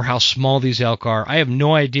or how small these elk are. I have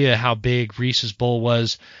no idea how big Reese's bull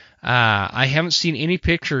was. I haven't seen any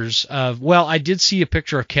pictures of. Well, I did see a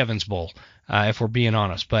picture of Kevin's bull, if we're being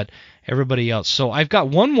honest, but everybody else. So I've got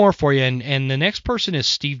one more for you, and the next person is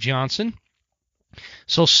Steve Johnson.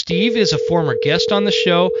 So Steve is a former guest on the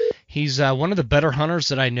show. He's one of the better hunters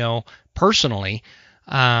that I know personally,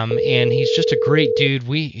 and he's just a great dude.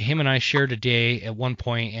 Him and I shared a day at one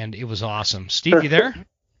point, and it was awesome. Steve, you there?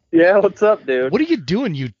 Yeah, what's up, dude? What are you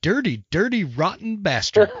doing, you dirty, dirty, rotten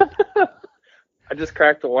bastard? I just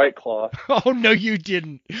cracked a White Claw. Oh, no, you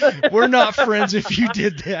didn't. We're not friends if you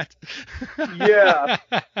did that. Yeah.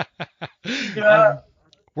 Yeah.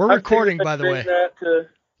 We're recording, by the way.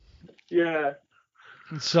 Yeah.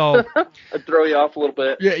 So I throw you off a little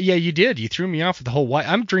bit. Yeah, you did. You threw me off with the whole white.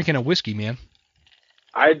 I'm drinking a whiskey, man.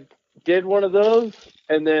 I did one of those,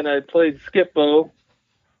 and then I played skip bow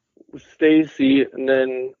with Stacy, and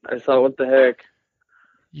then I thought, what the heck?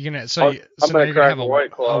 You're gonna I'm gonna crack a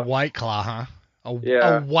White Claw. A White Claw, huh?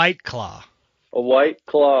 A White Claw. A White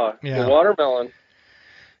Claw. Yeah. The watermelon.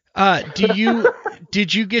 Did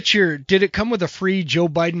it come with a free Joe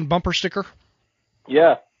Biden bumper sticker?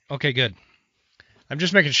 Yeah. Okay, good. I'm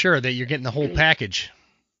just making sure that you're getting the whole package.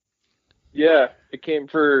 Yeah, it came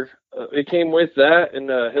with that and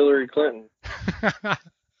Hillary Clinton.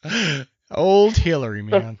 Old Hillary,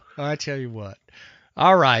 man. I tell you what.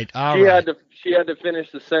 All right. She had to finish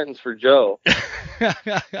the sentence for Joe.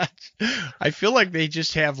 I feel like they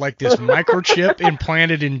just have like this microchip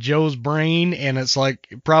implanted in Joe's brain, and it's like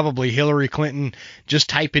probably Hillary Clinton just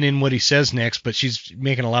typing in what he says next, but she's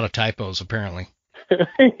making a lot of typos apparently.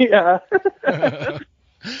 Yeah.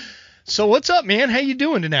 So what's up, man? How you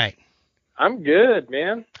doing tonight? I'm good,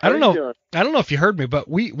 man. I don't know if you heard me, but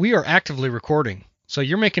we are actively recording. So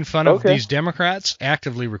you're making fun of these Democrats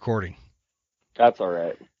actively recording. That's all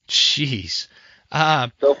right. Jeez.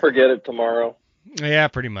 They'll forget it tomorrow. Yeah,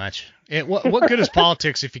 pretty much. What good is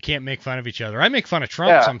politics if you can't make fun of each other? I make fun of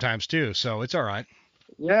Trump sometimes too, so it's all right.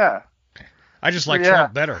 Yeah. I just like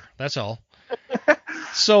Trump better. That's all.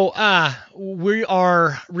 So we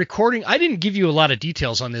are recording. I didn't give you a lot of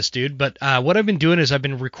details on this, dude, but what I've been doing is I've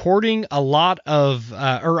been recording a lot of,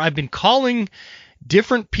 or I've been calling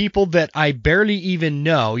different people that I barely even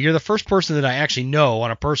know. You're the first person that I actually know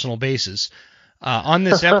on a personal basis on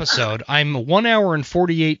this episode. I'm 1 hour and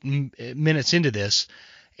 48 minutes into this,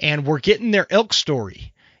 and we're getting their elk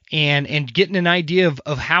story. And getting an idea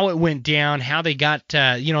of how it went down, how they got,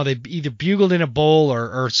 they either bugled in a bull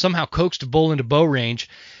or somehow coaxed a bull into bow range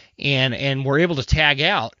and were able to tag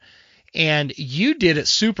out. And you did it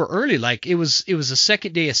super early, like it was the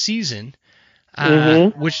second day of season,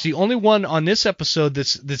 which the only one on this episode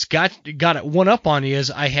that's got it one up on you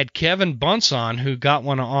is I had Kevin Bunce on, who got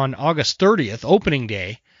one on August 30th, opening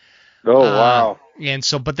day. Oh, wow. And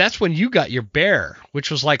so, but that's when you got your bear,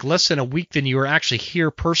 which was like less than a week than you were actually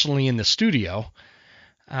here personally in the studio.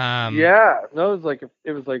 Yeah, no, it was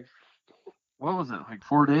like, what was it? Like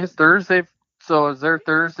 4 days? Thursday. So I was there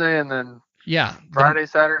Thursday, and then yeah, Friday,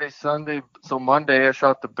 Saturday, Sunday. So Monday I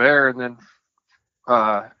shot the bear, and then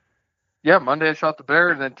Monday I shot the bear,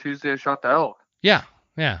 and then Tuesday I shot the elk. Yeah.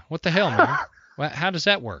 What the hell, man? How does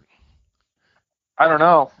that work? I don't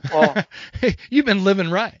know. Well, you've been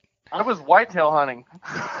living right. I was whitetail hunting.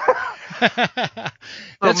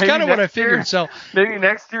 That's kind of what I figured. So maybe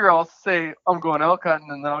next year I'll say I'm going elk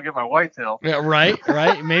hunting, and then I'll get my whitetail. Yeah, right.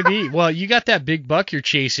 Maybe. Well, you got that big buck you're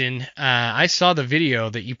chasing. I saw the video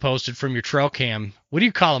that you posted from your trail cam. What do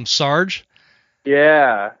you call him, Sarge?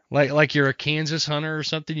 Yeah. Like you're a Kansas hunter or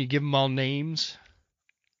something? You give them all names?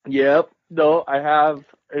 Yep. No, I have,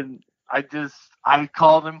 and I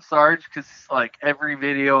called him Sarge because like every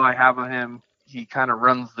video I have of him, he kind of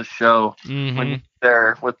runs the show when he's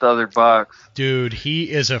there with the other bucks. Dude, he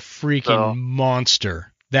is a freaking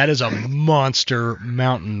monster. That is a monster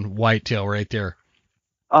mountain whitetail right there.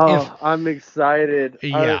 Oh, I'm excited.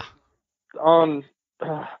 Yeah.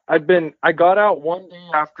 I got out one day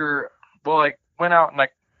after, I went out and I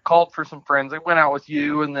called for some friends. I went out with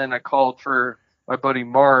you, and then I called for my buddy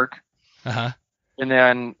Mark. Uh-huh. And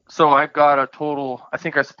then, so I've got a total, I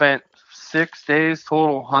think I spent 6 days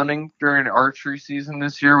total hunting during archery season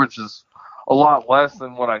this year, which is a lot less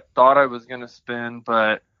than what I thought I was going to spend.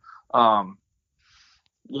 But,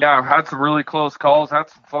 yeah, I've had some really close calls, had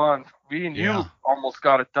some fun. Me and you almost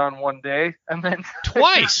got it done one day, and then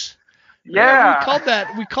twice. Yeah.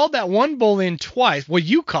 We called that one bull in twice. Well,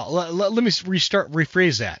 let me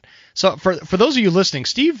rephrase that. So for those of you listening,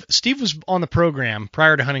 Steve was on the program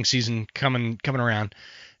prior to hunting season coming around.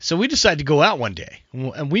 So we decided to go out one day,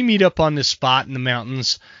 and we meet up on this spot in the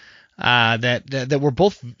mountains that we're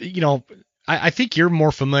both, I think you're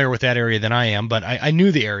more familiar with that area than I am, but I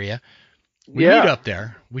knew the area. We meet up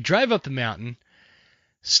there. We drive up the mountain.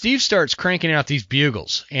 Steve starts cranking out these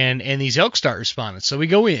bugles, and these elk start responding. So we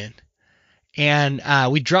go in. And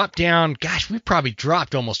we dropped down. Gosh, we probably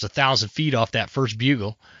dropped almost 1,000 feet off that first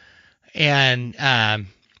bugle. And I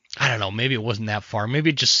don't know, maybe it wasn't that far. Maybe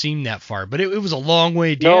it just seemed that far. But it was a long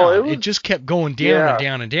way down. It just kept going down and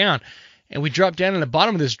down and down. And we dropped down in the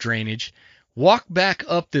bottom of this drainage, walked back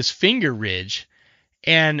up this finger ridge,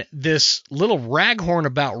 and this little raghorn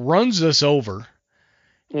about runs us over.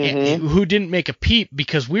 Who didn't make a peep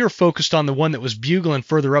because we were focused on the one that was bugling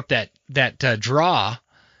further up that draw.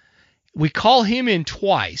 We call him in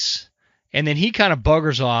twice, and then he kind of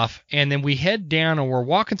buggers off, and then we head down, and we're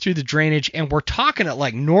walking through the drainage, and we're talking at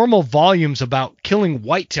like normal volumes about killing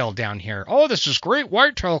whitetail down here. Oh, this is great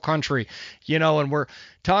whitetail country, and we're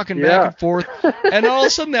talking back and forth, and all of a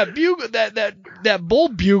sudden that bugle, that bull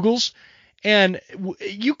bugles, and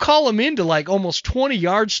you call him into like almost 20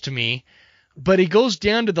 yards to me, but he goes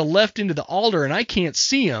down to the left into the alder, and I can't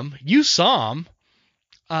see him. You saw him.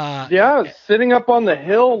 Sitting up on the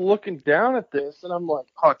hill looking down at this, and I'm like,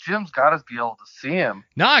 oh, Jim's got to be able to see him.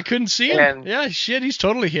 No, I couldn't see him. Yeah, shit, he's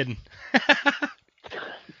totally hidden.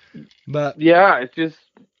 But yeah, it's just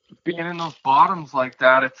being in those bottoms like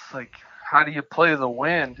that. It's like, how do you play the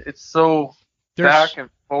wind? It's so back and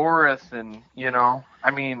forth, and I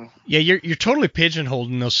mean. Yeah, you're totally pigeonholed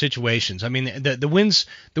in those situations. I mean, the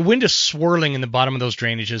wind is swirling in the bottom of those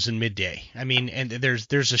drainages in midday. I mean, and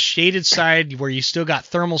there's a shaded side where you still got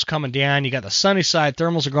thermals coming down. You got the sunny side,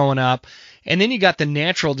 thermals are going up, and then you got the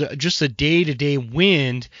natural, just the day-to-day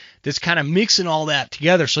wind that's kind of mixing all that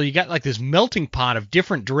together. So you got like this melting pot of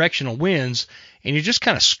different directional winds, and you're just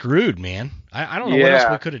kind of screwed, man. I don't know what else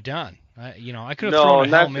we could have done. I could have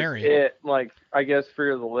thrown a Hail Mary. It, like, I guess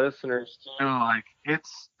for the listeners too, like,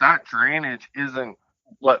 it's that drainage isn't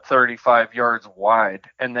 35 yards wide,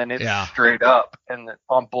 and then it's straight up and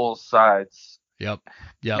on both sides. Yep.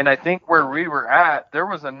 And I think where we were at, there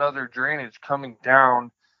was another drainage coming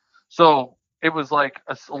down, so it was like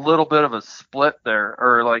a little bit of a split there,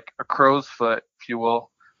 or like a crow's foot, if you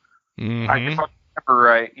will. If I remember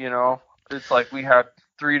right, it's like we had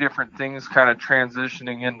 3 different things kind of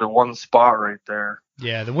transitioning into one spot right there.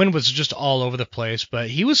 Yeah, the wind was just all over the place, but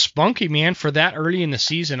he was spunky, man, for that early in the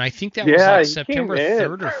season. I think that was like September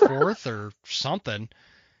 3rd or 4th or something.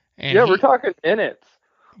 And we're talking minutes.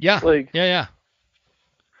 Yeah,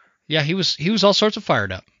 yeah, he was all sorts of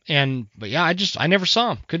fired up. But I never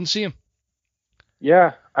saw him. Couldn't see him.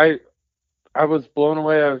 Yeah, I was blown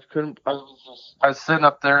away. I was sitting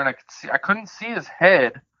up there, and I couldn't see his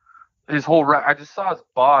head. His whole I just saw his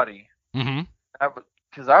body. Mm-hmm.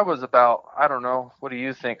 because I was about, I don't know, what do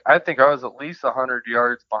you think? I think I was at least 100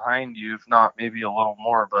 yards behind you, if not maybe a little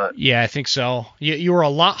more. But yeah, I think so. You were a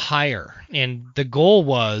lot higher, and the goal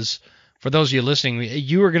was, for those of you listening,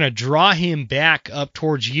 you were going to draw him back up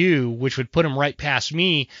towards you, which would put him right past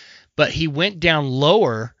me, but he went down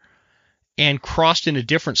lower and crossed in a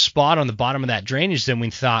different spot on the bottom of that drainage than we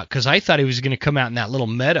thought, because I thought he was going to come out in that little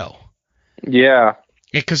meadow. yeah.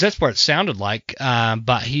 Because that's what it sounded like,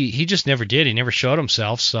 but he just never did. He never showed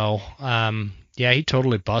himself, so yeah, he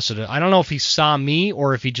totally busted it. I don't know if he saw me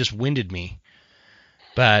or if he just winded me,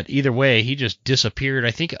 but either way, he just disappeared.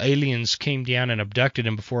 I think aliens came down and abducted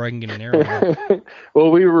him before I can get an arrow.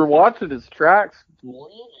 Well, we were watching his tracks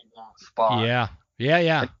leaving that spot.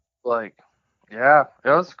 Yeah. Like, yeah, it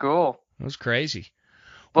was cool. It was crazy.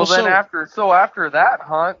 Well, then after that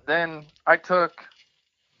hunt, then I took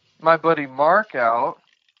my buddy Mark out,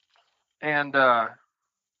 and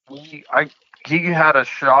he had a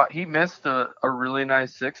shot. He missed a really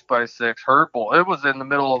nice 6x6 hurt bull. It was in the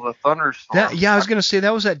middle of a thunderstorm. I was gonna say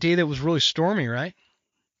that was that day that was really stormy, right?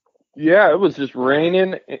 Yeah, it was just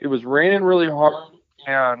raining. It was raining really hard,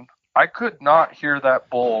 and I could not hear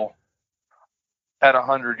that bull at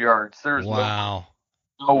 100 yards. There's no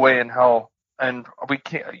way in hell. And we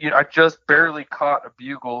can't. I just barely caught a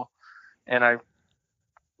bugle, and I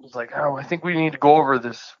was like, oh, I think we need to go over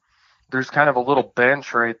this. There's kind of a little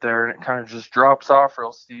bench right there, and it kind of just drops off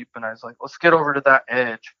real steep. And I was like, let's get over to that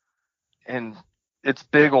edge. And it's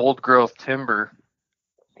big old growth timber.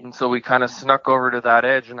 And so we kind of snuck over to that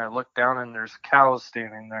edge, and I looked down, and there's cows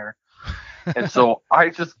standing there. And so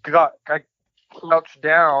I crouched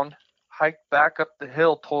down, hiked back up the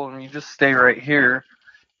hill, told him, you just stay right here.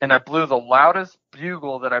 And I blew the loudest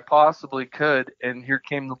bugle that I possibly could, and here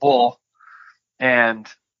came the bull. And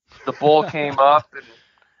the bull came up, and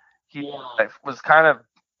he was kind of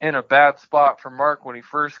in a bad spot for Mark when he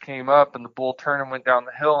first came up, and the bull turned and went down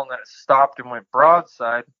the hill, and then it stopped and went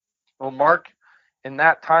broadside. Well, Mark, in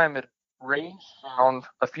that time, had range found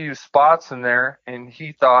a few spots in there, and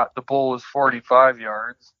he thought the bull was 45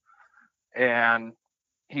 yards. And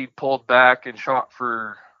he pulled back and shot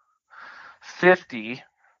for 50,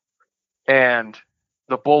 and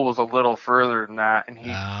the bull was a little further than that, and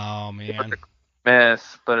he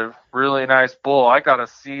missed, but a really nice bull. I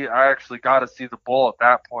actually got to see the bull at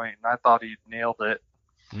that point, and I thought he'd nailed it.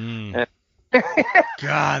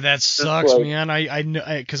 God, that sucks, man. I know,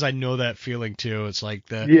 because I know that feeling too. It's like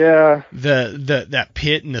that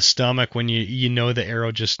pit in the stomach when you know the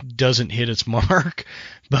arrow just doesn't hit its mark.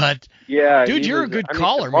 But yeah, dude, you're a good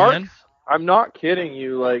caller, man. I'm not kidding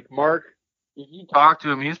you. Like, Mark, if you talk to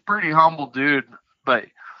him, he's a pretty humble dude, but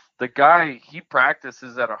the guy, he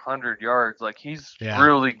practices at 100 yards. Like, he's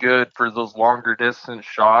really good for those longer distance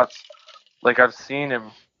shots. Like, I've seen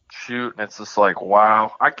him shoot, and it's just like,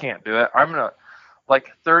 wow, I can't do it. I'm gonna,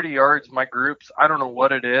 like, 30 yards, my groups, I don't know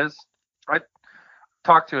what it is. I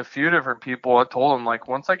talked to a few different people. I told them, like,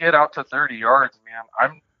 once I get out to 30 yards, man, I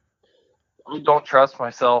don't trust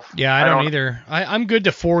myself. Yeah, I don't either. I'm good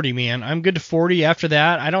to 40, man. I'm good to 40. After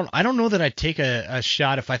that, I don't know that I'd take a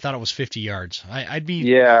shot if I thought it was 50 yards. I'd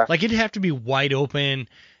be like, it'd have to be wide open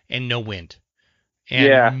and no wind.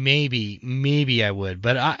 And maybe I would,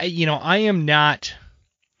 but I am not,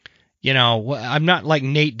 I'm not like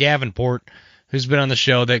Nate Davenport, who's been on the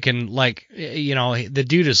show, that can, like, the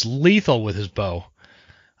dude is lethal with his bow.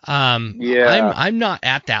 I'm not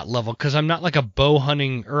at that level, because I'm not like a bow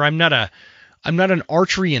hunting, or I'm not an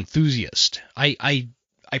archery enthusiast. I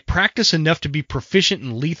practice enough to be proficient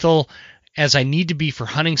and lethal as I need to be for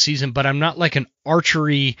hunting season, but I'm not like an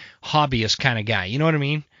archery hobbyist kind of guy. You know what I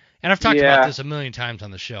mean? And I've talked about this a million times on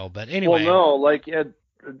the show, but anyway. Well, no, like,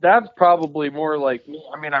 that's probably more like me.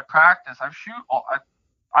 I mean, I practice. I shoot.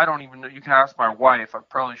 I don't even know. You can ask my wife.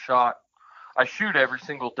 I shoot every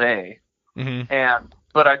single day. Mm-hmm.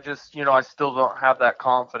 But I just, I still don't have that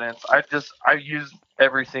confidence. I use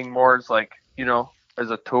everything more as, like,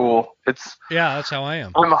 as a tool. That's how I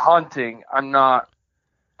am. I'm hunting.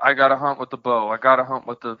 I got to hunt with the bow. I got to hunt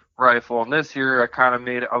with the rifle. And this year I kind of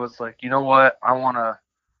made it. I was like, you know what? I want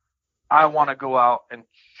to go out and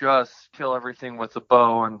just kill everything with the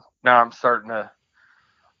bow. And now I'm starting to,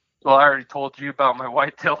 well, I already told you about my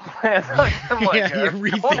whitetail plan. I'm like, you're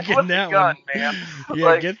rethinking that gun, one, man. Yeah,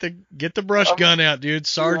 like, get the brush gun out, dude.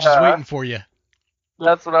 Sarge is waiting for you.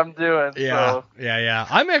 That's what I'm doing. Yeah, so. yeah.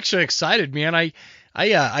 I'm actually excited, man. I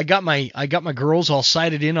got my girls all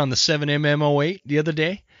sighted in on the 7mm 08 the other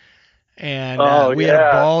day. And we had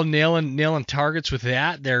a ball nailing targets with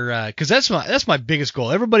that. They're because that's my biggest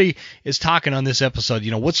goal. Everybody is talking on this episode.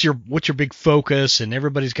 You know, what's your big focus? And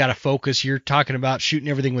everybody's got a focus. You're talking about shooting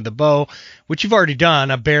everything with a bow, which you've already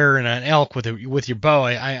done, a bear and an elk with your bow.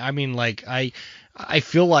 I mean, like I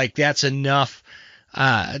feel like that's enough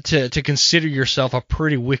to consider yourself a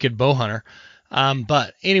pretty wicked bow hunter.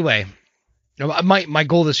 But anyway, my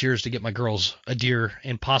goal this year is to get my girls a deer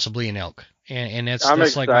and possibly an elk. And that's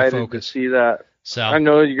like my focus. To see that. So I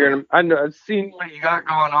know I've seen what you got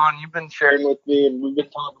going on. You've been sharing with me, and we've been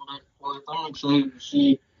talking back and forth. I'm excited to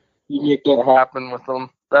see you make that happen with them.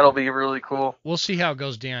 That'll be really cool. We'll see how it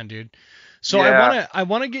goes down, dude. So yeah. I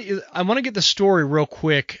want to get the story real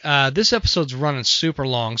quick. This episode's running super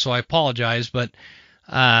long, so I apologize, but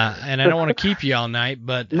and I don't want to keep you all night,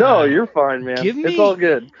 but no, you're fine, man. It's all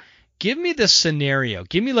good. Give me the scenario.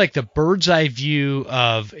 Give me like the bird's eye view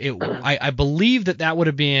of it. I believe that would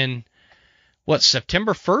have been, what,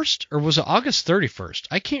 September 1st? Or was it August 31st?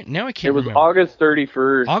 I can't remember. It was August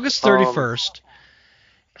 31st. August 31st.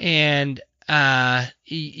 And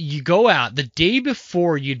you go out. The day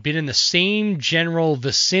before, you'd been in the same general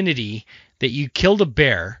vicinity that you killed a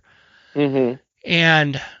bear. Mm-hmm.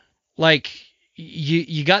 And, like,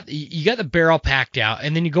 you got the bear all packed out.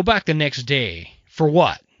 And then you go back the next day. For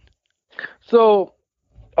what? So,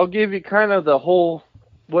 I'll give you kind of the whole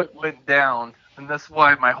what went down, and that's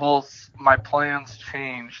why my plans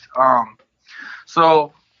changed.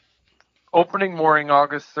 So, opening morning,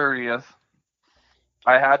 August 30th,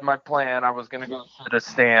 I had my plan. I was going to go set a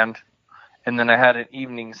stand, and then I had an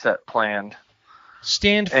evening set planned.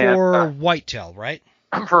 Stand for whitetail, right?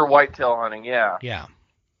 For whitetail hunting, yeah. Yeah.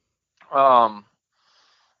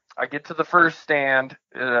 I get to the first stand.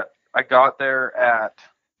 I got there at,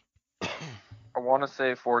 I want to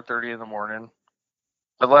say 4:30 in the morning.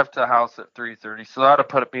 I left the house at 3:30, so that'll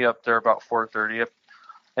put me up there about 4:30.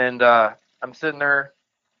 And I'm sitting there.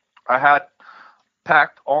 I had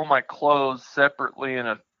packed all my clothes separately in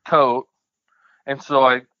a tote, and so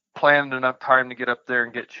I planned enough time to get up there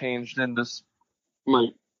and get changed into my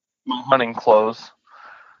hunting clothes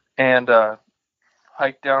and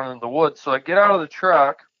hike down in the woods. So I get out of the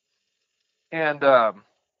truck, and I'm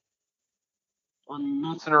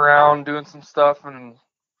messing around, doing some stuff, and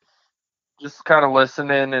just kind of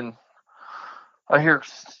listening, and I hear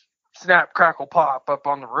snap, crackle, pop up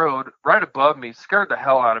on the road right above me. Scared the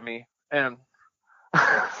hell out of me. And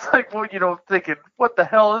it's like, well, thinking, what the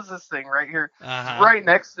hell is this thing right here? Uh-huh. Right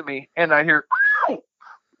next to me. And I hear,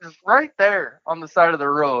 just right there on the side of the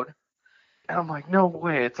road. And I'm like, no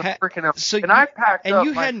way. It's a freaking elk. So I packed up. And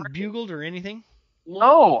you hadn't bugled or anything?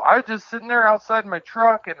 No, I was just sitting there outside my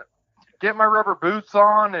truck and get my rubber boots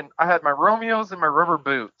on, and I had my Romeos and my rubber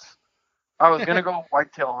boots. I was going to go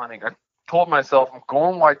whitetail hunting. I told myself, I'm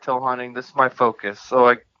going whitetail hunting. This is my focus. So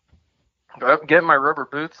I get my rubber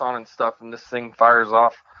boots on and stuff, and this thing fires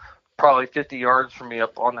off probably 50 yards from me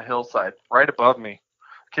up on the hillside, right above me.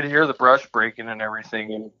 I could hear the brush breaking and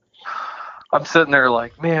everything, and I'm sitting there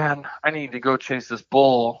like, man, I need to go chase this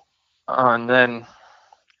bull. And then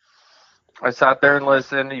I sat there and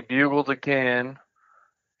listened. He bugled again.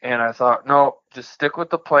 And I thought, no, just stick with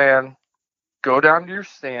the plan. Go down to your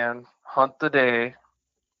stand, hunt the day.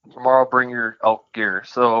 Tomorrow, bring your elk gear.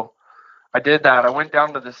 So I did that. I went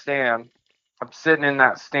down to the stand. I'm sitting in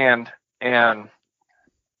that stand, and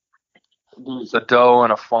there's a doe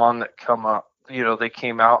and a fawn that come up. They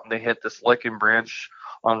came out and they hit this licking branch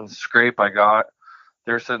on the scrape I got.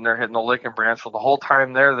 They're sitting there hitting the licking branch. Well, the whole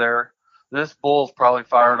time they're there, this bull's probably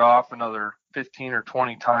fired off another 15 or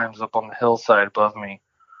 20 times up on the hillside above me.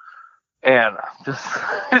 And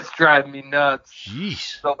it's driving me nuts.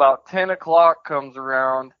 Jeez. So about 10 o'clock comes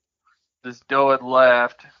around. This doe had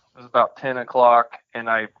left. It was about 10 o'clock, and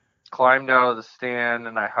I climbed out of the stand,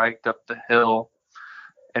 and I hiked up the hill.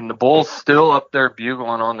 And the bull's still up there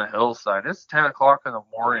bugling on the hillside. It's 10 o'clock in the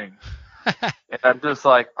morning. And I'm just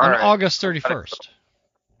like, all right. On August 31st.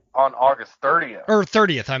 On August 30th. Or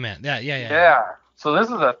 30th, I meant. Yeah. Yeah. So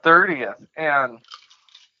this is the 30th. And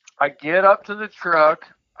I get up to the truck.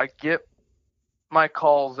 I get my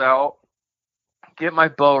calls out, get my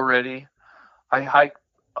bow ready. I hike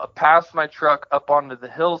past my truck up onto the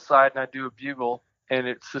hillside, and I do a bugle, and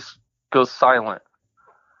it just goes silent.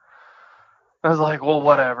 I was like, well,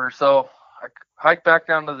 whatever. So I hiked back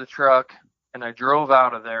down to the truck, and I drove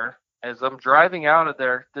out of there. As I'm driving out of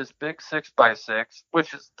there, this big 6x6,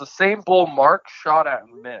 which is the same bull Mark shot at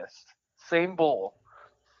and missed, same bull,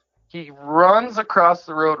 he runs across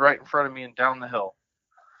the road right in front of me and down the hill.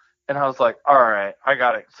 And I was like, all right, I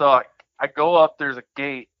got it. So I go up. There's a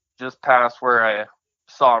gate just past where I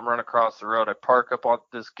saw him run across the road. I park up on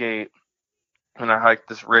this gate. and I hiked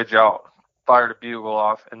this ridge out, fired a bugle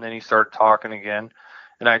off, and then he started talking again,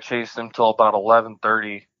 and I chased him till about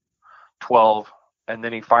 11:30, 12, and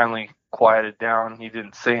then he finally quieted down. He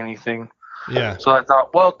didn't say anything. Yeah. So I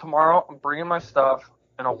thought, well, tomorrow I'm bringing my stuff,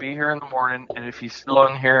 and I'll be here in the morning, and if he's still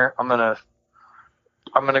in here, I'm gonna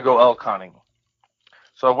go elk hunting.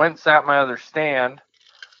 So I went and sat my other stand,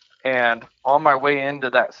 and on my way into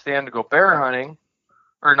that stand to go bear hunting,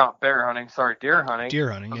 or not bear hunting, sorry, deer hunting.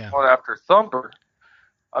 Deer hunting, yeah. Going after Thumper.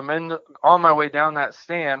 I'm on my way down that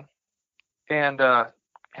stand, and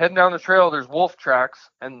heading down the trail, there's wolf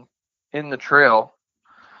tracks and in the trail,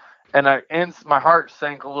 and my heart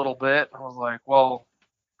sank a little bit. I was like, well,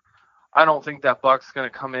 I don't think that buck's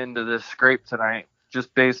gonna come into this scrape tonight,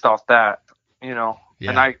 just based off that, you know.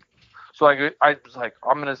 Yeah. And I was like,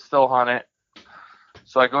 I'm gonna still hunt it.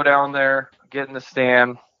 So I go down there, get in the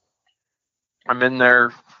stand. I'm in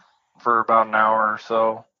there for about an hour or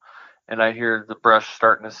so, and I hear the brush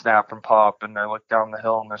starting to snap and pop, and I look down the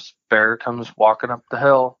hill, and this bear comes walking up the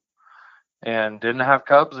hill, and didn't have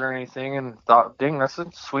cubs or anything, and thought, dang, that's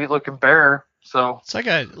a sweet looking bear. So It's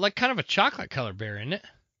like kind of a chocolate color bear, isn't it?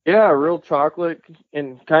 yeah, real chocolate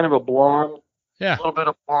and kind of a blonde. Yeah. A little bit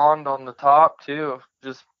of blonde on the top too.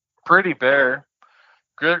 Just pretty bear.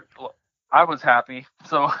 Good. I was happy.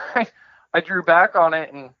 So I drew back on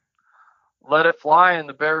it and let it fly, and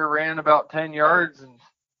the bear ran about 10 yards, and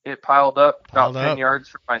it piled up about 10 yards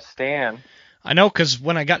from my stand. I know, because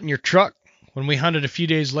when I got in your truck, when we hunted a few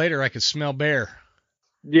days later, I could smell bear.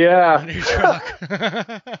 Yeah. In your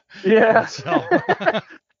truck. Yeah. So,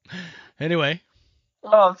 anyway.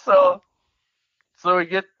 Oh, so we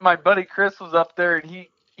get, my buddy Chris was up there, and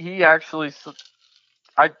he actually,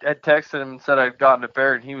 I had texted him and said I'd gotten a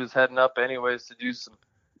bear, and he was heading up anyways to do some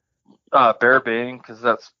bear baiting, because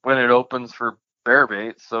that's when it opens for bear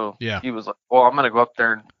bait. So yeah. He was like, well, I'm going to go up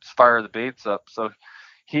there and fire the baits up. So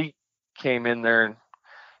he came in there, and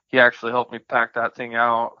he actually helped me pack that thing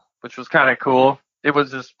out, which was kind of cool. It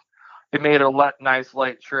made a nice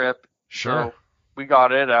light trip. Sure. So we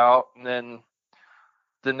got it out, and then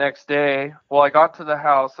the next day, well, I got to the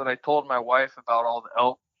house, and I told my wife about all the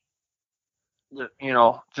elk, you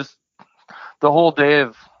know, just the whole day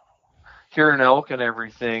of hearing elk and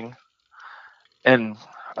everything. And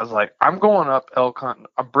I was like, I'm going up elk hunting.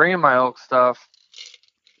 I'm bringing my elk stuff.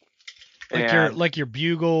 Like your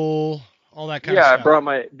bugle, all that kind of stuff. stuff. Yeah, I brought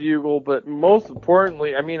my bugle, but most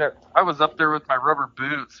importantly, I mean, I was up there with my rubber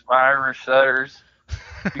boots, my Irish setters,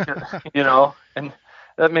 because, you know, and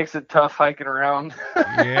that makes it tough hiking around.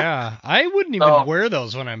 Yeah, I wouldn't even wear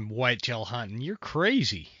those when I'm whitetail hunting. You're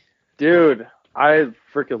crazy. Dude, I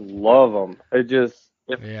freaking love them.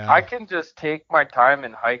 I can just take my time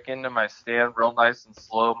and hike into my stand real nice and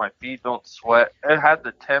slow. My feet don't sweat. It had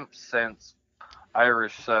the Temp Sense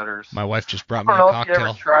Irish setters. My wife just brought me a cocktail. I don't know if you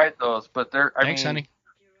ever tried those, but Thanks, honey.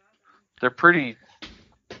 They're pretty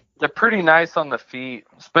nice on the feet,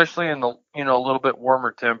 especially in the, you know, a little bit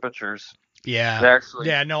warmer temperatures. Yeah. They actually,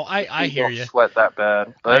 yeah, no, I hear you. Don't sweat that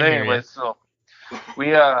bad. But anyways, so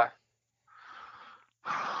I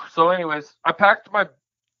packed my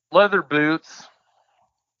leather boots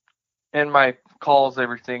and my calls,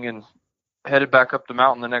 everything, and headed back up the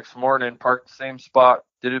mountain the next morning, parked the same spot,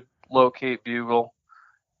 did a locate bugle,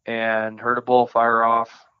 and heard a bull fire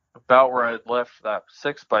off about where I had left that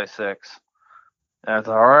 6x6. And I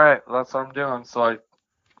thought, all right, that's what I'm doing. So I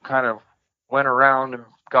kind of went around and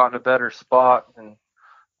got in a better spot and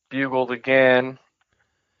bugled again.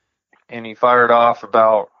 And he fired off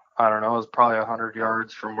about, I don't know, it was probably 100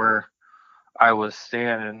 yards from where I was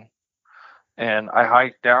standing. And I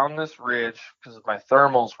hiked down this ridge because my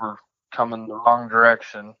thermals were coming the wrong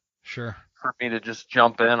direction. Sure. For me to just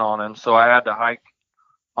jump in on him. So I had to hike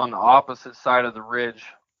on the opposite side of the ridge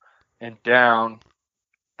and down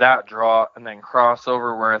that draw, and then cross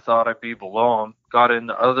over where I thought I'd be below him. Got in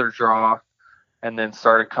the other draw, and then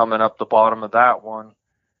started coming up the bottom of that one.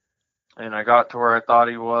 And I got to where I thought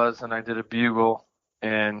he was, and I did a bugle,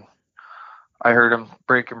 and I heard him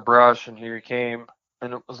breaking brush, and here he came.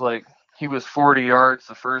 And it was like he was 40 yards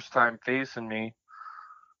the first time facing me,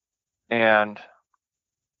 and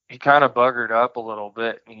he kind of buggered up a little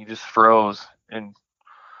bit, and he just froze. And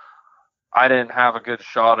I didn't have a good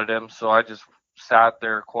shot at him, so I just sat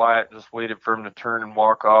there quiet, just waited for him to turn and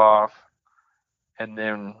walk off. And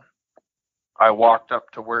then I walked up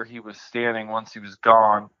to where he was standing once he was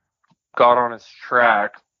gone, got on his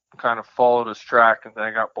track, kind of followed his track, and then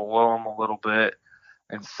I got below him a little bit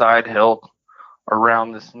and side hilled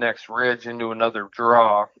around this next ridge into another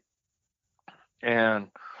draw. And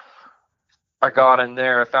I got in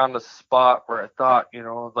there. I found a spot where I thought, you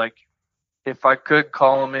know, like if I could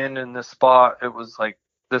call him in the spot, it was like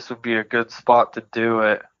this would be a good spot to do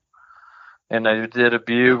it. And I did a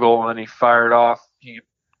bugle, and he fired off.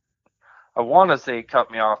 I want to say he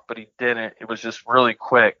cut me off, but he didn't. It was just really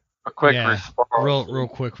quick, a quick response. Real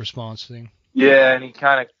quick response thing. Yeah, and he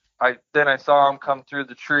kind of, then I saw him come through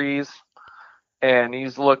the trees, and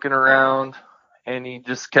he's looking around, and he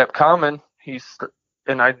just kept coming.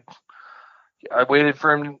 And I waited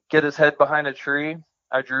for him to get his head behind a tree.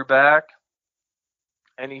 I drew back,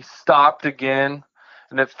 and he stopped again,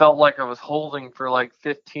 and it felt like I was holding for like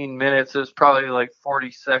 15 minutes. It was probably like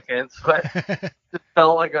 40 seconds, but it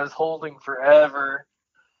felt like I was holding forever.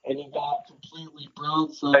 And he got completely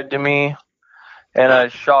broadside to me, and I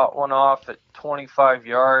shot one off at 25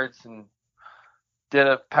 yards and did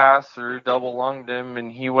a pass through, double lunged him,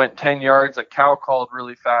 and he went 10 yards. A cow called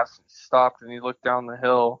really fast, and he stopped, and he looked down the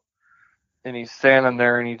hill, and he's standing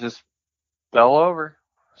there, and he just fell over.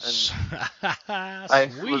 And I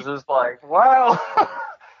was just like, wow,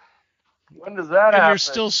 when does that happen? You're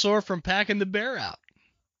still sore from packing the bear out.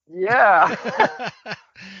 Yeah.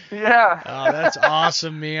 Yeah. Oh, that's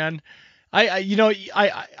awesome, man. I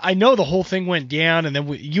know the whole thing went down, and then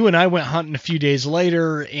you and I went hunting a few days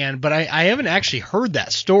later, but I haven't actually heard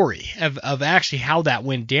that story of actually how that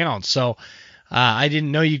went down. So I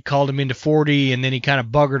didn't know you'd called him into 40, and then he kind of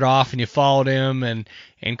buggered off, and you followed him and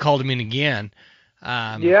called him in again.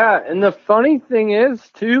 Yeah, and the funny thing is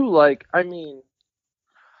too, like, I mean,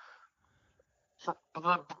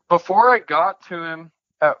 before I got to him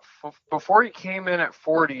before he came in at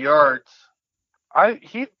 40 yards,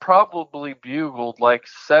 he'd probably bugled like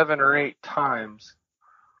 7 or 8 times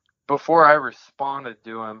before I responded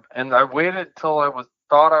to him, and I waited till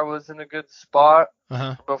thought I was in a good spot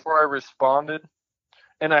before I responded,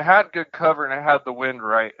 and I had good cover and I had the wind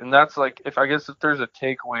right, and that's like, if there's a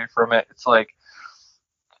takeaway from it, it's like,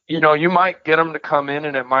 you might get them to come in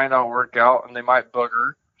and it might not work out and they might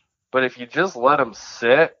bugger, but if you just let them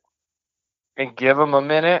sit and give them a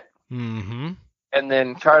minute, and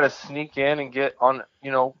then try to sneak in and get on,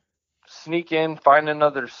 sneak in, find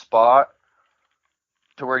another spot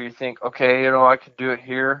to where you think, okay, I could do it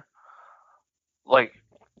here. Like,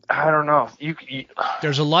 I don't know.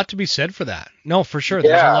 There's a lot to be said for that. No, for sure.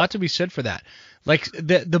 There's a lot to be said for that. Like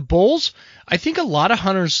the bulls, I think a lot of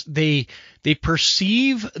hunters, they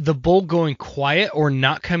perceive the bull going quiet or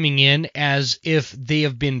not coming in as if they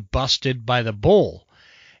have been busted by the bull.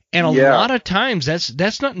 And a lot of times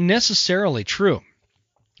that's not necessarily true.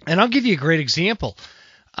 And I'll give you a great example.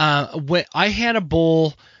 When I had a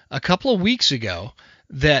bull a couple of weeks ago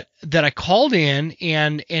that I called in,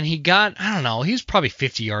 and he got, I don't know, he was probably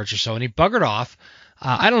 50 yards or so, and he buggered off.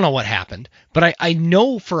 I don't know what happened, but I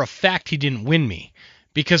know for a fact he didn't win me,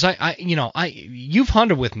 because you've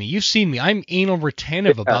hunted with me, you've seen me. I'm anal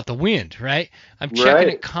retentive about the wind, right? I'm checking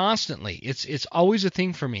it constantly. It's always a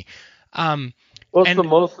thing for me. Well, it's the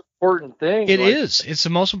most important thing. It is. It's the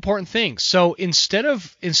most important thing. So instead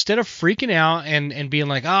of freaking out and being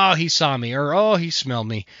like, oh, he saw me, or oh, he smelled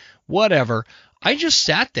me, whatever, I just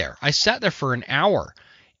sat there. I sat there for an hour,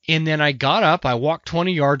 and then I got up, I walked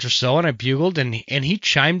 20 yards or so, and I bugled, and he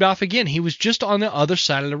chimed off again. He was just on the other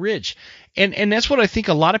side of the ridge. And that's what I think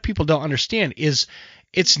a lot of people don't understand is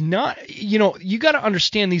it's not, you got to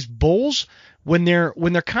understand these bulls when they're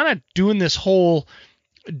kind of doing this whole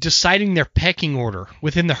deciding their pecking order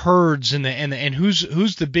within the herds and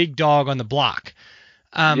who's the big dog on the block.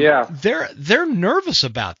 They're nervous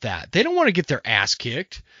about that. They don't want to get their ass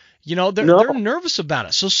kicked. They're nervous about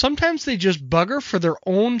it. So sometimes they just bugger for their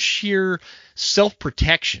own sheer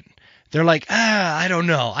self-protection. They're like, I don't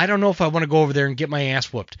know. I don't know if I want to go over there and get my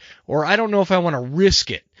ass whooped, or I don't know if I want to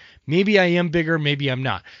risk it. Maybe I am bigger, maybe I'm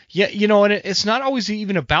not. Yeah, and it's not always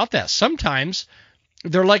even about that. Sometimes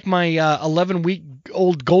they're like my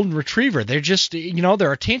 11-week-old golden retriever. They're just,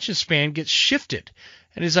 their attention span gets shifted,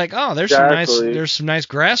 and he's like, oh, there's some nice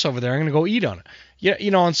grass over there. I'm gonna go eat on it. Yeah,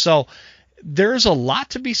 and so there's a lot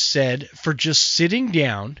to be said for just sitting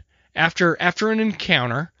down after an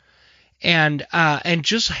encounter and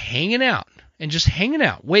just hanging out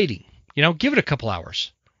waiting. Give it a couple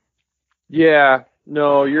hours. Yeah,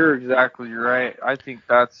 no, you're exactly right. I think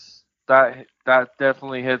that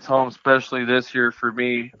definitely hits home, especially this year for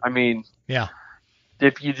me. I mean,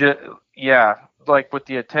 if you just, like with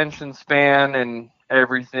the attention span and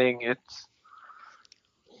everything,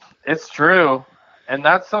 it's true. And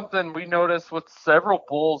that's something we noticed with several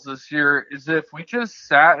bulls this year, is if we just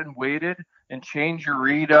sat and waited and changed your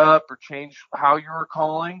read up or changed how you were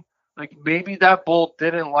calling, like maybe that bull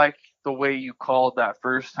didn't like the way you called that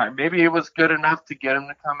first time. Maybe it was good enough to get him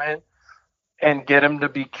to come in and get him to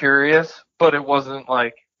be curious, but it wasn't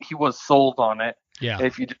like he was sold on it. Yeah.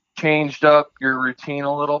 If you changed up your routine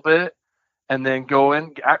a little bit and then go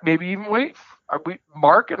in, maybe even wait.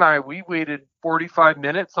 Mark and I, we waited 45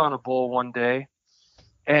 minutes on a bull one day,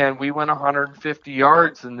 and we went 150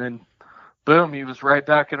 yards, and then boom, he was right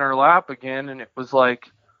back in our lap again, and it was like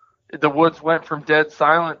the woods went from dead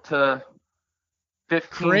silent to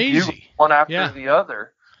 15 views, one after the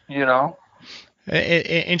other, you know.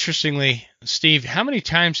 Interestingly, Steve, how many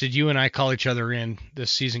times did you and I call each other in this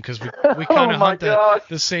season? Because we kind of hunt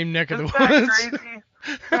the same neck of the woods. Crazy?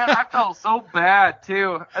 Man, I felt so bad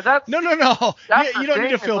too. No. That's you don't need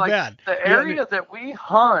to feel bad. The area that we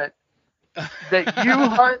hunt, that you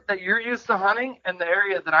hunt, that you're used to hunting, and the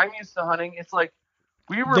area that I'm used to hunting, it's like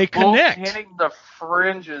we were both hitting the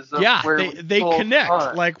fringes of where they connect.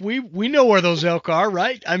 Hunt. Like we know where those elk are,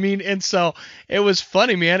 right? I mean, and so it was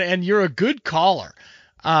funny, man. And you're a good caller,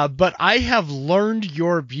 but I have learned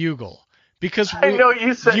your bugle. Because I know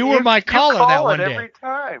you were my caller that one day. Every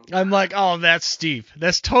time. I'm like, oh, that's Steve.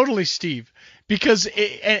 That's totally Steve. Because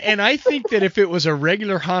and I think that if it was a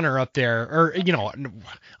regular hunter up there, or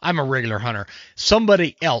I'm a regular hunter,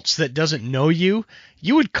 somebody else that doesn't know you,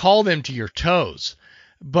 you would call them to your toes.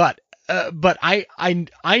 But I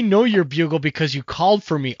know your bugle because you called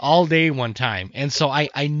for me all day one time, and so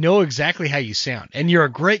I know exactly how you sound, and you're a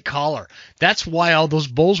great caller. That's why all those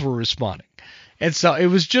bulls were responding. And so it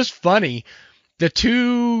was just funny, the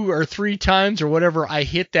 2 or 3 times or whatever I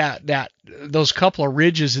hit those couple of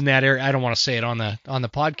ridges in that area. I don't want to say it on the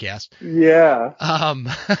podcast. Yeah.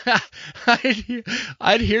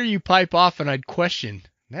 I'd hear you pipe off and I'd question,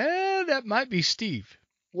 that might be Steve.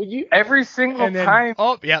 Well, every single time.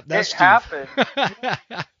 Oh, yeah, that's Steve. Happened.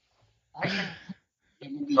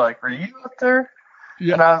 Like, are you up there?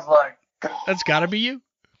 Yeah. And I was like, that's got to be you.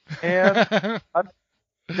 And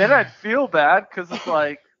then I'd feel bad because it's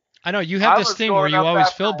like, I know you have this thing where you always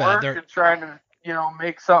feel bad. They're trying to,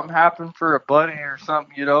 make something happen for a buddy or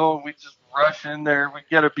something, we just rush in there, we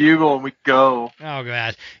get a bugle and we go. Oh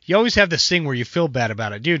God, you always have this thing where you feel bad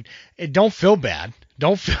about it, dude. Don't feel bad.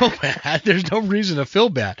 Don't feel bad. There's no reason to feel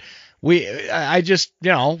bad. I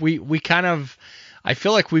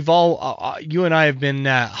feel like we've all, you and I have been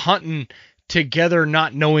hunting together,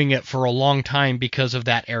 not knowing it for a long time because of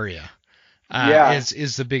that area.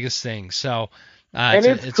 Is the biggest thing. So,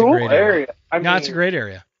 it's cool a great area. It's a great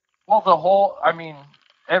area. Well,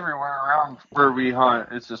 everywhere around where we hunt,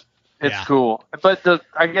 it's cool. But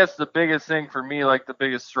I guess the biggest thing for me, like the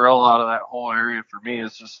biggest thrill out of that whole area for me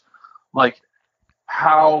is just like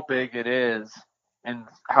how big it is and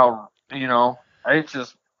how, it's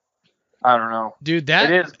just, I don't know. Dude,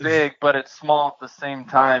 it is big, but it's small at the same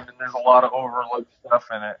time, and there's a lot of overlooked stuff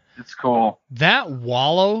in it. It's cool. That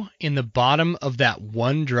wallow in the bottom of that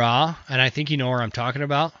one draw, and I think you know where I'm talking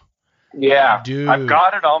about. Yeah, dude. I've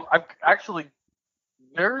got it on.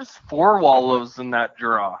 There's 4 wallows in that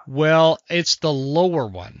draw. Well, it's the lower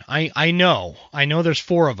one. I know there's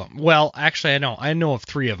 4 of them. Well, actually, I know of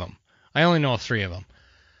 3 of them. I only know of 3 of them.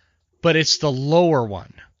 But it's the lower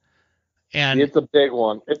one. And it's a big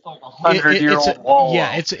one. It's like 100-year-old wallow.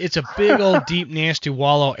 Yeah, it's a big old deep nasty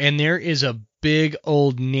wallow, and there is a big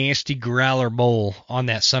old nasty growler bull on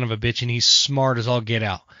that son of a bitch, and he's smart as all get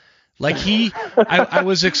out. Like I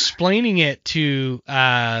was explaining it to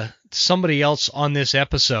somebody else on this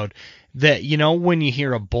episode that when you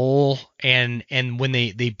hear a bull and when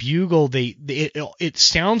they bugle, it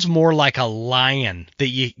sounds more like a lion that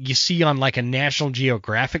you see on like a National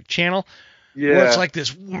Geographic channel. Yeah. Where it's like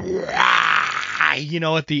this, at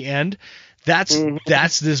the end.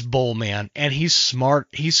 That's this bull, man, and he's smart.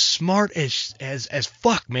 He's smart as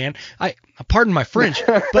fuck, man. Pardon my French,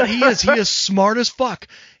 but he is smart as fuck,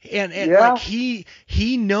 and like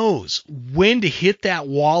he knows when to hit that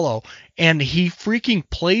wallow, and he freaking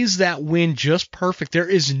plays that wind just perfect. There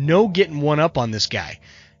is no getting one up on this guy,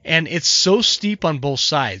 and it's so steep on both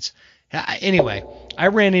sides. Anyway, I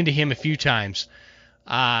ran into him a few times.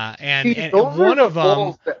 And one of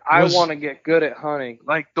them that I want to get good at hunting.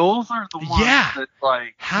 Like those are the ones that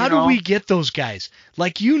like. How do we get those guys?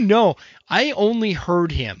 Like I only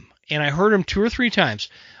heard him, and I heard him 2 or 3 times.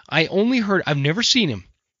 I've never seen him,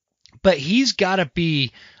 but he's got to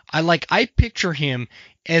be. I picture him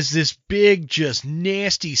as this big, just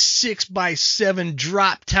nasty 6x7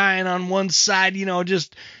 drop tine on one side.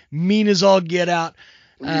 Just mean as all get out.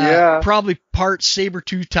 Probably part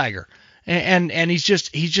saber-tooth tiger. And he's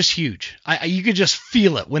just huge. You could just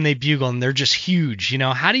feel it when they bugle, and they're just huge.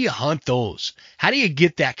 How do you hunt those? How do you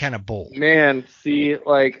get that kind of bull? Man, see,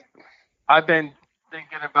 like I've been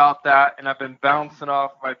thinking about that, and I've been bouncing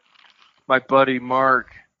off my buddy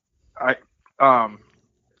Mark.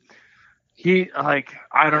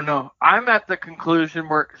 I don't know. I'm at the conclusion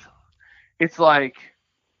where it's like,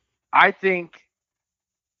 I think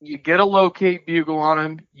you get a locate bugle on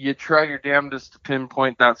him, you try your damnedest to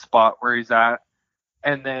pinpoint that spot where he's at,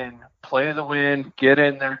 and then play the wind, get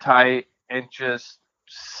in there tight, and just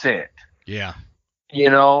sit. Yeah.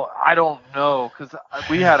 I don't know, because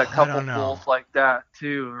we had a couple bulls like that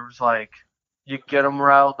too. It was like, you get them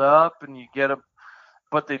riled up and you get them,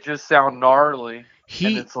 but they just sound gnarly.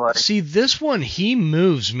 See, this one, he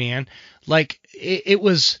moves, man. Like,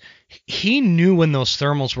 he knew when those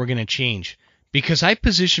thermals were going to change, because I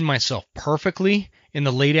positioned myself perfectly in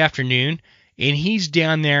the late afternoon, and he's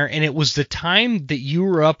down there, and it was the time that you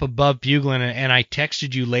were up above bugling, and I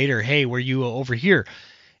texted you later, hey, were you over here?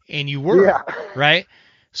 And you were, right?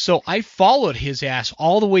 So I followed his ass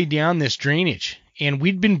all the way down this drainage, and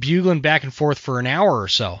we'd been bugling back and forth for an hour or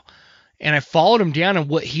so. And I followed him down, and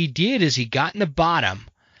what he did is he got in the bottom,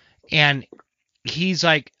 and he's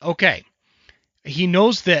like, okay, he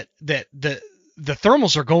knows that the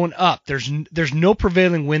thermals are going up. There's no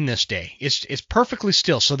prevailing wind this day. It's perfectly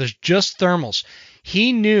still, so there's just thermals.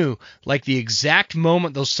 He knew like the exact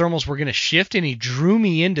moment those thermals were going to shift, and he drew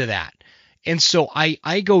me into that. And so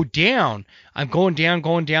I go down. I'm going down.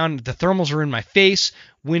 The thermals are in my face.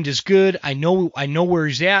 Wind is good. I know where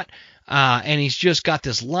he's at. And he's just got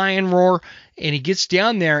this lion roar, and he gets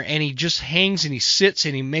down there, and he just hangs, and he sits,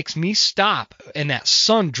 and he makes me stop, and that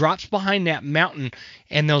sun drops behind that mountain,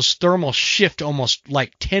 and those thermals shift almost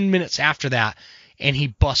like 10 minutes after that, and he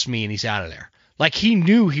busts me, and he's out of there. Like, he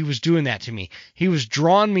knew he was doing that to me. He was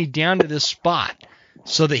drawing me down to this spot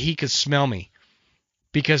so that he could smell me,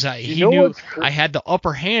 because he knew I had the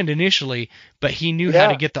upper hand initially, but he knew how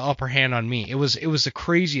to get the upper hand on me. It was the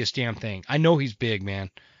craziest damn thing. I know he's big,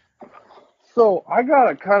 man. So I got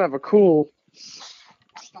a kind of a cool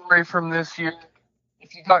story from this year,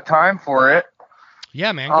 if you got time for it.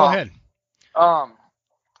 Yeah, man, go ahead.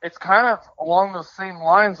 It's kind of along those same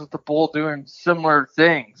lines with the bull doing similar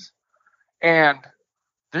things. And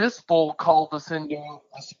this bull called us into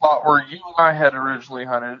a spot where you and I had originally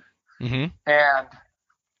hunted. Mm-hmm. And,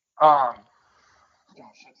 gosh, I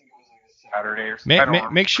think it was like a Saturday or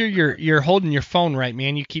something. Make sure you're holding your phone right,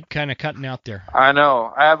 man. You keep kind of cutting out there. I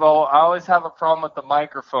know. I always have a problem with the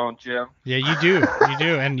microphone, Jim. Yeah, you do.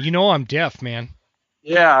 And you know I'm deaf, man.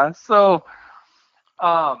 Yeah. So,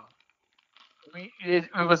 it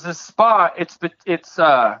was this spot. It's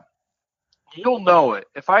you'll know it.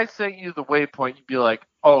 If I sent you the waypoint, you'd be like,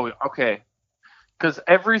 oh, okay. Because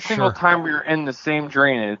every single time we were in the same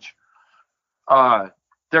drainage,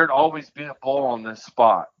 there'd always be a bull on this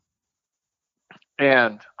spot.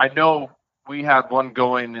 And I know we had one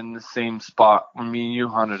going in the same spot when me and you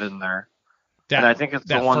hunted in there. And I think it's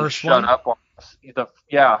the one that shut up on us.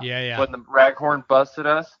 Yeah. When the raghorn busted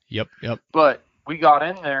us. Yep. But we got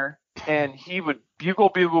in there, and he would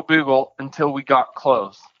bugle until we got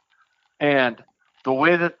close. And the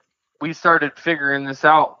way that we started figuring this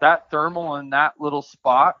out, that thermal in that little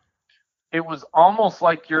spot, it was almost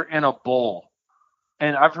like you're in a bowl.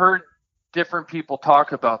 And I've heard different people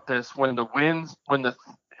talk about this,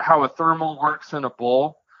 how a thermal works in a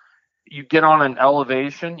bowl. You get on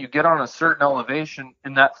a certain elevation,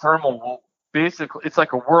 and that thermal will basically, it's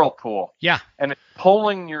like a whirlpool. Yeah. And it's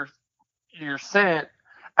pulling your scent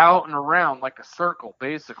out and around like a circle,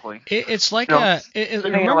 basically. It's like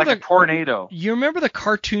remember a tornado. You remember the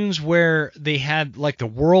cartoons where they had like the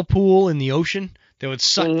whirlpool in the ocean that would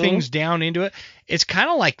suck things down into it? It's kind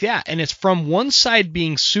of like that, and it's from one side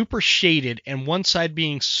being super shaded and one side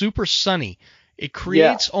being super sunny. It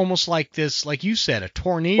creates almost like this, like you said, a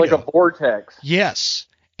tornado. Like a vortex. Yes,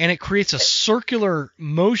 and it creates a circular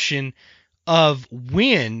motion of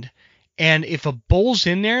wind. And if a bull's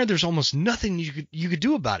in there, there's almost nothing you could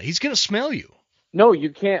do about it. He's going to smell you. No,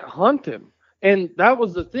 you can't hunt him. And that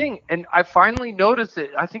was the thing. And I finally noticed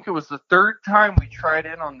it. I think it was the third time we tried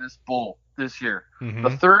in on this bull this year. Mm-hmm.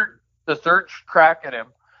 The third crack at him.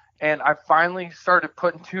 And I finally started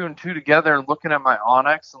putting two and two together and looking at my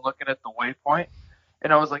Onyx and looking at the waypoint.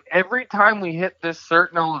 And I was like, every time we hit this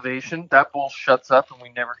certain elevation, that bull shuts up and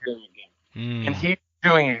we never hear him again. And he's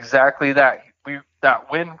doing exactly that.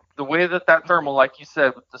 That wind, the way that thermal, like you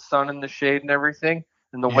said, with the sun and the shade and everything,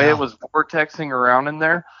 and the way it was vortexing around in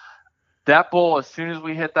there, that bull, as soon as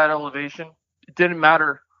we hit that elevation, it didn't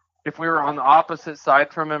matter if we were on the opposite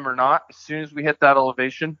side from him or not. As soon as we hit that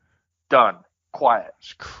elevation, done, quiet.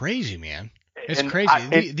 It's crazy, man. It's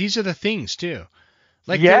crazy. These are the things too.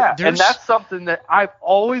 Like and that's something that I've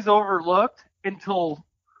always overlooked until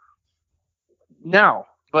now.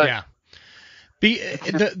 But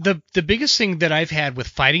The biggest thing that I've had with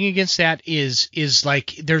fighting against that is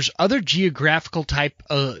like there's other geographical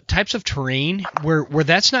types of terrain where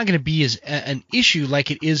that's not going to be as an issue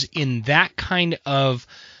like it is in that kind of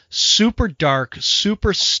super dark,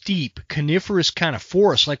 super steep, coniferous kind of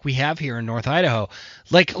forest like we have here in North Idaho.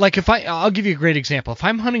 Like if I'll give you a great example. If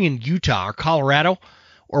I'm hunting in Utah or Colorado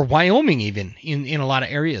or Wyoming even in a lot of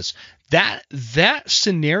areas, that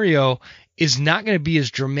scenario is not going to be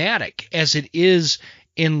as dramatic as it is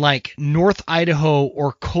in like North Idaho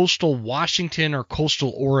or coastal Washington or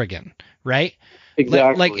coastal Oregon, right?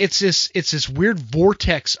 Exactly. Like it's this weird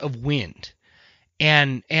vortex of wind.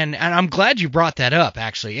 And I'm glad you brought that up,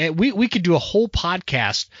 actually. We could do a whole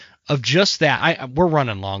podcast of just that. We're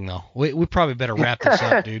running long, though. We probably better wrap this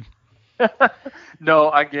up, dude.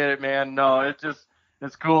 No, I get it, man. No,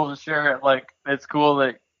 it's cool to share it. Like, it's cool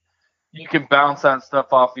that you can bounce that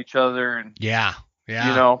stuff off each other. And yeah, you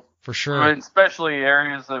know, for sure. Especially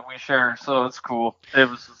areas that we share. So it's cool. It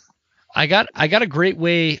was. I got a great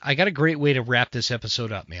way to wrap this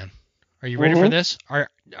episode up, man. Are you ready for this? Are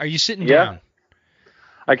you sitting down?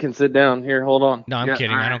 I can sit down here. Hold on. No, I'm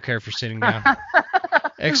kidding. Right. I don't care if you're sitting down.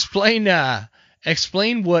 Explain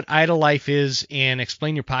what Ida Life is and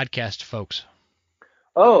explain your podcast to folks.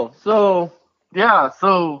 Oh, so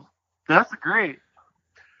that's great.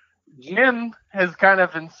 Jim has kind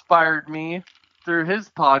of inspired me through his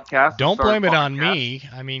podcast. Don't blame it on me.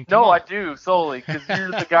 I mean, no, I do solely because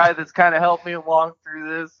you're the guy that's kind of helped me along through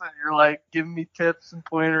this, and you're like giving me tips and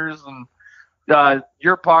pointers. And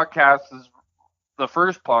your podcast is the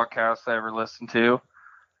first podcast I ever listened to,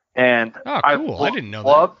 and oh, cool! I didn't know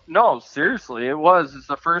that. No, seriously, it was. It's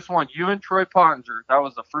the first one. You and Troy Pottinger. That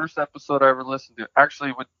was the first episode I ever listened to.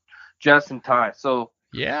 Actually, with Jess and Ty. So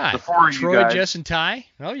yeah, before Troy, you guys. Jess, and Ty.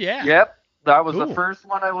 Oh yeah. Yep, that was the first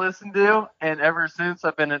one I listened to, and ever since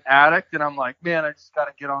I've been an addict, and I'm like, man, I just got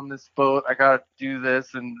to get on this boat. I got to do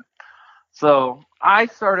this, and so I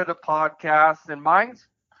started a podcast, and mine's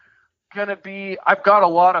gonna be. I've got a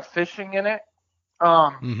lot of fishing in it.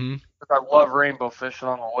 I love rainbow fishing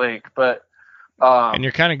on the lake, but and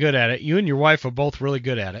you're kind of good at it. You and your wife are both really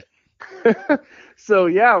good at it. So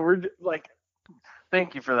yeah, we're like,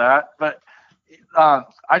 thank you for that. But I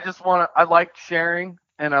like sharing,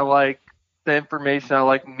 and I like the information. I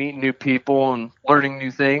like meeting new people and learning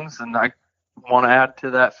new things, and I want to add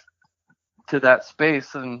to that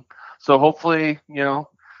space. And so hopefully, you know,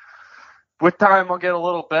 with time I'll get a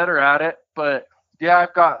little better at it. But yeah,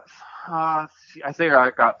 I've got. I think I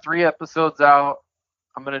got 3 episodes out.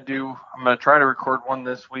 I'm gonna try to record one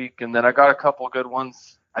this week, and then I got a couple good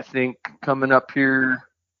ones I think coming up here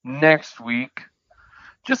next week.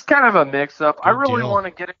 Just kind of a mix up. I really want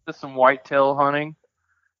to get into some whitetail hunting,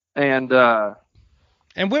 and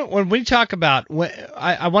when we talk about,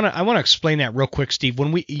 I want to explain that real quick, Steve.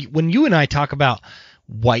 When you and I talk about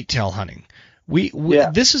whitetail hunting.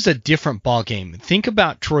 This is a different ball game. Think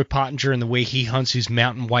about Troy Pottinger and the way he hunts these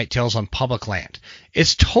mountain whitetails on public land.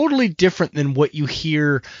 It's totally different than what you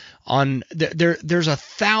hear on there's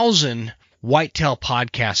 1,000 whitetail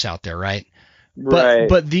podcasts out there, right? Right.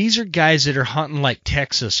 But these are guys that are hunting like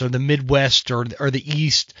Texas or the Midwest or the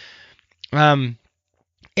East.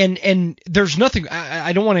 And there's nothing.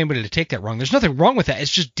 I don't want anybody to take that wrong. There's nothing wrong with that. It's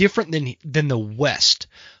just different than the West,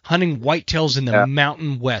 hunting whitetails in the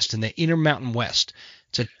mountain West, in the Intermountain West.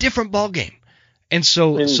 It's a different ball game, and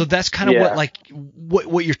so that's kind of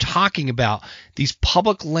what you're talking about. These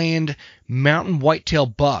public land mountain whitetail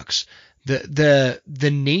bucks, the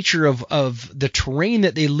nature of the terrain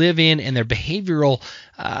that they live in and their behavioral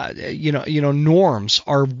norms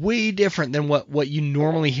are way different than what you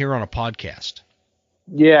normally hear on a podcast.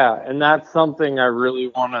 Yeah, and that's something I really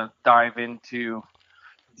want to dive into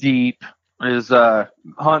deep is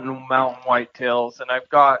hunting mountain whitetails. And I've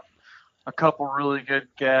got a couple really good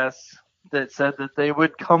guests that said that they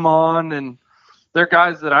would come on, and they're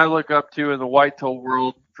guys that I look up to in the whitetail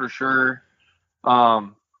world for sure.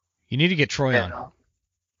 You need to get Troy on.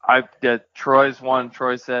 Troy's one.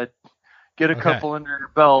 Troy said, get a couple under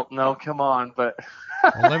your belt. No, come on, but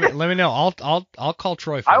well, let me know. I'll call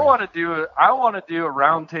Troy. I want to do a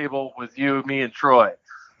round table with you, me, and Troy.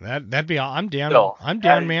 That'd be. I'm down. So, I'm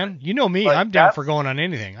down, man. You know me. I'm down for going on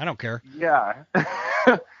anything. I don't care. Yeah.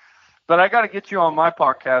 But I got to get you on my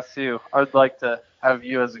podcast too. I'd like to have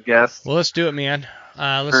you as a guest. Well, let's do it, man.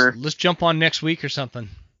 Let's jump on next week or something.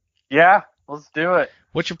 Yeah, let's do it.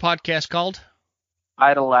 What's your podcast called?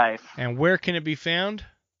 Ida Life. And where can it be found?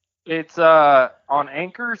 It's on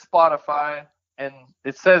Anchor, Spotify, and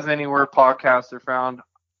it says anywhere podcasts are found.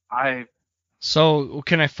 So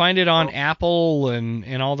can I find it on Apple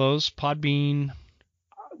and all those? Podbean?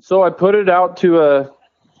 So I put it out to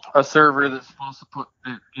a server that's supposed to put,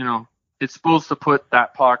 it's supposed to put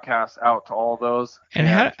that podcast out to all those.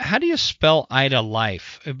 And how do you spell Ida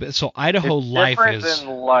Life? So Idaho it's Life different is than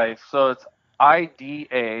life. So it's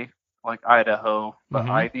IDA, like Idaho, but Mhm.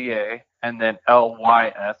 IDA, and then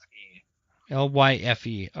LYFE.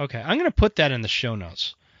 LYFE. Okay, I'm gonna put that in the show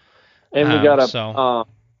notes. And we got a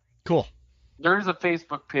cool. There's a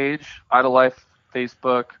Facebook page, Ida Life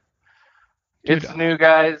Facebook. Dude, It's new,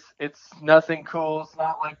 guys. It's nothing cool. It's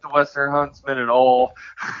not like the Western Huntsman at all.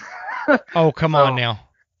 Oh, come on now.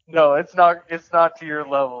 No, it's not. It's not to your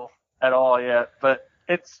level at all yet. But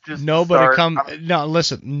it's just Nobody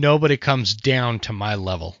comes down to my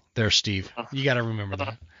level there, Steve. You got to remember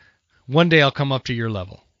that. One day I'll come up to your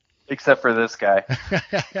level. Except for this guy.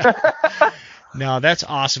 No, that's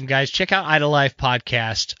awesome, guys. Check out Ida Life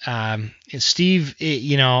podcast. Steve,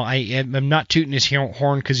 I'm not tooting his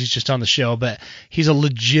horn because he's just on the show, but he's a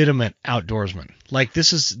legitimate outdoorsman. Like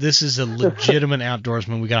this is a legitimate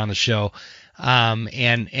outdoorsman we got on the show.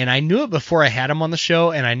 And I knew it before I had him on the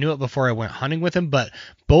show, and I knew it before I went hunting with him. But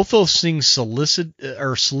both those things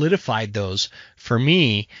solidified those for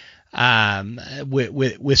me.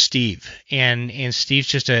 With Steve, and Steve's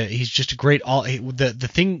just a great the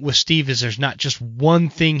thing with Steve is there's not just one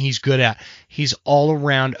thing he's good at. He's all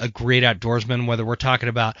around a great outdoorsman, whether we're talking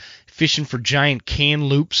about fishing for giant can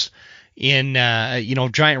loops in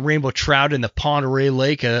giant rainbow trout in the Pend Oreille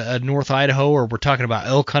Lake, North Idaho, or we're talking about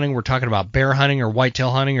elk hunting, we're talking about bear hunting or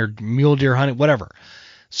whitetail hunting or mule deer hunting, whatever.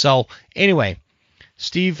 So anyway,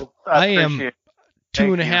 Steve, I am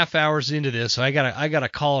 2.5 hours into this, so I gotta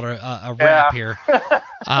call it a wrap here.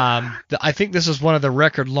 I think this is one of the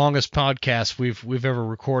record longest podcasts we've ever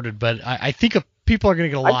recorded, but I think people are gonna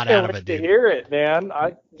get a lot out of it, dude. To hear it, man.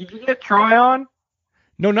 Did you get Troy on?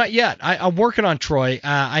 No, not yet. I'm working on Troy.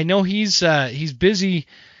 I know he's busy.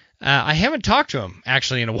 I haven't talked to him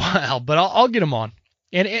actually in a while, but I'll get him on.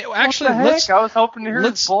 And actually, I was hoping to hear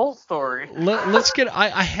his bull story. Let's get.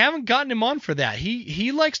 I haven't gotten him on for that.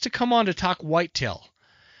 He likes to come on to talk whitetail.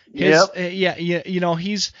 Yep.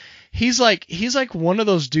 He's like one of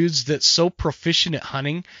those dudes that's so proficient at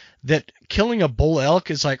hunting that killing a bull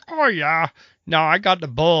elk is like, oh yeah, no, I got the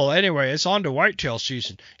bull anyway. It's on to whitetail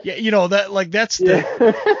season. Yeah,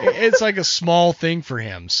 it's like a small thing for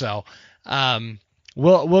him. So,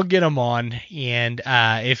 we'll get him on, and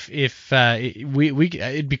if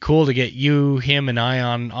it'd be cool to get you, him, and I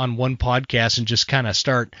on one podcast and just kind of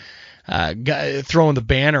start throwing the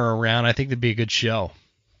banner around. I think that'd be a good show.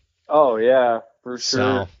 Oh yeah, for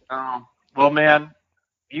sure. So, well, man,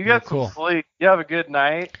 you got some sleep. You have a good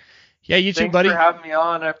night. Yeah, you too, buddy. Thanks for having me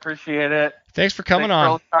on. I appreciate it. Thanks for coming on. For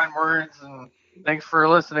all the kind words, and thanks for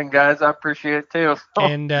listening, guys. I appreciate it too.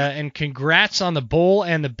 And congrats on the bull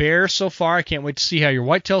and the bear so far. I can't wait to see how your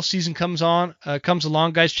whitetail season comes along,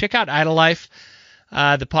 guys. Check out Ida Life,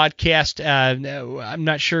 the podcast. I'm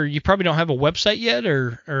not sure. You probably don't have a website yet,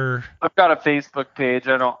 or I've got a Facebook page.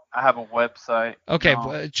 I have a website. Okay,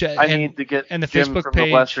 I need to get and the Jim Facebook from page.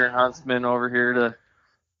 The Western Huntsman over here to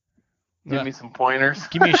give me some pointers.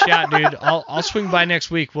 Give me a shot, dude. I'll swing by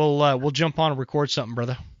next week. We'll jump on and record something,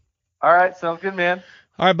 brother. All right, sounds good, man.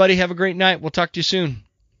 All right, buddy. Have a great night. We'll talk to you soon.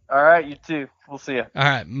 All right, you too. We'll see you. All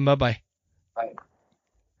right, bye-bye. Bye. All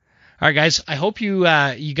right, guys. I hope you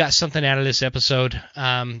got something out of this episode.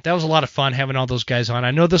 That was a lot of fun having all those guys on.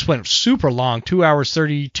 I know this went super long. 2 hours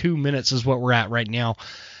 32 minutes is what we're at right now.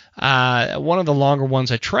 One of the longer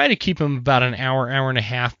ones. I try to keep them about an hour and a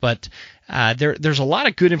half, but there's a lot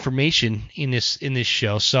of good information in this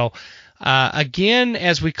show. So again,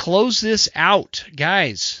 as we close this out,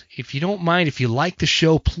 guys, if you don't mind, if you like the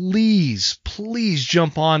show, please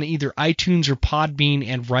jump on either iTunes or Podbean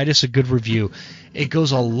and write us a good review. It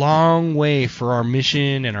goes a long way for our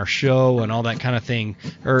mission and our show and all that kind of thing,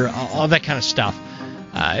 or all that kind of stuff,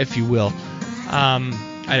 if you will.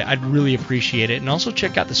 I'd really appreciate it. And also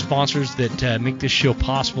check out the sponsors that make this show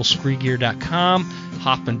possible: ScreeGear.com,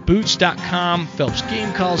 HoffmanBoots.com,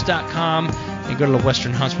 PhelpsGameCalls.com, and go to the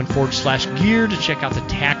Western Huntsman /gear to check out the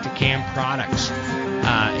Tacticam products.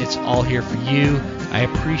 It's all here for you. I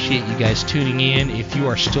appreciate you guys tuning in. If you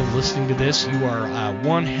are still listening to this, you are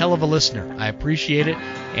one hell of a listener. I appreciate it.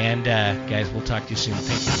 And guys, we'll talk to you soon.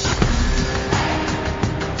 Thank you.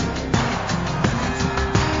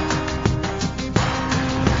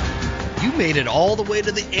 You made it all the way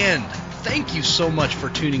to the end. Thank you so much for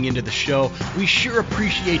tuning into the show. We sure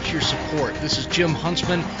appreciate your support. This is Jim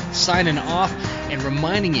Huntsman signing off. and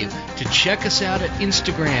reminding you to check us out at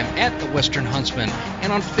Instagram at The Western Huntsman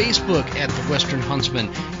and on Facebook at The Western Huntsman.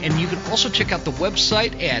 And you can also check out the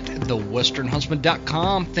website at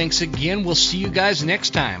thewesternhuntsman.com. Thanks again. We'll see you guys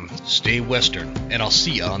next time. Stay Western, and I'll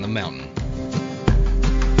see you on the mountain.